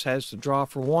Thomas has the draw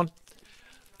for 1.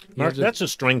 Mark, that's a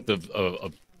strength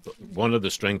of one of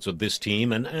the strengths of this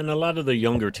team, and a lot of the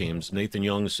younger teams. Nathan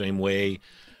Young, same way.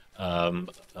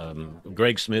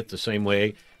 Greg Smith, the same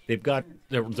way.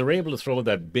 They're able to throw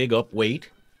that big up weight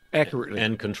accurately.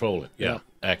 and control it. Yeah.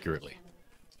 Accurately.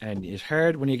 And it's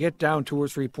hard when you get down 2 or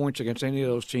 3 points against any of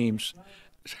those teams.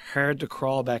 It's hard to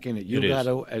crawl back in it. You It is. got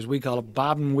to, as we call it,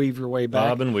 bob and weave your way back.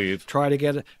 Bob and weave. Try to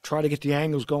get the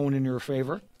angles going in your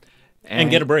favor,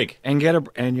 And get a break. And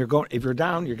you're going. If you're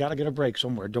down, you got to get a break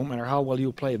somewhere. Don't matter how well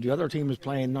you play. If the other team is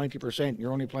playing 90%,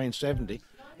 you're only playing 70,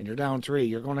 and you're down 3.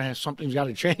 You're going to have something's got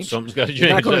to change. Something's got to You're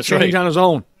not change. going to That's change right. on his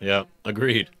own. Yeah,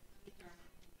 agreed.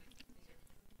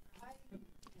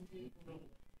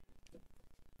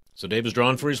 So Dave is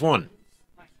drawn for his 1.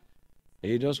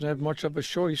 He doesn't have much of a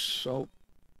choice, so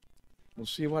we'll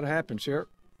see what happens here.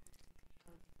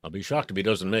 I'll be shocked if he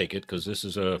doesn't make it, because this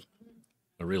is a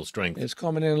real strength. It's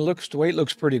coming in. The weight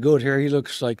looks pretty good here. He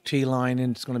looks like T-line,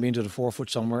 and it's going to be into the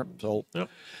 4-foot somewhere. So Yep.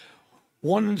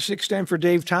 1-6 for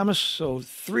Dave Thomas. So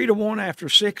 3-1 after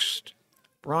 6.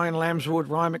 Ryan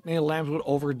McNeil Lamswood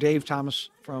over Dave Thomas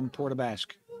from Port aux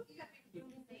Basques.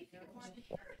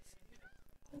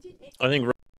 I think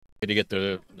Ryan to get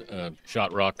the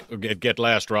shot rock, or get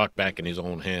last rock back in his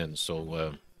own hands.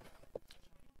 So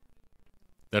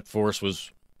that force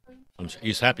was,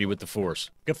 he's happy with the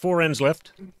force. Got 4 ends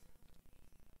left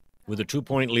with a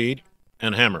 2-point lead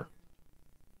and hammer.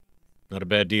 Not a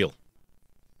bad deal.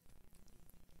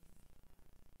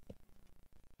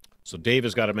 So Dave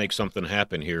has got to make something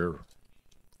happen here.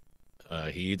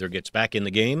 He either gets back in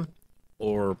the game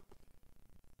or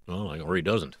he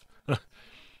doesn't.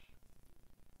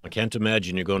 I can't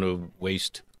imagine you're going to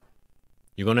waste.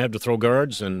 You're going to have to throw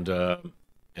guards and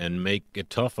make it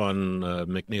tough on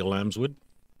McNeil Lamswood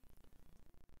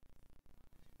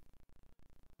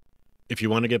if you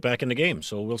want to get back in the game.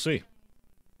 So we'll see.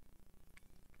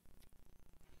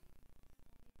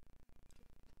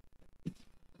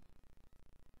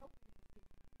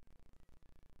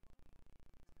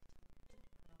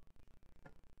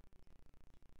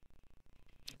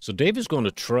 So Dave is going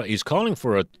to try. He's calling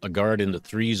for a guard in the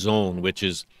 3 zone, which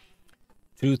is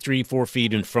 2, 3, 4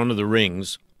 feet in front of the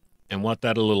rings. And what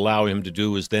that'll allow him to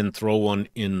do is then throw one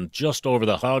in just over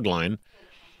the hog line,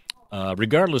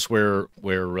 regardless where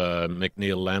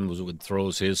McNeil Lamswood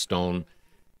throws his stone.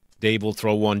 Dave will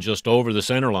throw one just over the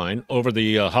center line, over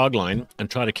the hog line, and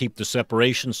try to keep the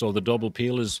separation so the double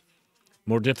peel is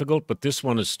more difficult. But this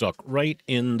one is stuck right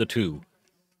in the 2,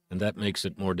 and that makes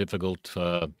it more difficult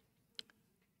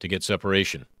to get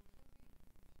separation.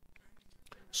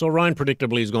 So Ryan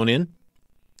predictably is going in.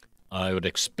 I would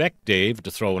expect Dave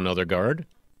to throw another guard,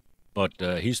 but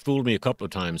he's fooled me a couple of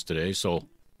times today, so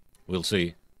we'll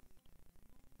see.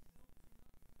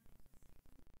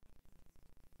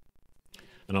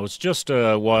 And I was just,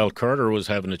 while Carter was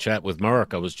having a chat with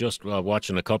Mark, I was just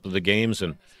watching a couple of the games,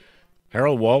 and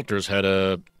Harold Walters had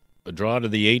a draw to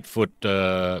the 8-foot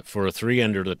for a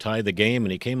 3-ender to tie the game,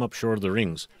 and he came up short of the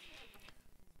rings.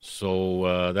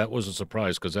 So that was a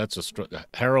surprise, because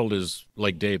Harold is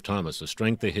like Dave Thomas. The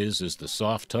strength of his is the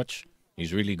soft touch.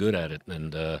 He's really good at it,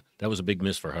 and that was a big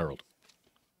miss for Harold.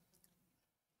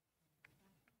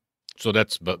 So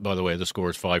that's, by the way, the score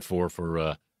is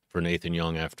 5-4 for Nathan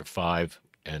Young after 5,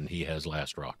 and he has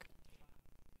last rock.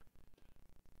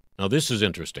 Now this is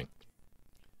interesting.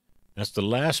 That's the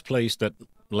last place that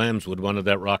Lamswood wanted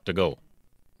that rock to go.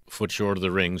 A foot short of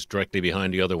the rings, directly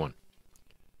behind the other one.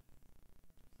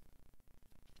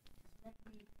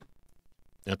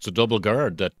 That's a double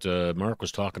guard that Mark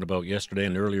was talking about yesterday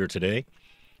and earlier today.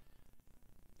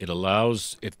 It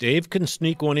allows, if Dave can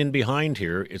sneak one in behind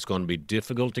here, it's going to be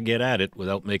difficult to get at it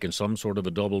without making some sort of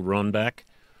a double run back.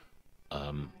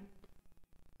 But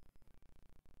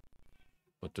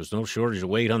there's no shortage of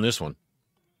weight on this one.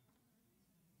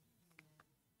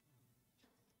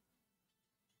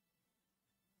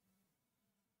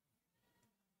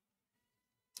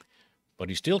 But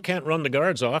he still can't run the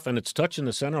guards off, and it's touching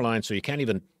the center line, so you can't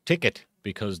even tick it,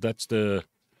 because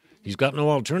he's got no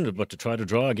alternative but to try to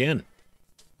draw again.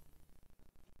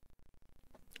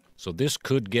 So this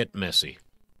could get messy.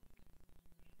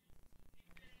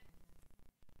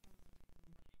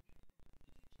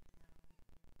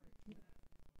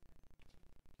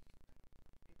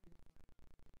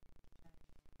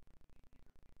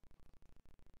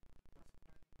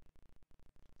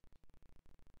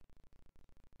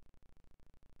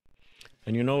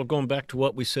 And going back to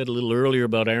what we said a little earlier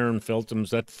about Aaron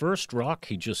Feltham's, that first rock,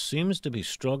 he just seems to be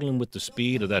struggling with the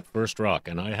speed of that first rock.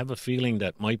 And I have a feeling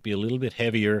that might be a little bit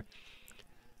heavier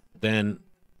than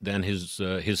his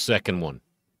second one.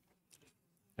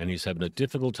 And he's having a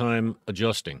difficult time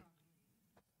adjusting.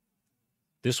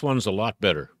 This one's a lot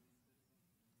better.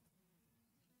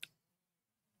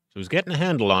 So he's getting a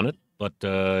handle on it, but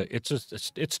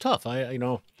it's tough.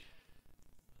 The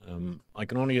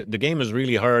game is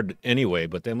really hard anyway,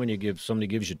 but then when somebody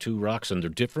gives you two rocks and they're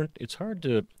different, it's hard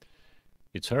to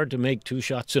make two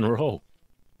shots in a row.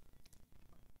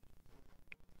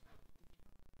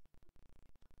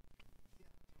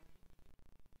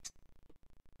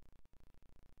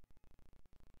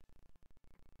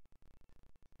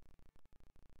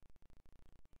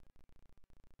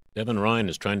 Devin Ryan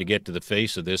is trying to get to the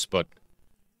face of this, but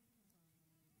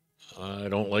I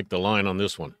don't like the line on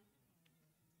this one.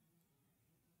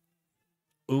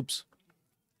 Oops.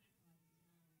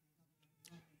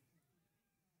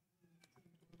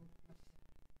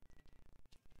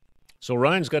 So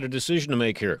Ryan's got a decision to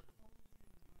make here.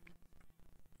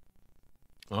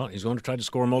 Well, he's going to try to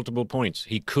score multiple points.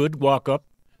 He could walk up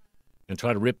and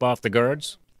try to rip off the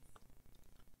guards.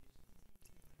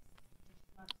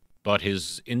 But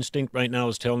his instinct right now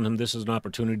is telling him this is an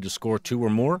opportunity to score two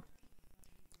or more.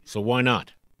 So why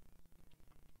not?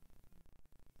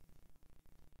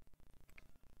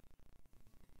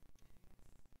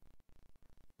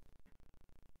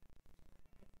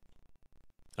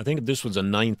 I think if this was a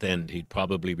ninth end, he'd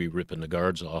probably be ripping the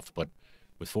guards off. But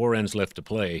with 4 ends left to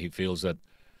play, he feels that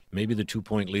maybe the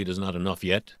 2-point lead is not enough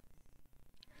yet.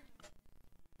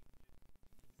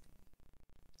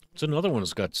 It's another one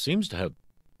that's seems to have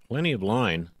plenty of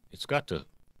line. It's got to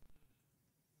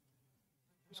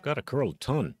curl a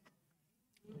ton.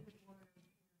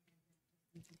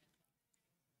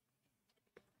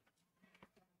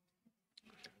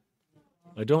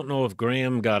 I don't know if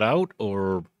Graham got out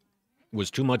or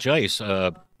was too much ice.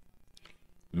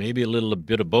 Maybe a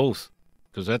bit of both,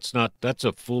 because that's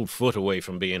a full foot away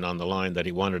from being on the line that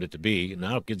he wanted it to be.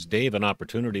 Now it gives Dave an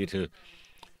opportunity to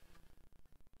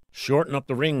shorten up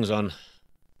the rings on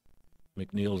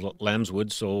McNeil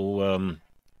Lamswood. So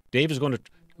Dave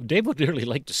would really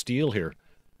like to steal here,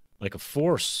 like a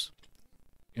force.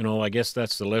 I guess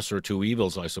that's the lesser of two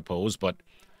evils, I suppose, but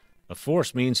a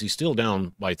force means he's still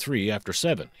down by 3 after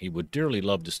 7. He would dearly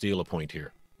love to steal a point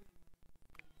here.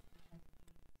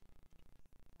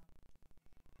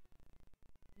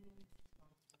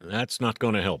 That's not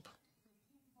going to help.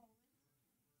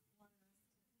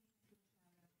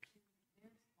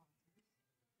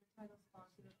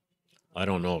 I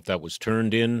don't know if that was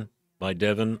turned in by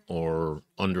Devin or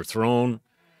underthrown,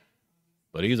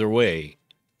 but either way,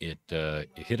 it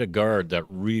hit a guard that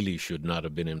really should not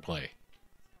have been in play.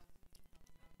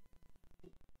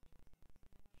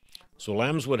 So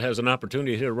Lamswood has an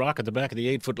opportunity to hit a rock at the back of the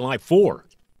 8-foot line. 4.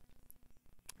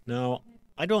 Now,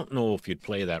 I don't know if you'd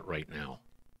play that right now,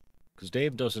 because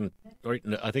Dave doesn't.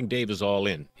 I think Dave is all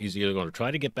in. He's either going to try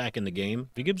to get back in the game.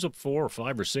 If he gives up 4 or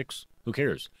 5 or 6, who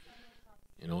cares?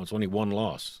 It's only 1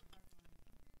 loss.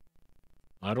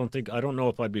 I don't know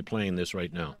if I'd be playing this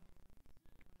right now.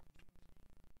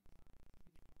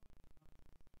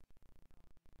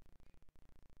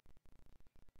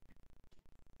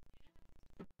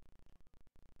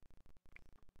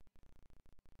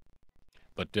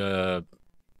 But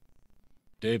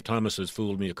Dave Thomas has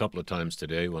fooled me a couple of times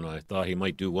today when I thought he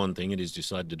might do one thing and he's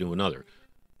decided to do another.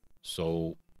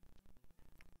 So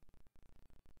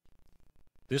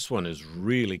this one is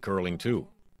really curling too.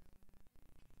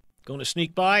 Going to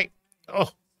sneak by.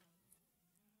 Oh,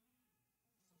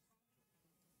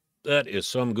 that is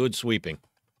some good sweeping.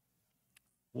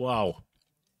 Wow.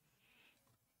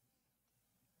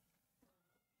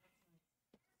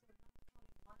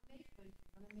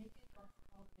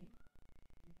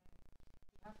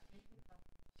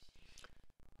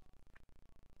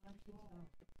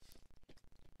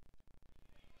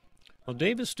 Well,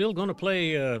 Dave is still going to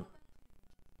play hit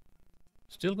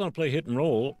and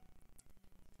roll.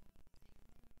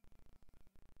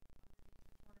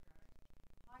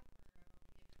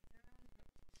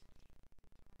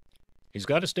 He's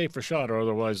got to stay for shot, or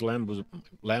otherwise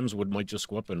Lamswood might just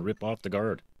go up and rip off the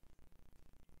guard.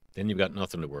 Then you've got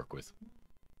nothing to work with.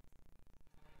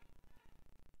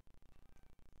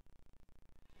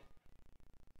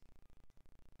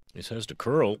 This has to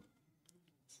curl.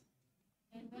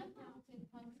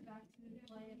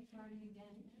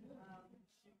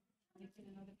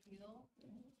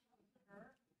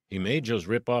 He may just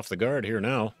rip off the guard here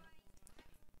now.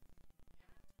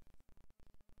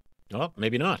 Oh,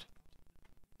 maybe not.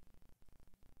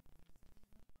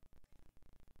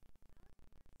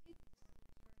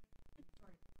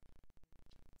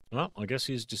 Well, I guess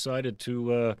he's decided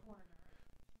to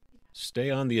stay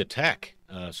on the attack.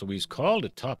 So he's called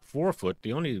it top 4 foot.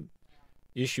 The only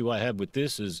issue I have with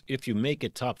this is if you make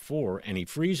it top 4 and he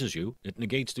freezes you, it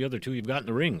negates the other 2 you've got in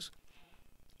the rings.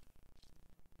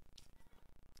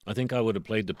 I think I would have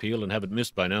played the peel and have it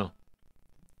missed by now.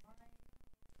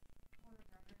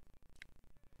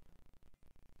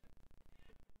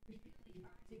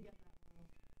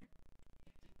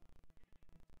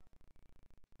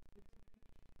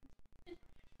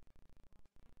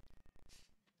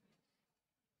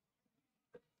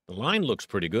 The line looks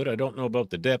pretty good. I don't know about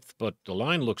the depth, but the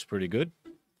line looks pretty good.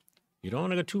 You don't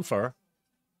want to go too far.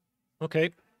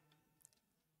 Okay.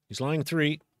 He's lying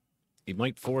 3. He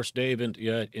might force Dave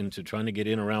into trying to get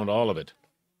in around all of it.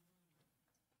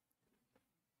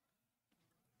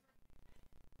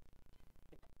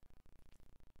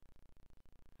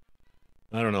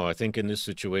 I don't know. I think in this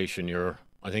situation,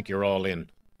 I think you're all in.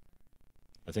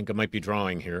 I think I might be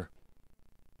drawing here.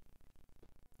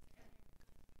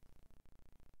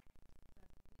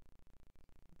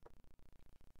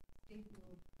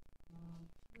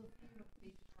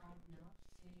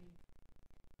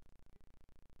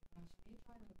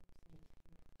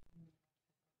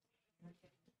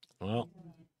 Well,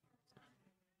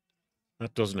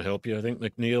 that doesn't help you. I think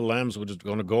McNeil Lamswood is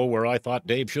going to go where I thought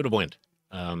Dave should have went.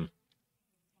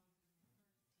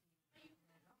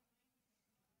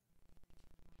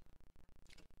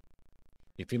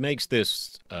 If he makes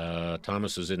this,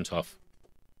 Thomas is in tough.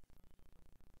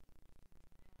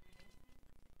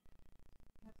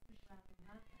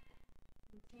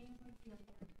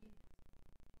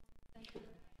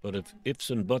 But if ifs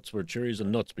and buts were cherries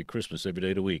and nuts, be Christmas every day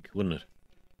of the week, wouldn't it?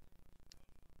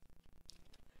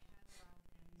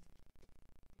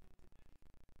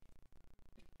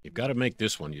 You've got to make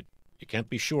this one. You can't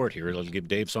be short here. It'll give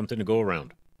Dave something to go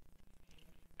around.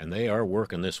 And they are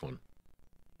working this one.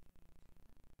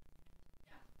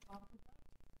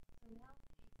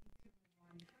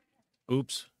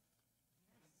 Oops.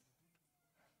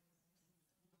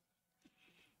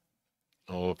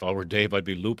 Oh, if I were Dave, I'd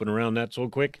be looping around that so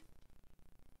quick.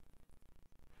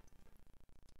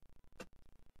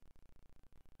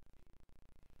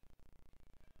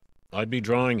 I'd be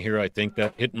drawing here. I think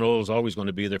that hit and roll is always going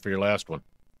to be there for your last one.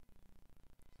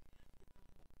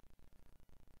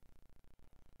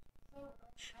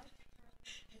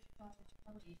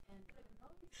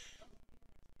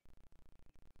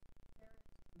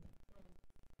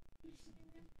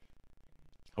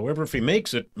 However, if he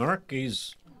makes it, Mark,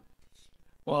 he's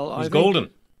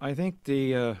golden. I think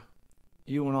you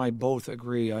and I both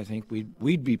agree. I think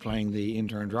we'd be playing the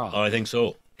in-turn draw. Oh, I think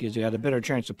so. Because you had a better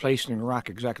chance of placing the rock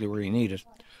exactly where you need it.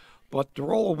 But the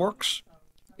roll works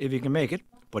if you can make it.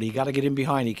 But you got to get in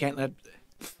behind. You can't let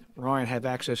Ryan have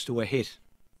access to a hit.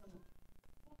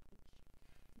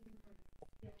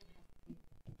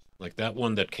 Like that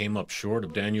one that came up short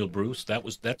of Daniel Bruce,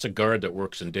 that's a guard that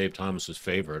works in Dave Thomas's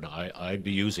favor, and I'd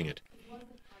be using it.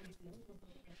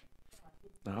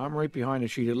 Now I'm right behind the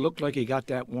sheet. It looked like he got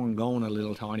that one going a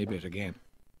little tiny bit again.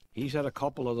 He's had a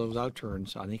couple of those out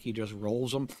turns. I think he just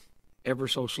rolls them ever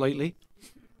so slightly.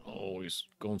 Oh, he's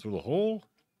going through the hole.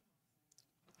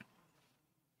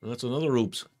 That's another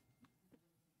oops.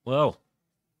 Well,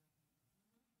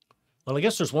 I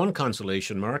guess there's one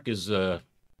consolation, Mark, is the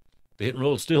hit and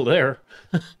roll's still there.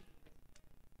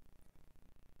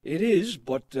 It is,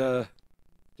 but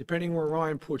depending where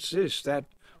Ryan puts this, that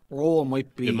roll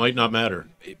might be... It might not matter.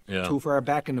 Too far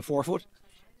back in the 4 foot.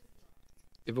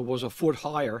 If it was a foot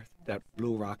higher, that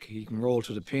blue rock, he can roll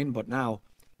to the pin, but now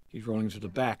he's rolling to the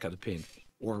back of the pin,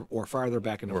 or farther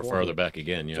back in the 4 foot. Or farther back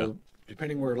again, yeah. So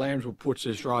depending where Lamswood puts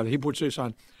this draw, if he puts this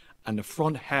on the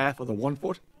front half of the 1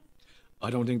 foot,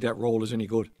 I don't think that roll is any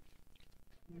good.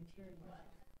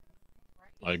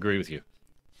 I agree with you.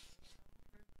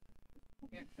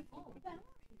 I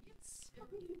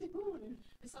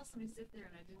saw somebody sit there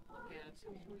and I didn't look at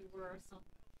who we were or something.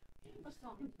 What's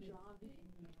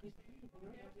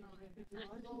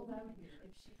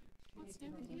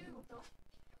new with you?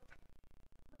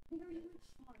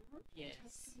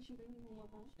 Yes.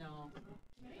 No.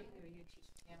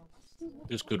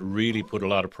 This could really put a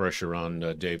lot of pressure on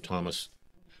Dave Thomas.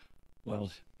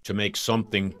 Well, to make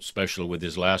something special with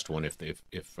his last one. If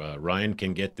Ryan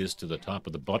can get this to the top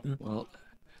of the button, well,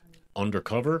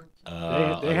 undercover,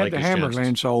 they had the hammer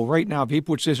lane. So right now, if he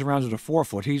puts this around to the 4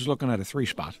 foot, he's looking at a 3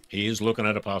 spot. He is looking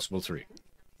at a possible 3.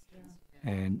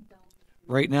 And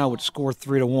right now, with score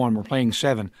 3-1, we're playing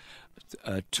 7.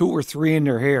 2 or 3 in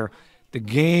their hair. The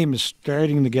game is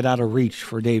starting to get out of reach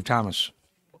for Dave Thomas.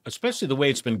 Especially the way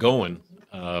it's been going.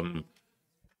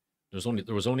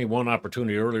 There was only one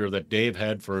opportunity earlier that Dave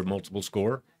had for a multiple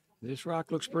score. This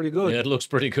rock looks pretty good. Yeah, it looks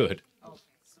pretty good.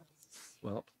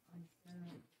 Well,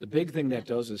 the big thing that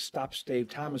does is stops Dave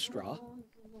Thomas' draw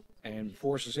and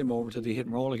forces him over to the hit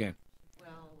and roll again.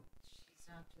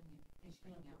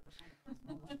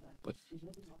 But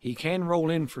he can roll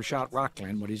in for shot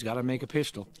Rockland, but he's got to make a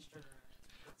pistol.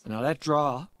 Now that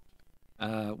draw,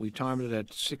 we timed it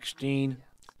at 16.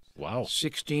 Wow.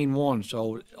 16-1,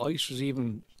 so ice was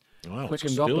even Wow.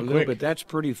 quickened Still up a little quick. bit. That's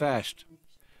pretty fast.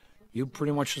 You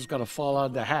pretty much just got to fall out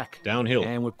of the hack. Downhill.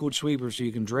 And with good sweepers,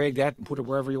 you can drag that and put it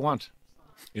wherever you want.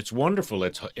 It's wonderful.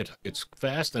 It's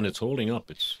fast and it's holding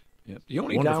up. It's Yep. The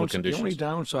only Wonderful downside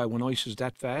conditions. when ice is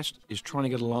that fast is trying to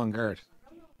get a long guard.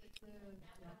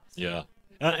 yeah.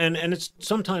 And it's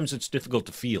sometimes it's difficult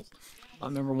to feel. I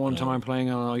remember one time playing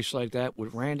on ice like that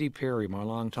with Randy Perry, my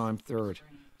longtime third,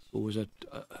 who was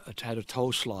had a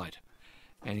toe slide.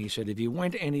 And he said if he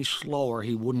went any slower,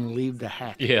 he wouldn't leave the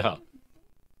hack. Yeah.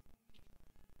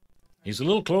 He's a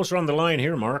little closer on the line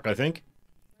here, Mark, I think.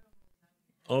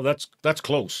 Oh, that's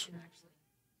close.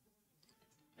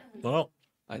 Well,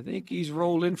 I think he's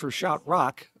rolled in for shot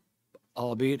rock,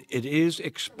 albeit it is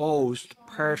exposed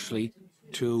partially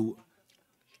to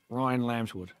Ryan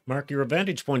Lamswood. Mark, your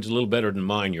vantage point is a little better than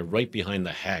mine. You're right behind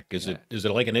the hack. Is it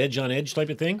like an edge on edge type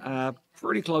of thing?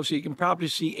 Pretty close. You can probably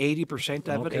see 80%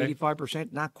 of Okay. it,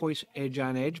 85%. Not quite edge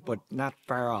on edge, but not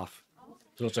far off.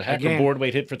 So it's a hacker Again- board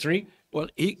weight hit for 3? Well,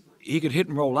 he could hit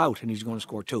and roll out, and he's going to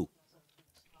score 2.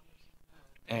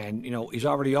 And, he's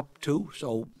already up 2,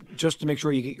 so just to make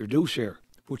sure you get your deuce here,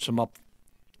 puts him up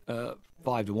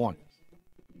 5-1.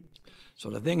 So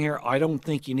the thing here, I don't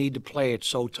think you need to play it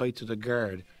so tight to the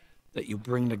guard that you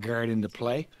bring the guard into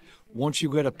play. Once you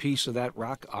get a piece of that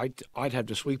rock, I'd have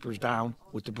the sweepers down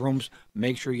with the brooms,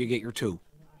 make sure you get your 2.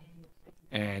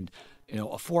 And, a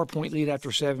 4-point lead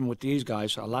after 7 with these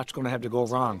guys, a lot's going to have to go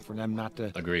wrong for them not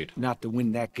to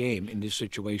win that game in this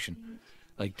situation.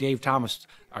 Like Dave Thomas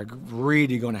are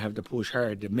really going to have to push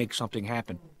hard to make something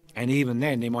happen. And even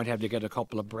then, they might have to get a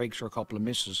couple of breaks or a couple of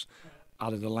misses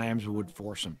out of the Lambs who would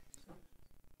force them.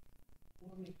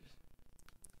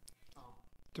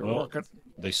 They're Well, working.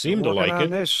 They seem to Working like on it.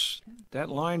 this. That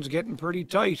line's getting pretty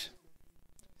tight.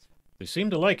 They seem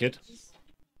to like it.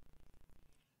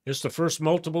 It's the first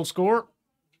multiple score.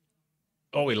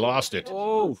 Oh, he lost it.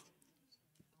 Oh,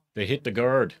 They hit the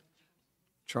guard.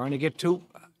 trying to get too.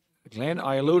 Glenn,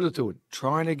 I alluded to it.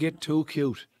 Trying to get too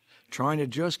cute. Trying to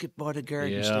just get by the guard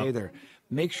and Yeah. stay there.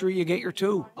 Make sure you get your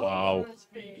 2. Wow.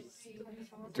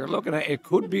 They're looking at it.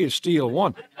 Could be a steal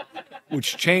 1,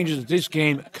 which changes this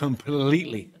game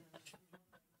completely.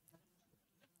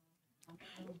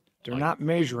 They're not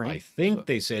measuring. I think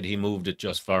they said he moved it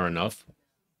just far enough,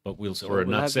 but or we'll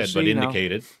not have to said, but see now.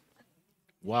 indicated.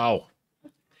 Wow.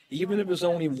 Even if it's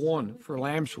only 1 for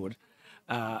Lamswood,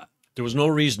 There was no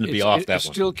reason to be it off that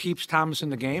one. still keeps Thomas in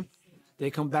the game. They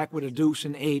come back with a deuce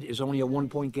and 8 is only a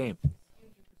 1-point game.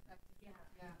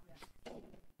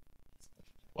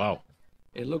 Wow.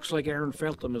 It looks like Aaron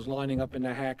Feltham is lining up in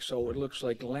the hack, so it looks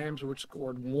like Lamswood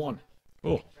scored 1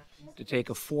 Oh, to take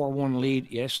a 4-1 lead.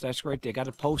 Yes, that's right. They got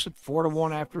it posted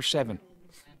 4-1 after 7.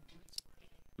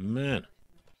 man.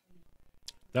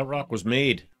 That rock was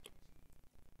made.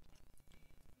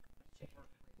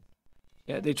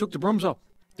 Yeah, they took the brooms up,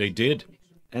 They did.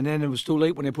 and then it was too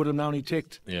late when they put him down. He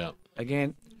ticked Yeah.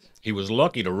 again. He was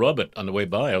lucky to rub it on the way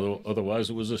by, otherwise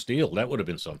it was a steal. That would have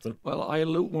been something. Well,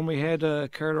 when we had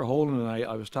Carter Holden and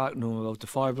I was talking to him about the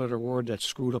 5-letter word that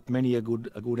screwed up many a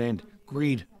good end: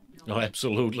 greed. Oh,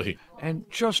 absolutely. And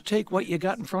just take what you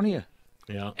got in front of you.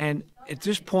 Yeah. And at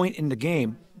this point in the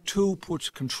game, 2 puts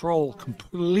control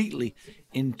completely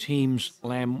in Teams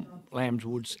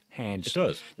Lamswood's hands. It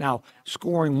does. Now,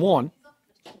 scoring 1,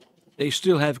 they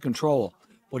still have control.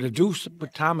 But a deuce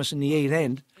with Thomas in the 8th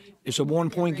end is a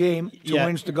 1-point game. 2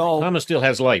 wins to go. Thomas still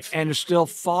has life. And there's still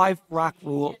 5 rock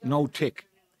rule, no tick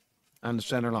on the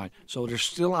center line. So there's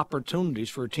still opportunities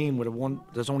for a team with a 1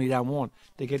 that's only down 1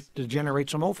 to get to generate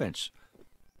some offense.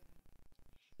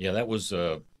 Yeah, that was,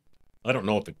 I don't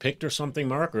know if it picked or something,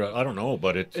 Mark, or I don't know,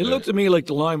 but it It looked to me like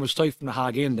the line was tight from the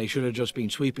hog in. They should have just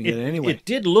been sweeping it anyway. It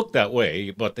did look that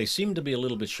way, but they seemed to be a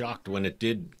little bit shocked when it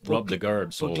did rub the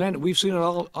guard. So But Glenn, we've seen it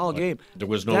all game. there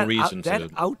was no reason that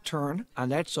to. out turn on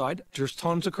that side. There's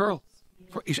tons of curl,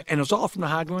 and it's all from the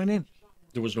hog line in.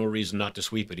 There was no reason not to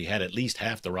sweep it. He had at least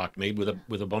half the rock made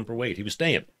with a bumper weight. He was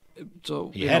staying. So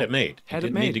He had it made. Had he it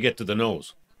didn't need made. to get to the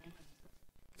nose.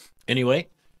 Anyway,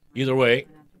 either way,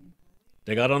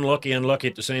 they got unlucky and lucky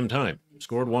at the same time.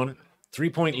 Scored 1,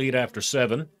 3-point lead after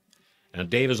 7, and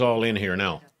Dave is all in here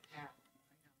now.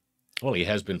 Well, he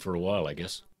has been for a while, I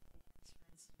guess.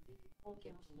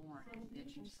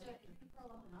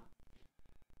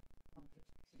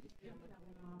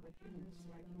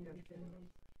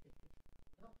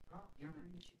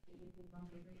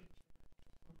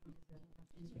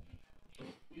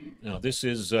 Now this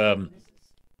is oh,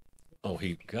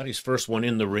 he got his first one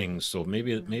in the rings, so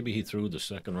maybe he threw the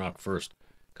second rock first,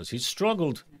 because he's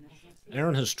struggled.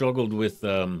 Aaron has struggled with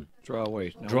Draw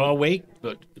weight. No, draw weight,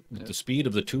 but with the speed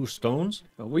of the two stones.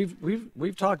 Well,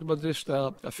 we've talked about this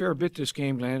a fair bit this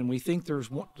game, Glenn, and we think the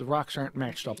rocks aren't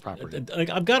matched up properly.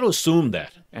 I've got to assume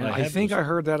that. And I think I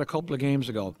heard that a couple of games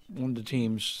ago. One of the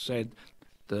teams said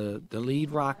the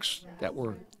lead rocks that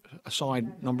were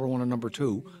assigned number 1 and number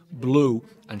 2, blue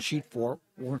and sheet 4,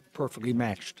 weren't perfectly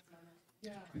matched.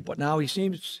 But now he's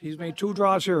made 2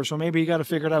 draws here, so maybe he got to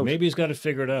figure it out. Maybe he's got to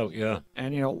figure it out, yeah.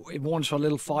 And, one's a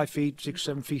little 5 feet, 6,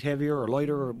 7 feet heavier or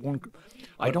lighter. Or one.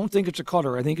 I don't think it's a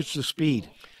cutter. I think it's the speed.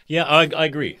 Yeah, I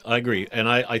agree. And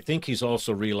I think he's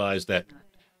also realized that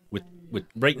with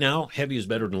right now, heavy is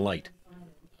better than light.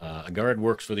 A guard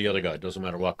works for the other guy. It doesn't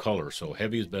matter what color, so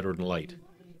heavy is better than light.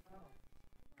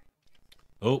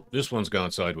 Oh, this one's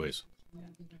gone sideways.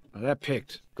 Now that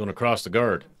picked. Going to cross the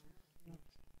guard.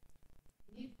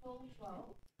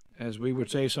 As we would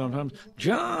say sometimes,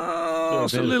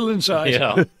 just a little inside.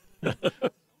 Yeah. And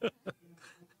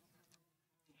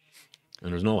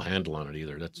there's no handle on it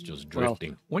either. That's just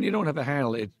drifting. Well, when you don't have a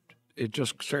handle, it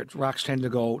just starts, rocks tend to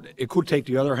go, it could take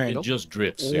the other handle. It just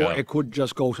drifts, or yeah. it could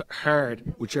just go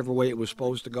hard, whichever way it was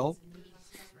supposed to go.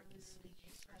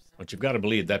 But you've got to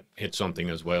believe that hit something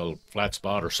as well, flat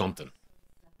spot or something.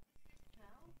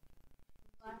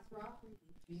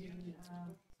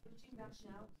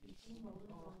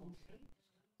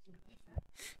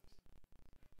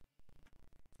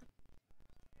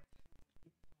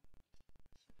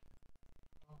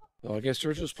 So I guess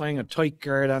they're just playing a tight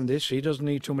guard on this. He doesn't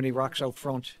need too many rocks out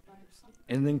front.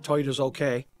 Anything tight is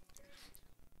okay.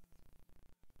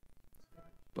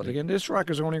 But again, this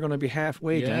rock is only going to be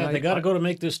halfway. Yeah, they got to go to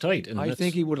make this tight. And I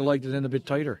think he would have liked it in a bit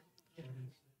tighter.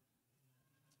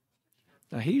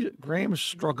 Now Graham's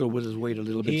struggled with his weight a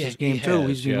little bit this game too.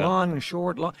 He's been long and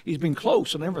short. He's been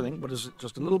close and everything, but it's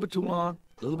just a little bit too long,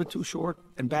 a little bit too short,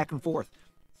 and back and forth.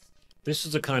 This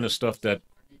is the kind of stuff that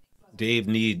Dave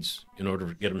needs in order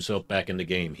to get himself back in the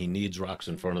game. He needs rocks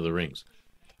in front of the rings.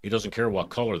 He doesn't care what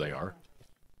color they are.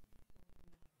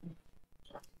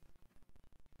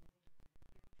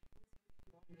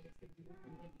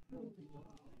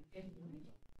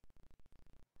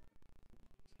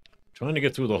 Trying to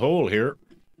get through the hole here.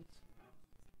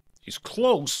 He's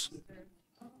close.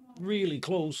 Really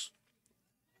close.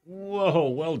 Whoa,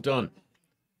 well done.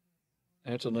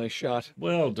 That's a nice shot.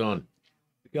 Well done.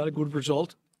 Got a good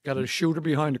result. Got a shooter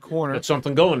behind the corner. Got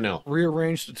something going now.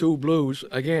 Rearranged the 2 blues.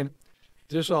 Again,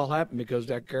 this all happened because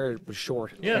that guard was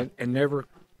short and never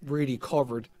really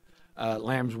covered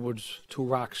Lamswood's 2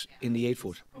 rocks in the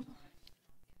 8-foot.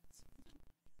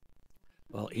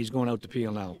 Well, he's going out to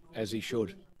peel now, as he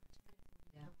should.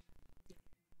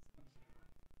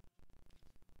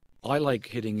 I like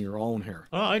hitting your own here.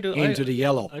 Oh, I do. Into the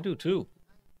yellow. I do too.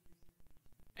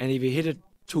 And if you hit it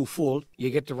too full, you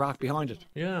get the rock behind it.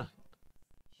 Yeah.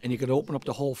 And you could open up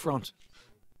the whole front.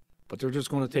 But they're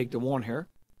just going to take the 1 here.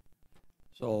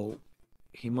 So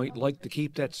he might like to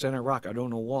keep that center rock. I don't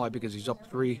know why, because he's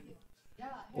up 3.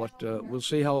 But we'll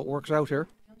see how it works out here.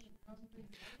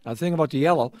 Now, the thing about the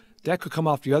yellow, that could come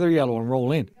off the other yellow and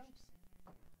roll in.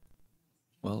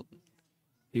 Well,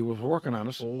 he was working on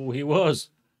us. Oh, he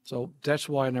was. So that's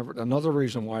why another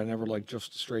reason why I never liked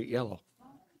just a straight yellow.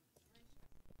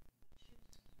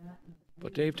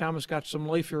 But Dave Thomas got some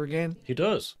life here again. He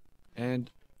does. And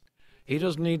he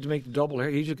doesn't need to make the double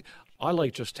here. I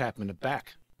like just tapping it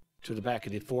back to the back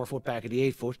of the 4-foot, back of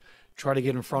the 8-foot. Try to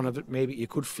get in front of it. Maybe you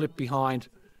could flip behind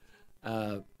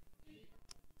the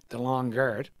long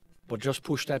guard, but just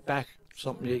push that back.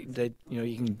 Something that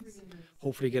you can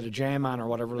hopefully get a jam on or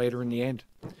whatever later in the end.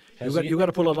 You got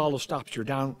to pull out all the stops. You're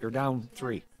down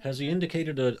 3. Has he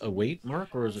indicated a weight mark,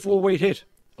 or is it full weight hit?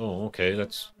 Oh, okay.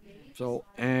 That's so.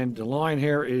 And the line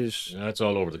here is that's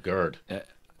all over the guard.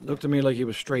 Looked to me like he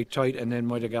was straight tight, and then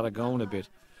might have got it going a bit.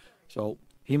 So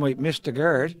he might miss the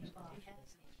guard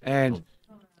and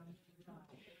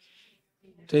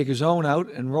take his own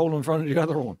out and roll in front of the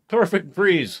other one. Perfect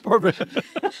freeze. Perfect.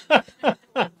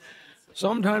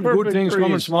 Sometimes good things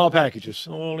come in small packages.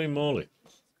 Holy moly.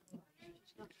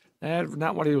 That's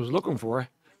not what he was looking for,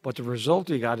 but the result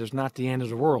he got is not the end of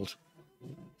the world.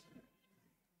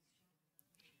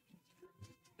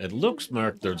 It looks,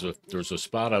 Mark, there's a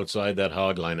spot outside that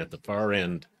hog line at the far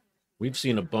end. We've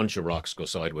seen a bunch of rocks go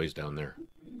sideways down there.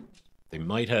 They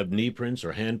might have knee prints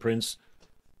or hand prints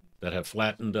that have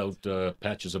flattened out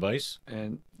patches of ice.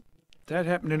 And that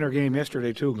happened in our game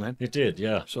yesterday too, Glenn. It did,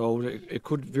 yeah. So it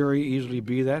could very easily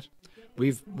be that.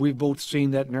 We've both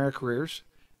seen that in our careers,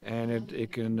 and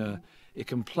it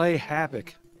can play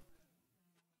havoc.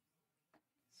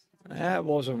 That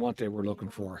wasn't what they were looking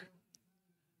for.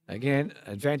 Again,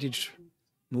 advantage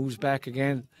moves back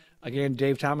again. Again,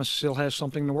 Dave Thomas still has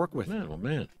something to work with. Oh,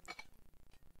 man.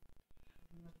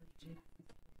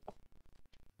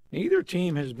 Neither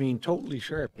team has been totally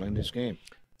sharp in this game.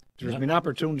 There's been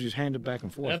opportunities handed back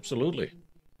and forth. Absolutely.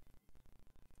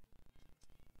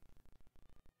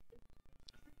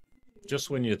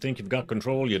 Just when you think you've got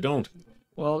control, you don't.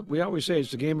 Well, we always say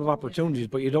it's a game of opportunities,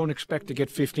 but you don't expect to get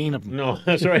 15 of them. No,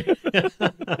 that's right.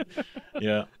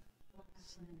 Yeah.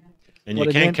 And you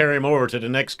But can't again- carry them over to the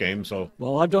next game, so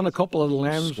Well, I've done a couple of the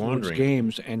Lamswood Squandering.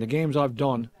 games, and the games I've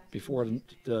done before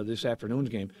this afternoon's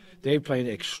game, they've played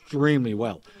extremely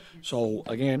well. So,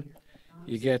 again,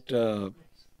 you get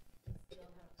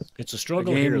it's a a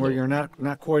struggle game here. where though. you're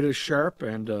not quite as sharp,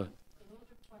 and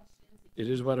it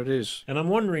is what it is. And I'm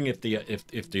wondering if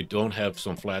they don't have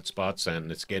some flat spots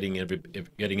and it's getting in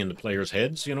the players'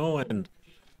 heads, and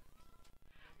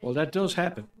Well, that does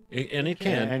happen. it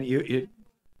can. And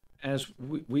as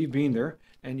we've been there,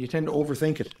 and you tend to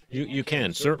overthink it. You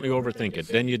can certainly overthink it.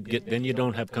 Then you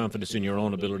don't have confidence in your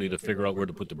own ability to figure out where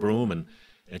to put the broom, and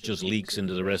it just leaks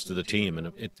into the rest of the team,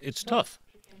 and it's tough.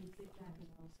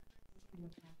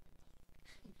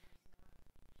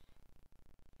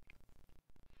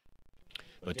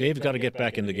 But Dave's got to get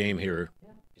back in the game here.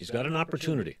 He's got an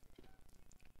opportunity.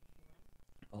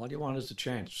 All you want is a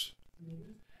chance.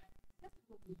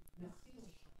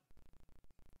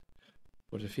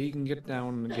 But if he can get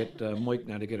down and get Mike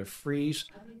now to get a freeze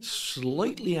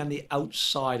slightly on the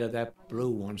outside of that blue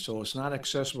one, so it's not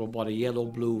accessible by the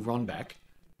yellow-blue run back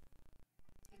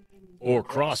Or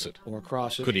cross it. or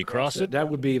across it. Could he cross it? That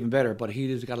would be even better, but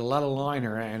he's got a lot of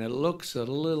liner, and it looks a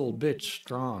little bit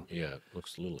strong. Yeah, it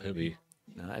looks a little heavy.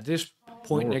 Now, at this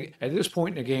point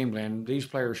in the game, Glenn, these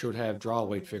players should have draw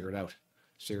weight figured out.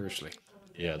 Seriously.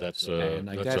 Yeah, that's And,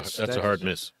 like, that's a hard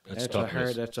miss. That's a tough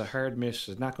miss. That's a hard miss.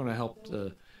 It's not going to help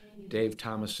the Dave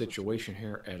Thomas situation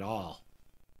here at all.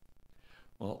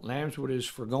 Well, Lamswood is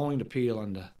foregoing the peel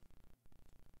on the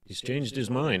He's changed his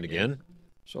mind again.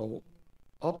 so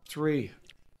up 3.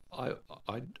 I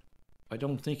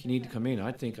don't think you need to come in.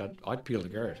 I think I'd peel the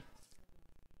guard.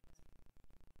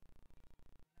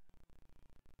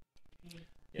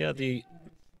 Yeah,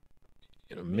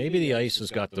 maybe the ice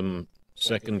has got them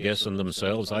second guessing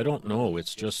themselves. I don't know.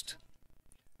 It's just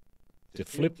the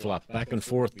flip flop back and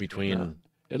forth between.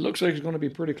 It looks like it's going to be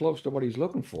pretty close to what he's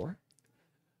looking for.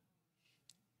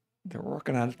 They're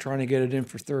working on it, trying to get it in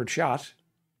for third shot.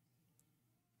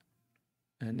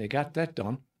 And they got that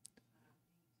done.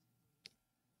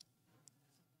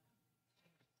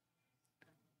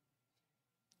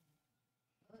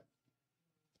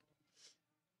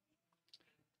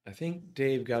 I think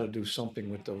Dave got to do something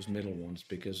with those middle ones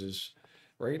because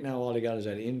right now all he got is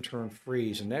that intern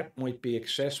freeze, and that might be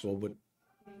accessible with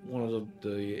one of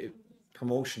the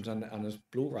promotions on his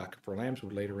Blue Rock for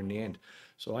Lamswood later in the end.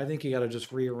 So I think you got to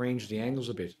just rearrange the angles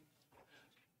a bit.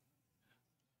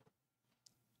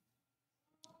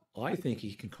 I think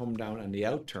he can come down on the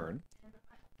out turn,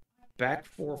 back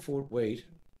 4-foot weight,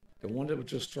 the one that was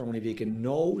just thrown. If he can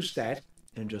nose that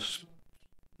and just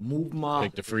move him off,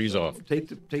 Take the freeze off. take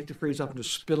the freeze off and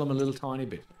just spill him a little tiny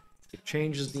bit. It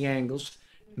changes the angles,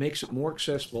 makes it more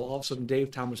accessible. All of a sudden,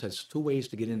 Dave Thomas has 2 ways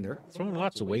to get in there. Throwing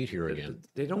lots of weight here again.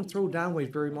 They don't throw down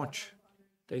weight very much.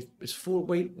 It's full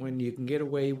weight when you can get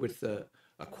away with a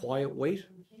quiet weight.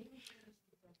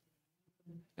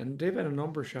 And they've had a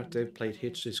number of shots they've played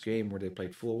hits this game where they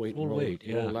played full weight Full and weight,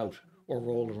 yeah. roll out or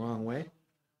roll the wrong way.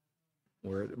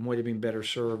 Where it might have been better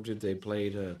served if they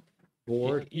played a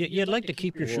board. You'd like to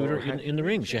keep your shooter in the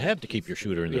rings. You have to keep your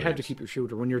shooter in the You have to rings. keep your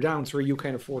shooter. When you're down 3, you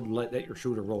can't afford to let your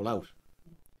shooter roll out.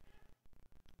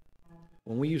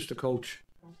 When we used to coach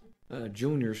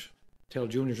juniors, tell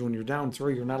juniors when you're down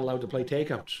 3, you're not allowed to play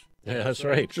takeouts. Yeah, that's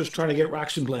right. Just trying to get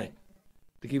rocks in play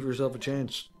to give yourself a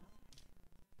chance.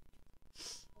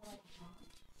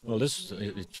 Well,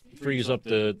 it frees up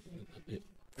the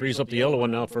yellow one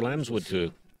now for Lamswood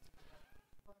to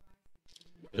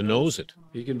nose it.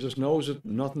 He can just nose it,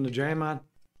 nothing to jam on,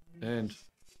 and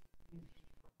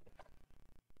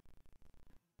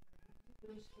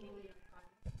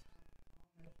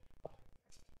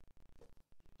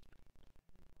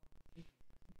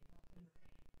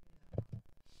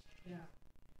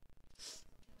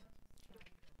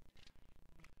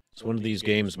It's one of these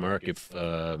games, Mark. If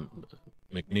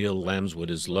McNeil Lamswood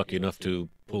is lucky enough to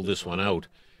pull this one out,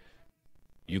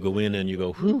 you go in and you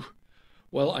go, whew,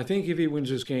 Well, I think if he wins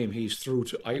this game, he's through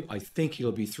to. I think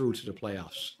he'll be through to the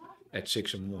playoffs at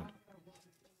 6-1.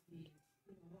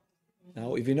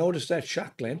 Now, if you notice that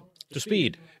shot, Glenn, The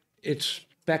speed. it's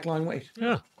backline weight.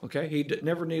 Yeah. Okay, he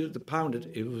never needed to pound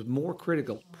it. It was more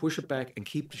critical. Push it back and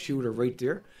keep the shooter right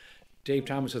there. Dave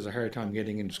Thomas has a hard time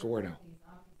getting in the score now,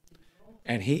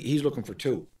 and he's looking for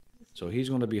 2, so he's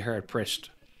going to be hard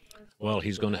pressed. Well,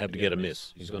 he's going to have to get a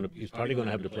miss. He's probably going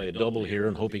to have to play a double here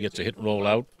and hope he gets a hit and roll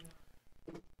out.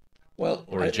 Well,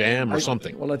 or a jam or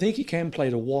something. Well, I think he can play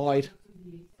the wide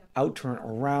out turn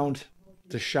around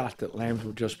the shot that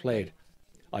Lamswood just played.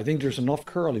 I think there's enough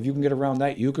curl. If you can get around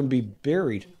that, you can be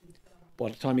buried by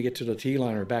the time you get to the tee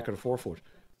line or back of the 4-foot.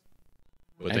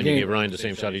 But then you give Ryan the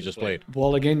same shot he just played.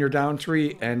 Well, again, you're down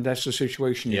 3, and that's the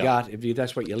situation you got. If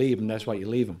that's what you leave him, that's what you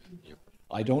leave him.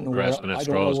 I don't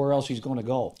know where else he's going to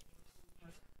go.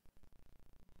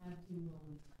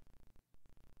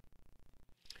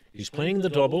 He's playing the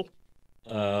double.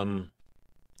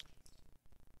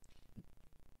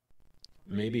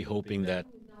 Maybe hoping that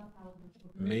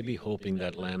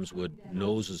Lamswood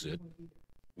noses it,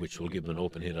 which will give him an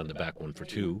open hit on the back one for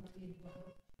 2.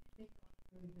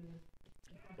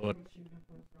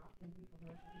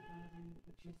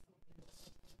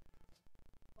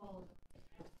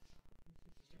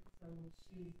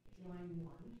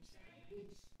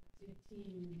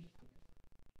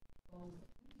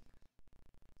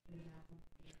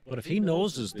 But if he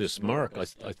noses this mark,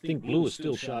 I think blue is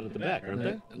still shot at the back, aren't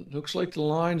they? It looks like the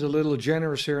line's a little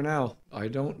generous here now. I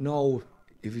don't know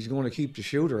if he's going to keep the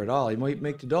shooter at all. He might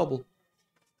make the double.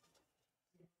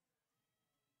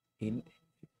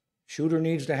 Shooter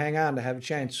needs to hang on to have a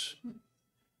chance.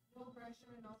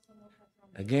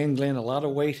 Again, Glenn, a lot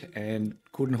of weight and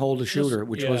couldn't hold the shooter,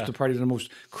 which was probably the most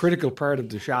critical part of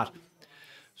the shot.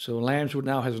 So Lamswood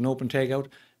now has an open takeout.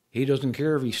 He doesn't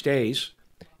care if he stays.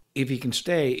 If he can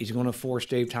stay, he's going to force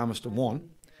Dave Thomas to 1.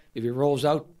 If he rolls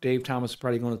out, Dave Thomas is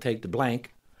probably going to take the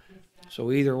blank.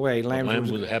 So either way,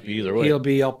 Lamswood happy either way. He'll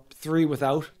be up 3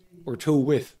 without or 2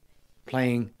 with,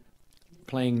 playing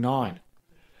 9.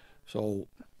 So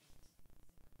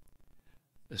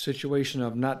the situation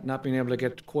of not being able to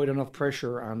get quite enough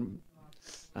pressure on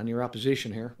your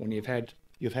opposition here when you've had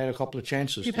a couple of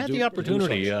chances. You've had the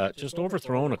opportunity, just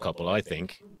overthrown a couple, I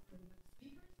think.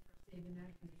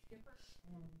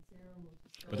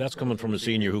 But that's coming from a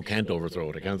senior who can't overthrow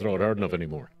it. I can't throw it hard enough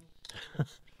anymore.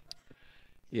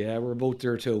 Yeah, we're both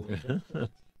there too.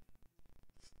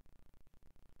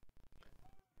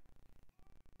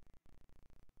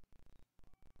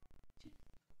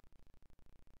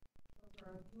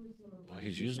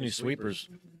 He's using his sweepers.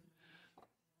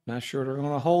 Not sure they're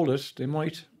going to hold it. They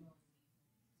might.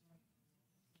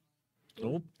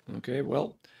 Nope. Okay,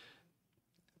 well,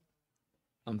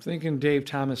 I'm thinking Dave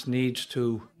Thomas needs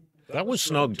to. That was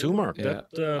snug too, Mark. Yeah,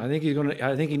 I think he's going to.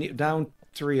 I think he down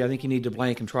 3. I think you need to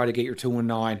blank and try to get your 2 and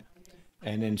 9,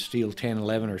 and then steal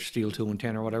 10-11 or steal 2 and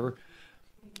 10 or whatever.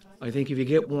 I think if you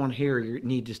get 1 here,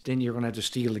 then you're going to have to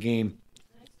steal the game.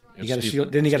 You got to steal.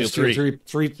 Then you got to steal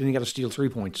 3. Then you got to steal 3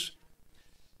 points.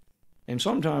 And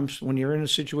sometimes when you're in a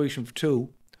situation for 2,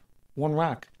 1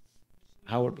 rock,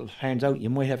 how it hands out, you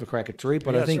might have a crack at 3.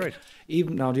 But I think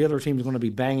even now the other team's going to be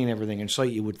banging everything in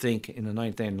sight, you would think, in the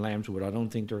 9th end, Lamswood. I don't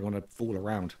think they're going to fool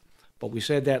around. But we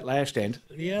said that last end.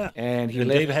 Yeah. And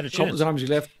Dave had a couple of times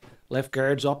he left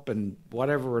guards up and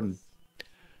whatever. And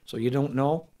so you don't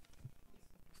know.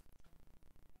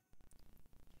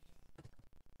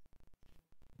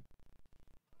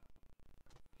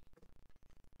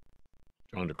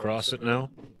 Trying to cross it now.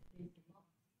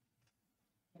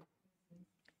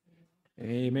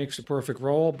 He makes a perfect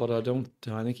roll, but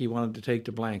I think he wanted to take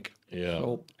the blank. Yeah.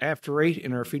 So after 8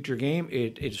 in our feature game,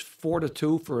 it's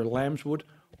 4-2 for Lamswood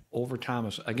over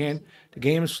Thomas. Again, the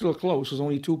game is still close. It's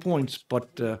only 2 points,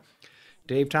 but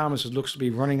Dave Thomas looks to be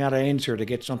running out of ends here to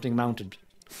get something mounted.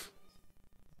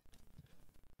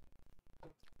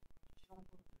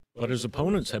 But his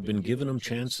opponents have been giving him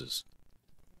chances.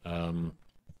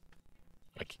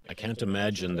 I can't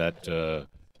imagine that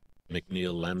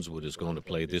McNeil Lamswood is going to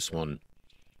play this one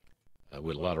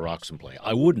with a lot of rocks in play.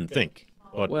 I wouldn't think.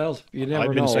 But well, you never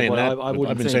I've been know. Saying that,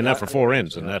 I've been saying that for 4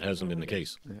 ends, and that hasn't been the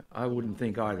case. Yeah, I wouldn't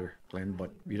think either, Glenn,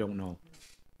 but you don't know.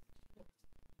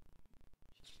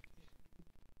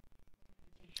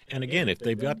 And again, if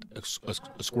they've got a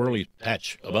squirrely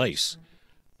patch of ice,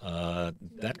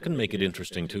 that can make it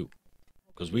interesting too,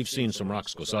 because we've seen some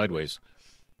rocks go sideways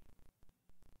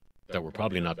that were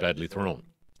probably not badly thrown.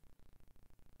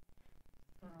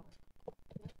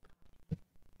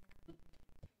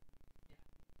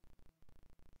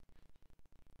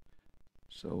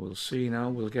 So we'll see now.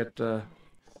 We'll get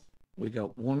We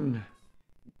got one.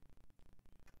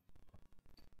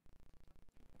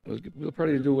 We'll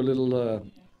probably do a little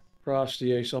cross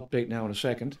the ice update now in a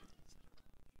second.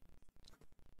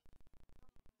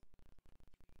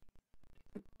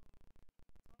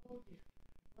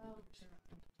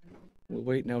 We'll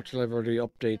wait now till everybody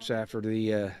updates after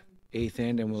the 8th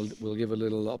end, and we'll give a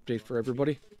little update for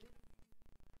everybody.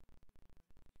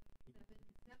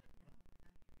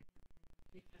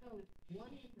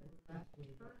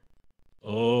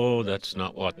 Oh, that's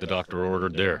not what the doctor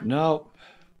ordered there. No.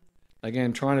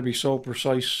 Again, trying to be so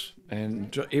precise,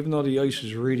 and even though the ice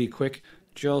is really quick,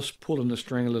 just pulling the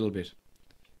string a little bit.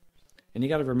 And you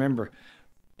got to remember,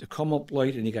 to come up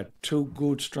light and you got two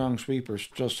good strong sweepers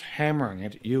just hammering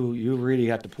it, you really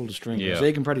have to pull the string, because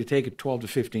they can probably take it 12 to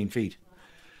 15 feet.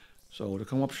 So to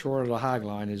come up short of the hog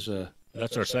line is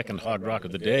that's our second hard rock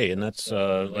of the day, and that's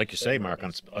like you say, Mark,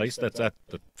 on ice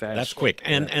that's quick,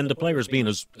 and the players being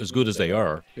as good as they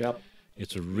are. Yep.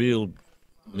 It's a real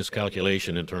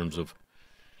miscalculation in terms of,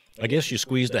 I guess you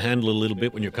squeeze the handle a little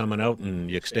bit when you're coming out and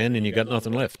you extend and you got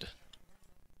nothing left.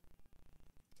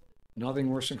 Nothing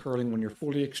worse than curling when you're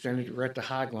fully extended, you're at the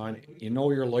hog line, you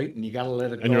know you're light and you got to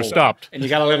let it go. And you're stopped. And you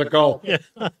got to let it go.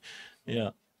 Yeah.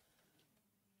 Yeah.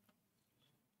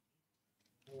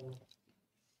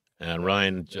 And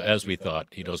Ryan, as we thought,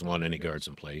 he doesn't want any guards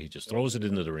in play. He just throws it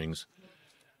into the rings.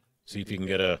 See if he can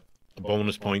get a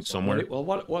bonus point somewhere. Well,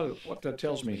 what that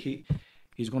tells me,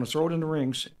 he's going to throw it in the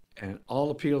rings, and all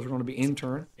the peels are going to be in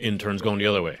turn. In turn's going the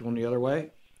other way. Going the other way,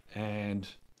 and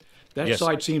that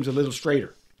side seems a little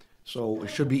straighter, so it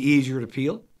should be easier to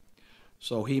peel.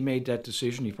 So he made that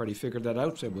decision. He probably figured that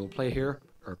out. Said we'll play here.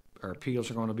 Our peels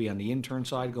are going to be on the in turn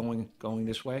side, going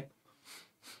this way.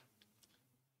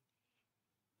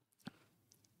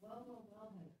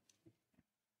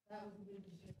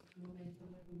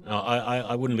 No,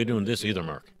 I wouldn't be doing this either,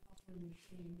 Mark.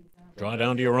 Draw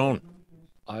down to your own.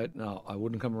 I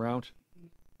wouldn't come around.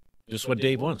 Just what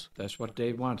Dave wants. That's what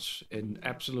Dave wants, and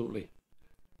absolutely.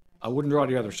 I wouldn't draw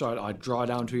the other side. I'd draw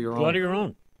down to your own. Draw to your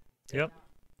own. Yep.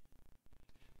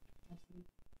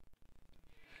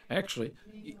 Actually,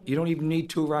 you don't even need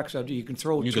two rocks out. You can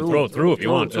throw it You through. can throw it through if you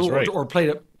want. That's right. Or play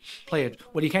it.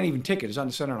 Well, you can't even tick it. It's on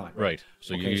the center line. Right.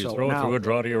 So Okay, you so throw it now- through a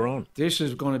draw to your own. This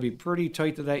is going to be pretty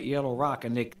tight to that yellow rock,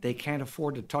 and they can't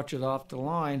afford to touch it off the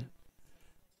line.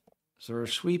 So they're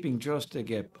sweeping just to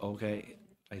get, okay,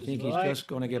 I think he's just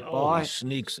going to get Oh, by. he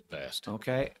sneaks it past.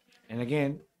 Okay, and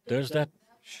again, There's that.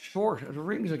 short of the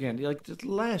rings again, like the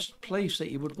last place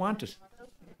that you would want it.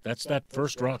 That's that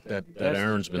first rock that That's-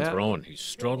 Aaron's been yeah. throwing. He's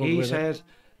struggled He's with it. had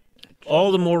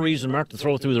All the more reason, Mark, to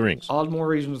throw it through the rings. all the more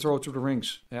reason to throw it through the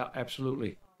rings. Yeah,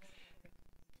 absolutely.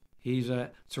 He's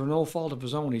through no fault of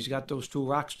his own. He's got those two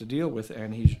rocks to deal with,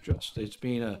 and it's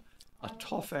been a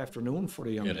tough afternoon for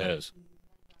the young It man. has.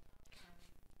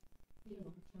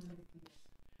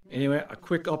 Anyway, a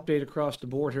quick update across the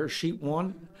board here. Sheet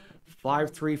 1,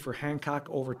 5-3 for Hancock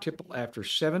over Tipple after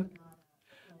 7.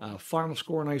 Final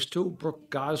score on ice 2, Brooke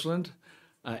Gosland,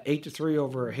 8-3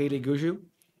 over Hayley Guju.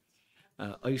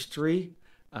 Ice 3,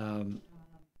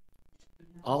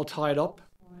 all tied up.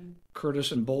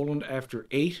 Curtis and Boland after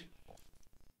 8.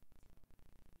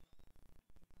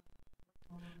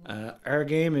 Our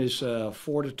game is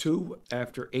 4-2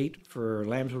 after 8 for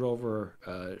Lamswood over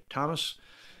Thomas.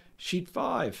 Sheet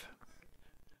 5,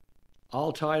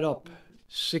 all tied up,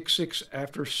 6-6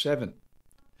 after 7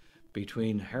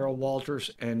 between Harold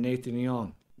Walters and Nathan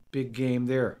Young. Big game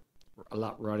there, a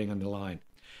lot riding on the line.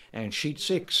 And sheet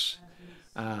 6,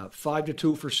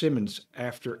 5-2 for Simmons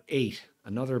after 8,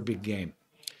 another big game.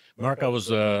 Mark, I was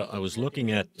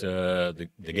looking at the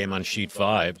game on sheet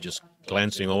 5, just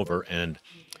glancing over, and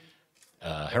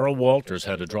Harold Walters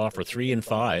had a draw for 3 and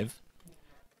 5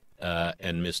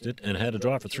 and missed it, and had a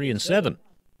draw for 3 and 7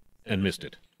 and missed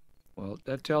it. Well,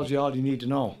 that tells you all you need to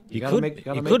know. He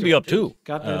could be up 2.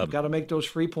 Got to make those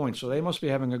 3 points, so they must be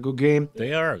having a good game.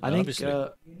 They are, I think, obviously.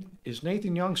 is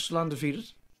Nathan Young still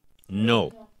undefeated?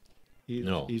 No.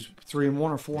 He's 3-1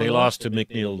 or 4. They lost to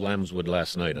McNeil Lamswood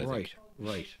last night, I think.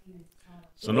 Right.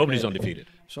 So nobody's undefeated.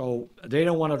 So they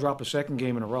don't want to drop a second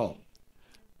game in a row.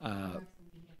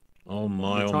 Oh,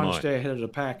 my, They're oh, trying my. to stay ahead of the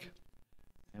pack.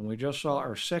 And we just saw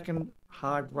our second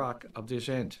hard rock of this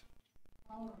end.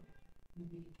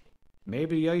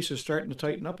 Maybe the ice is starting to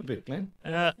tighten up a bit, Glenn.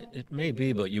 It may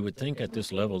be, but you would think at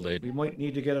this level they'd... We might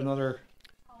need to get another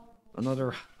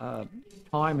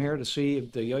time here to see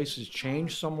if the ice has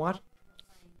changed somewhat.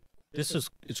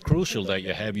 It's crucial that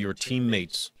you have your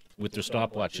teammates with their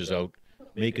stopwatches out,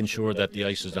 making sure that the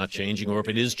ice is not changing, or if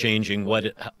it is changing,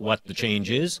 what the change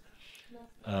is.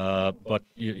 But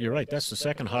you're right, that's the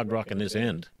second hard rock in this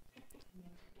end.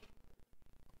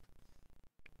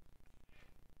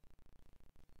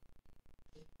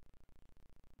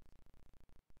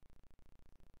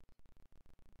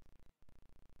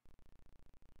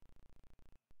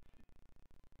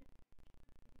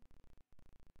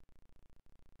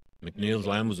 McNeil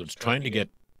Lamswood's trying to get.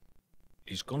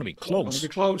 He's going to be Going to close. be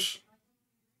close.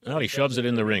 Well, he shoves it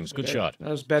in the rings. Good shot.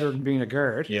 That's better than being a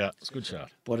guard. Yeah, it's a good shot.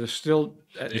 But it's still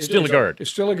It's still a guard. It's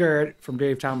still a guard from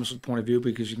Dave Thomas's point of view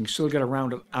because you can still get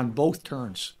around it on both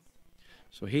turns.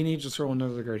 So he needs to throw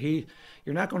another guard. You're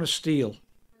not going to steal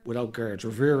without guards.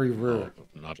 They're very rare.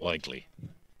 Not likely.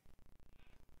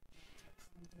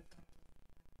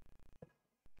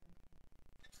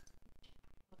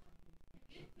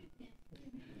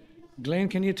 Glenn,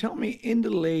 can you tell me in the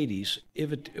ladies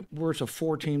if it were it's a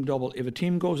 4-team double, if a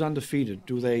team goes undefeated,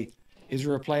 is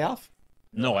there a playoff?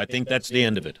 No, I think that's the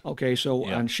end of it. Okay, so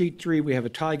Yeah. on sheet 3 we have a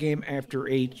tie game after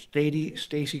 8.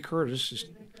 Stacy Curtis is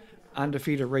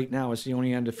undefeated right now. It's the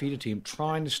only undefeated team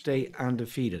trying to stay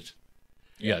undefeated.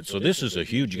 Yeah, so this is a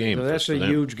huge game. So that's for a them.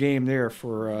 huge game there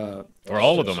for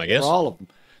all of them, I guess. For all of them.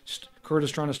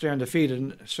 Curtis trying to stay undefeated,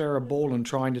 and Sarah Boland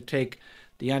trying to take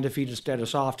the undefeated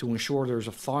status off to ensure there's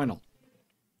a final.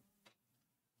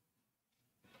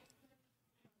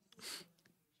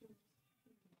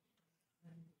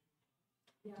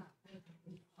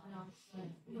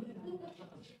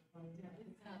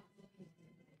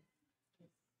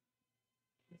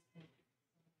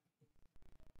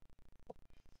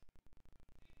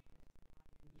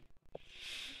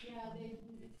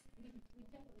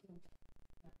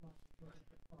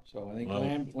 So I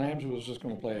think Lambs was just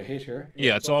going to play a hit here.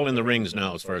 Yeah, it's all in the rings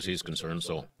now as far as he's concerned,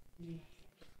 so.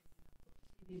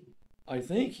 I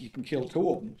think you can kill 2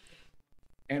 of them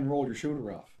and roll your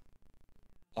shooter off.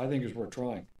 I think it's worth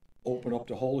trying. Open up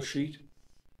the whole sheet.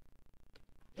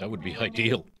 That would be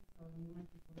ideal.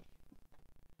 I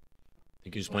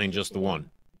think he's playing just the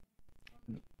one.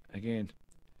 Again.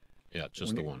 Yeah,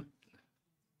 just the one.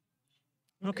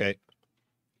 Okay.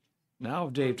 Now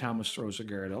if Dave Thomas throws a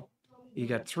guard up, you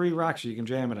got 3 rocks you can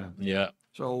jam it on. Yeah.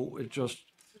 So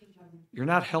you're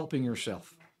not helping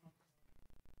yourself.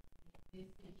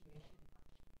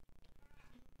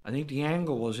 I think the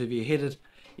angle was if you hit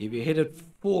it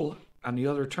full on the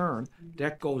other turn,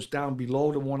 that goes down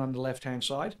below the one on the left-hand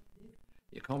side.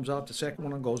 It comes out the second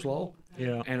one and goes low.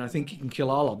 Yeah. And I think you can kill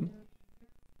all of them.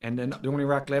 And then the only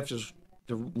rock left is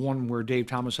the one where Dave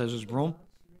Thomas has his broom.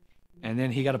 And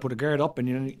then he got to put a guard up, and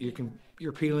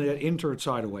you're peeling that insert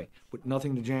side away with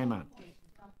nothing to jam on.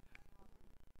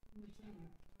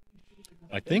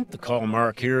 I think the call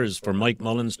mark here is for Mike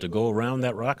Mullins to go around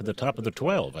that rock at the top of the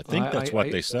 12. I think that's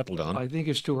what they settled on. I think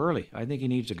it's too early. I think he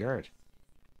needs a guard.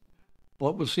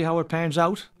 But we'll see how it pans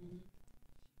out.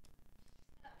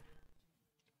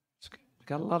 It's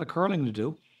got a lot of curling to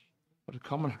do. But it's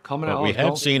coming out. We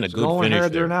have seen a it's good going finish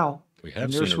hard there. now. We have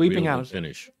and seen they're a sweeping real out good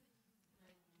finish.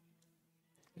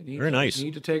 Very nice.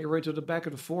 Need to take it right to the back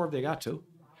of the 4 if they got to.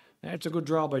 That's a good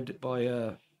draw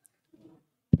by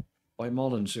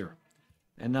Mullins here.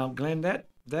 And now, Glenn, that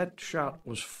shot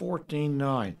was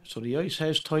 14-9. So the ice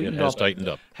has tightened up. It has tightened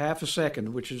up. Half a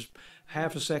second, which is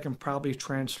half a second probably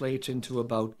translates into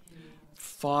about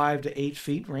 5 to 8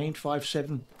 feet range, 5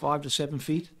 to 7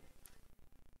 feet.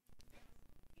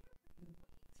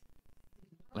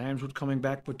 Lamswood coming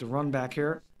back with the run back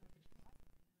here.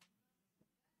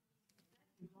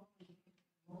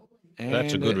 And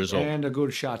That's a good result. And a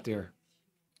good shot there.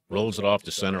 Rolls it off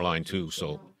the center line, too,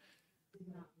 so.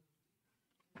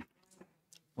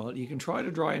 Well, you can try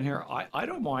to draw in here. I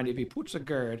don't mind if he puts a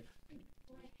guard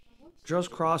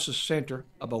just crosses center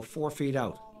about 4 feet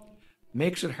out.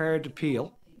 Makes it hard to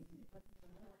peel.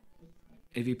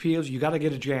 If he peels, you got to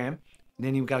get a jam. And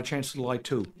then you've got a chance to light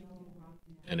 2.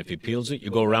 And if he peels it, you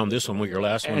go around this one with your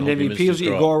last one. And hope then if he misses peels it, you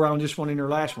draw. go around this one in your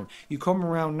last one. You come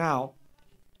around now,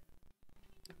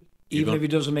 even if he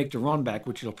doesn't make the run back,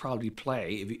 which he'll probably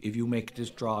play if you make this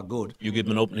draw good. You give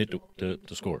him an open hit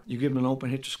to score. You give him an open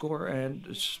hit to score, and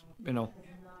it's,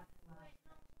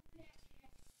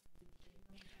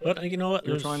 But you know what?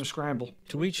 you're trying to scramble.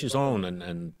 To each his own,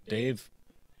 and Dave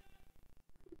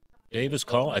is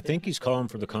calling. I think he's calling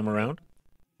for the come around.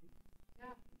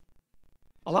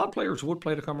 A lot of players would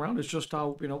play to come around. It's just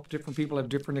how, different people have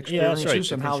different Yeah, that's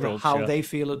experiences right. and Different how strokes, yeah. they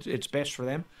feel it's best for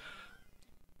them.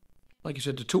 Like you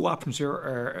said, the 2 options here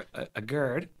are a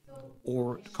guard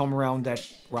or come around that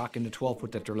rock in the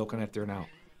 12-foot that they're looking at there now.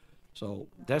 So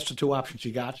that's the 2 options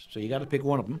you got. So you got to pick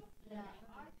one of them.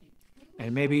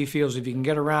 And maybe he feels if you can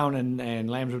get around and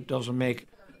Lamswood doesn't make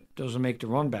the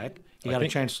run back, you got a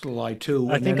chance to lie 2.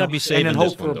 I think I'd be saving and then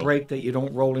this hope for one, a though. break that you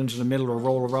don't roll into the middle or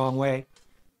roll the wrong way.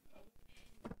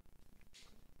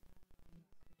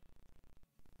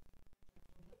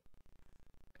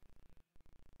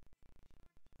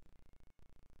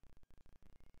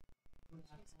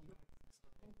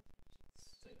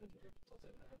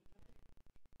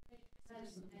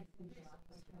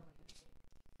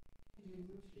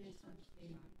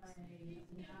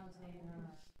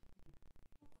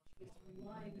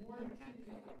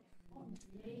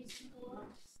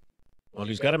 Well,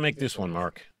 he's got to make this one,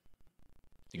 Mark,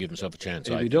 to give himself a chance.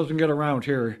 If he doesn't get around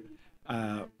here,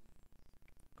 we're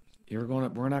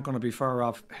not going to be far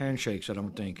off handshakes, I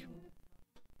don't think,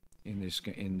 in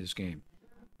this game.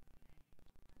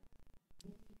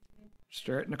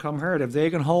 Starting to come hard. If they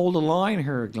can hold the line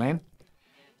here, Glenn,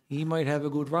 he might have a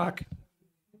good rock.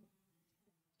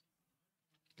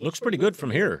 Looks pretty good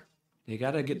from here. They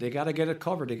gotta get it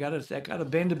covered. They gotta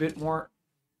bend a bit more.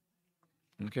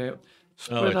 Okay.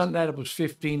 Split on that, it was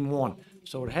 15-1.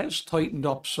 So it has tightened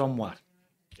up somewhat.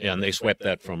 Yeah, and they swept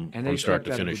that from start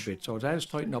to finish. A bit, so it has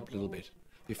tightened up a little bit.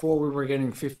 Before we were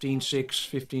getting 15-6,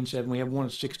 15-7. We have one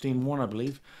at 16-1, I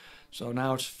believe. So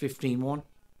now it's 15-1.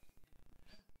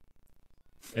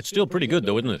 It's still pretty good,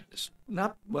 though, isn't it? It's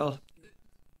not, well,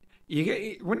 you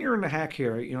get, when you're in the hack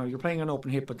here, you're playing an open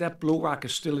hit, but that blue rock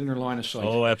is still in your line of sight.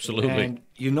 Oh, absolutely. And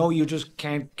you just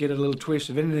can't get a little twist.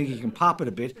 If anything, you can pop it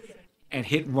a bit and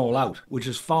hit and roll out, which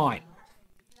is fine.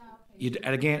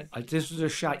 And again, this is a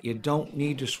shot. You don't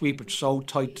need to sweep it so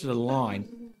tight to the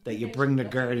line that you bring the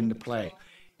guard into play.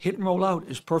 Hit and roll out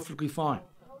is perfectly fine.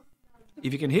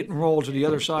 If you can hit and roll to the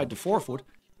other side, to 4-foot,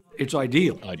 it's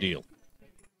ideal. Ideal.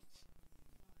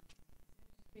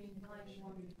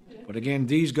 But again,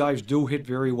 these guys do hit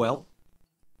very well.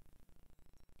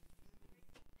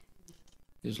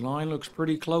 His line looks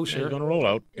pretty close here. He's going to roll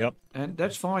out, yep. And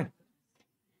that's fine.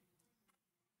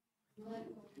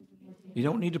 You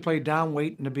don't need to play down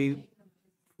weight and to be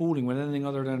fooling with anything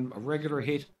other than a regular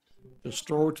hit. Just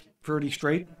throw it pretty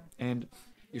straight, and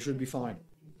you should be fine.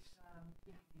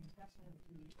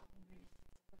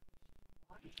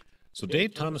 So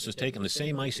Dave Thomas has taken the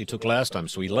same ice he took last time,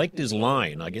 so he liked his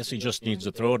line. I guess he just needs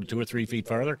to throw it 2 or 3 feet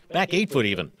farther. Back 8 foot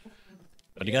even.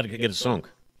 But you got to get it sunk.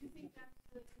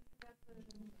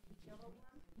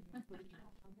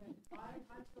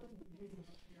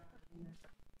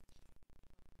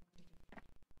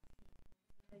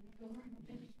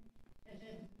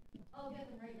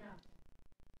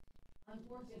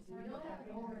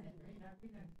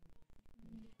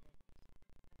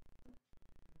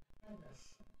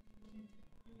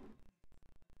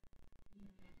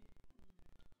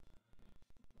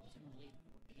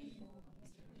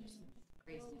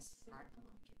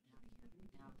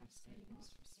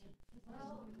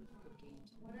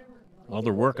 Well,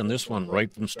 they're working this one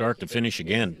right from start to finish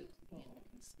again.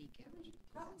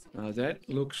 Now that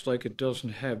looks like it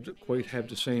doesn't quite have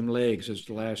the same legs as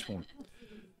the last one.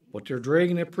 But they're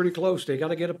dragging it pretty close. They got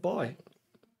to get it by.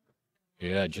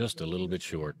 Yeah, just a little bit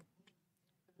short.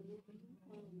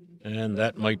 And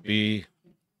that might be...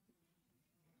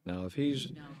 Now,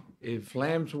 if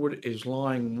Lamswood is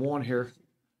line 1 here,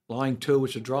 line 2,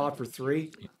 it's a draw for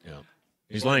 3. Yeah.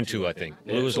 He's line 2, I think.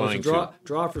 Blue is line 2.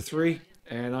 Draw for 3,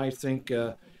 and I think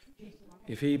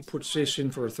if he puts this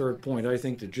in for a third point, I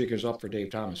think the jig is up for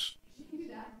Dave Thomas.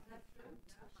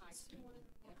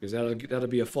 Because that'll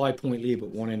be a 5-point lead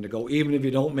with 1 end to go. Even if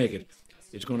you don't make it,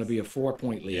 it's going to be a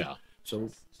 4-point lead. Yeah. So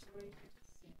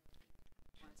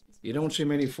you don't see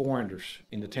many 4-enders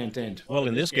in the 10th end. Well,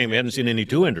 in this game, we haven't seen any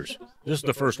 2-enders. This is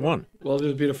the first one. Well, this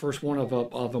will be the first one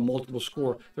of a multiple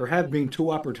score. There have been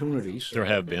 2 opportunities. There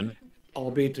have been.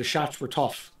 Albeit the shots were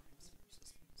tough.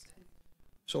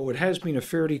 So it has been a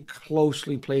fairly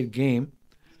closely played game,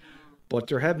 but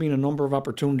there have been a number of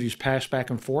opportunities passed back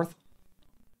and forth.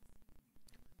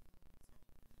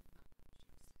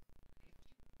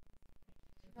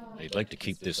 They'd like to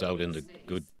keep this out in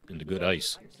the good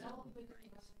ice.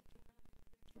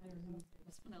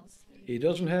 He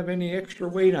doesn't have any extra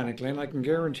weight on it, Glenn, I can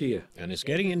guarantee you. And it's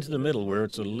getting into the middle where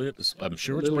it's I'm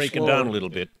sure it's breaking slower. down a little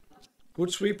bit.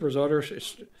 Good sweepers, others.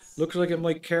 It looks like it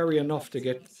might carry enough to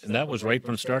get. And that was right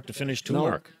from start to finish 2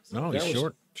 mark. No, he's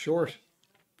short. Short,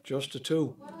 just a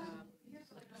 2.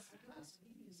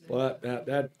 But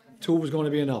that 2 was going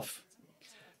to be enough.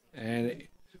 And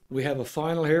we have a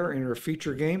final here in our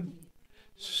feature game.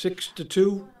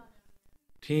 6-2.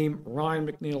 Team Ryan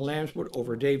McNeil Lamswood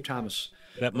over Dave Thomas.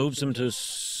 That moves him to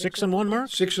 6-1, Mark?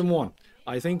 6-1.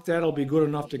 I think that'll be good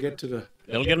enough to get to the.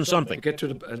 That'll get him something. To get to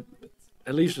the.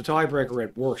 At least a tiebreaker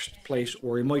at worst place,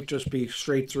 or he might just be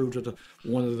straight through to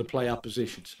one of the playoff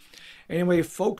positions. Anyway, folks.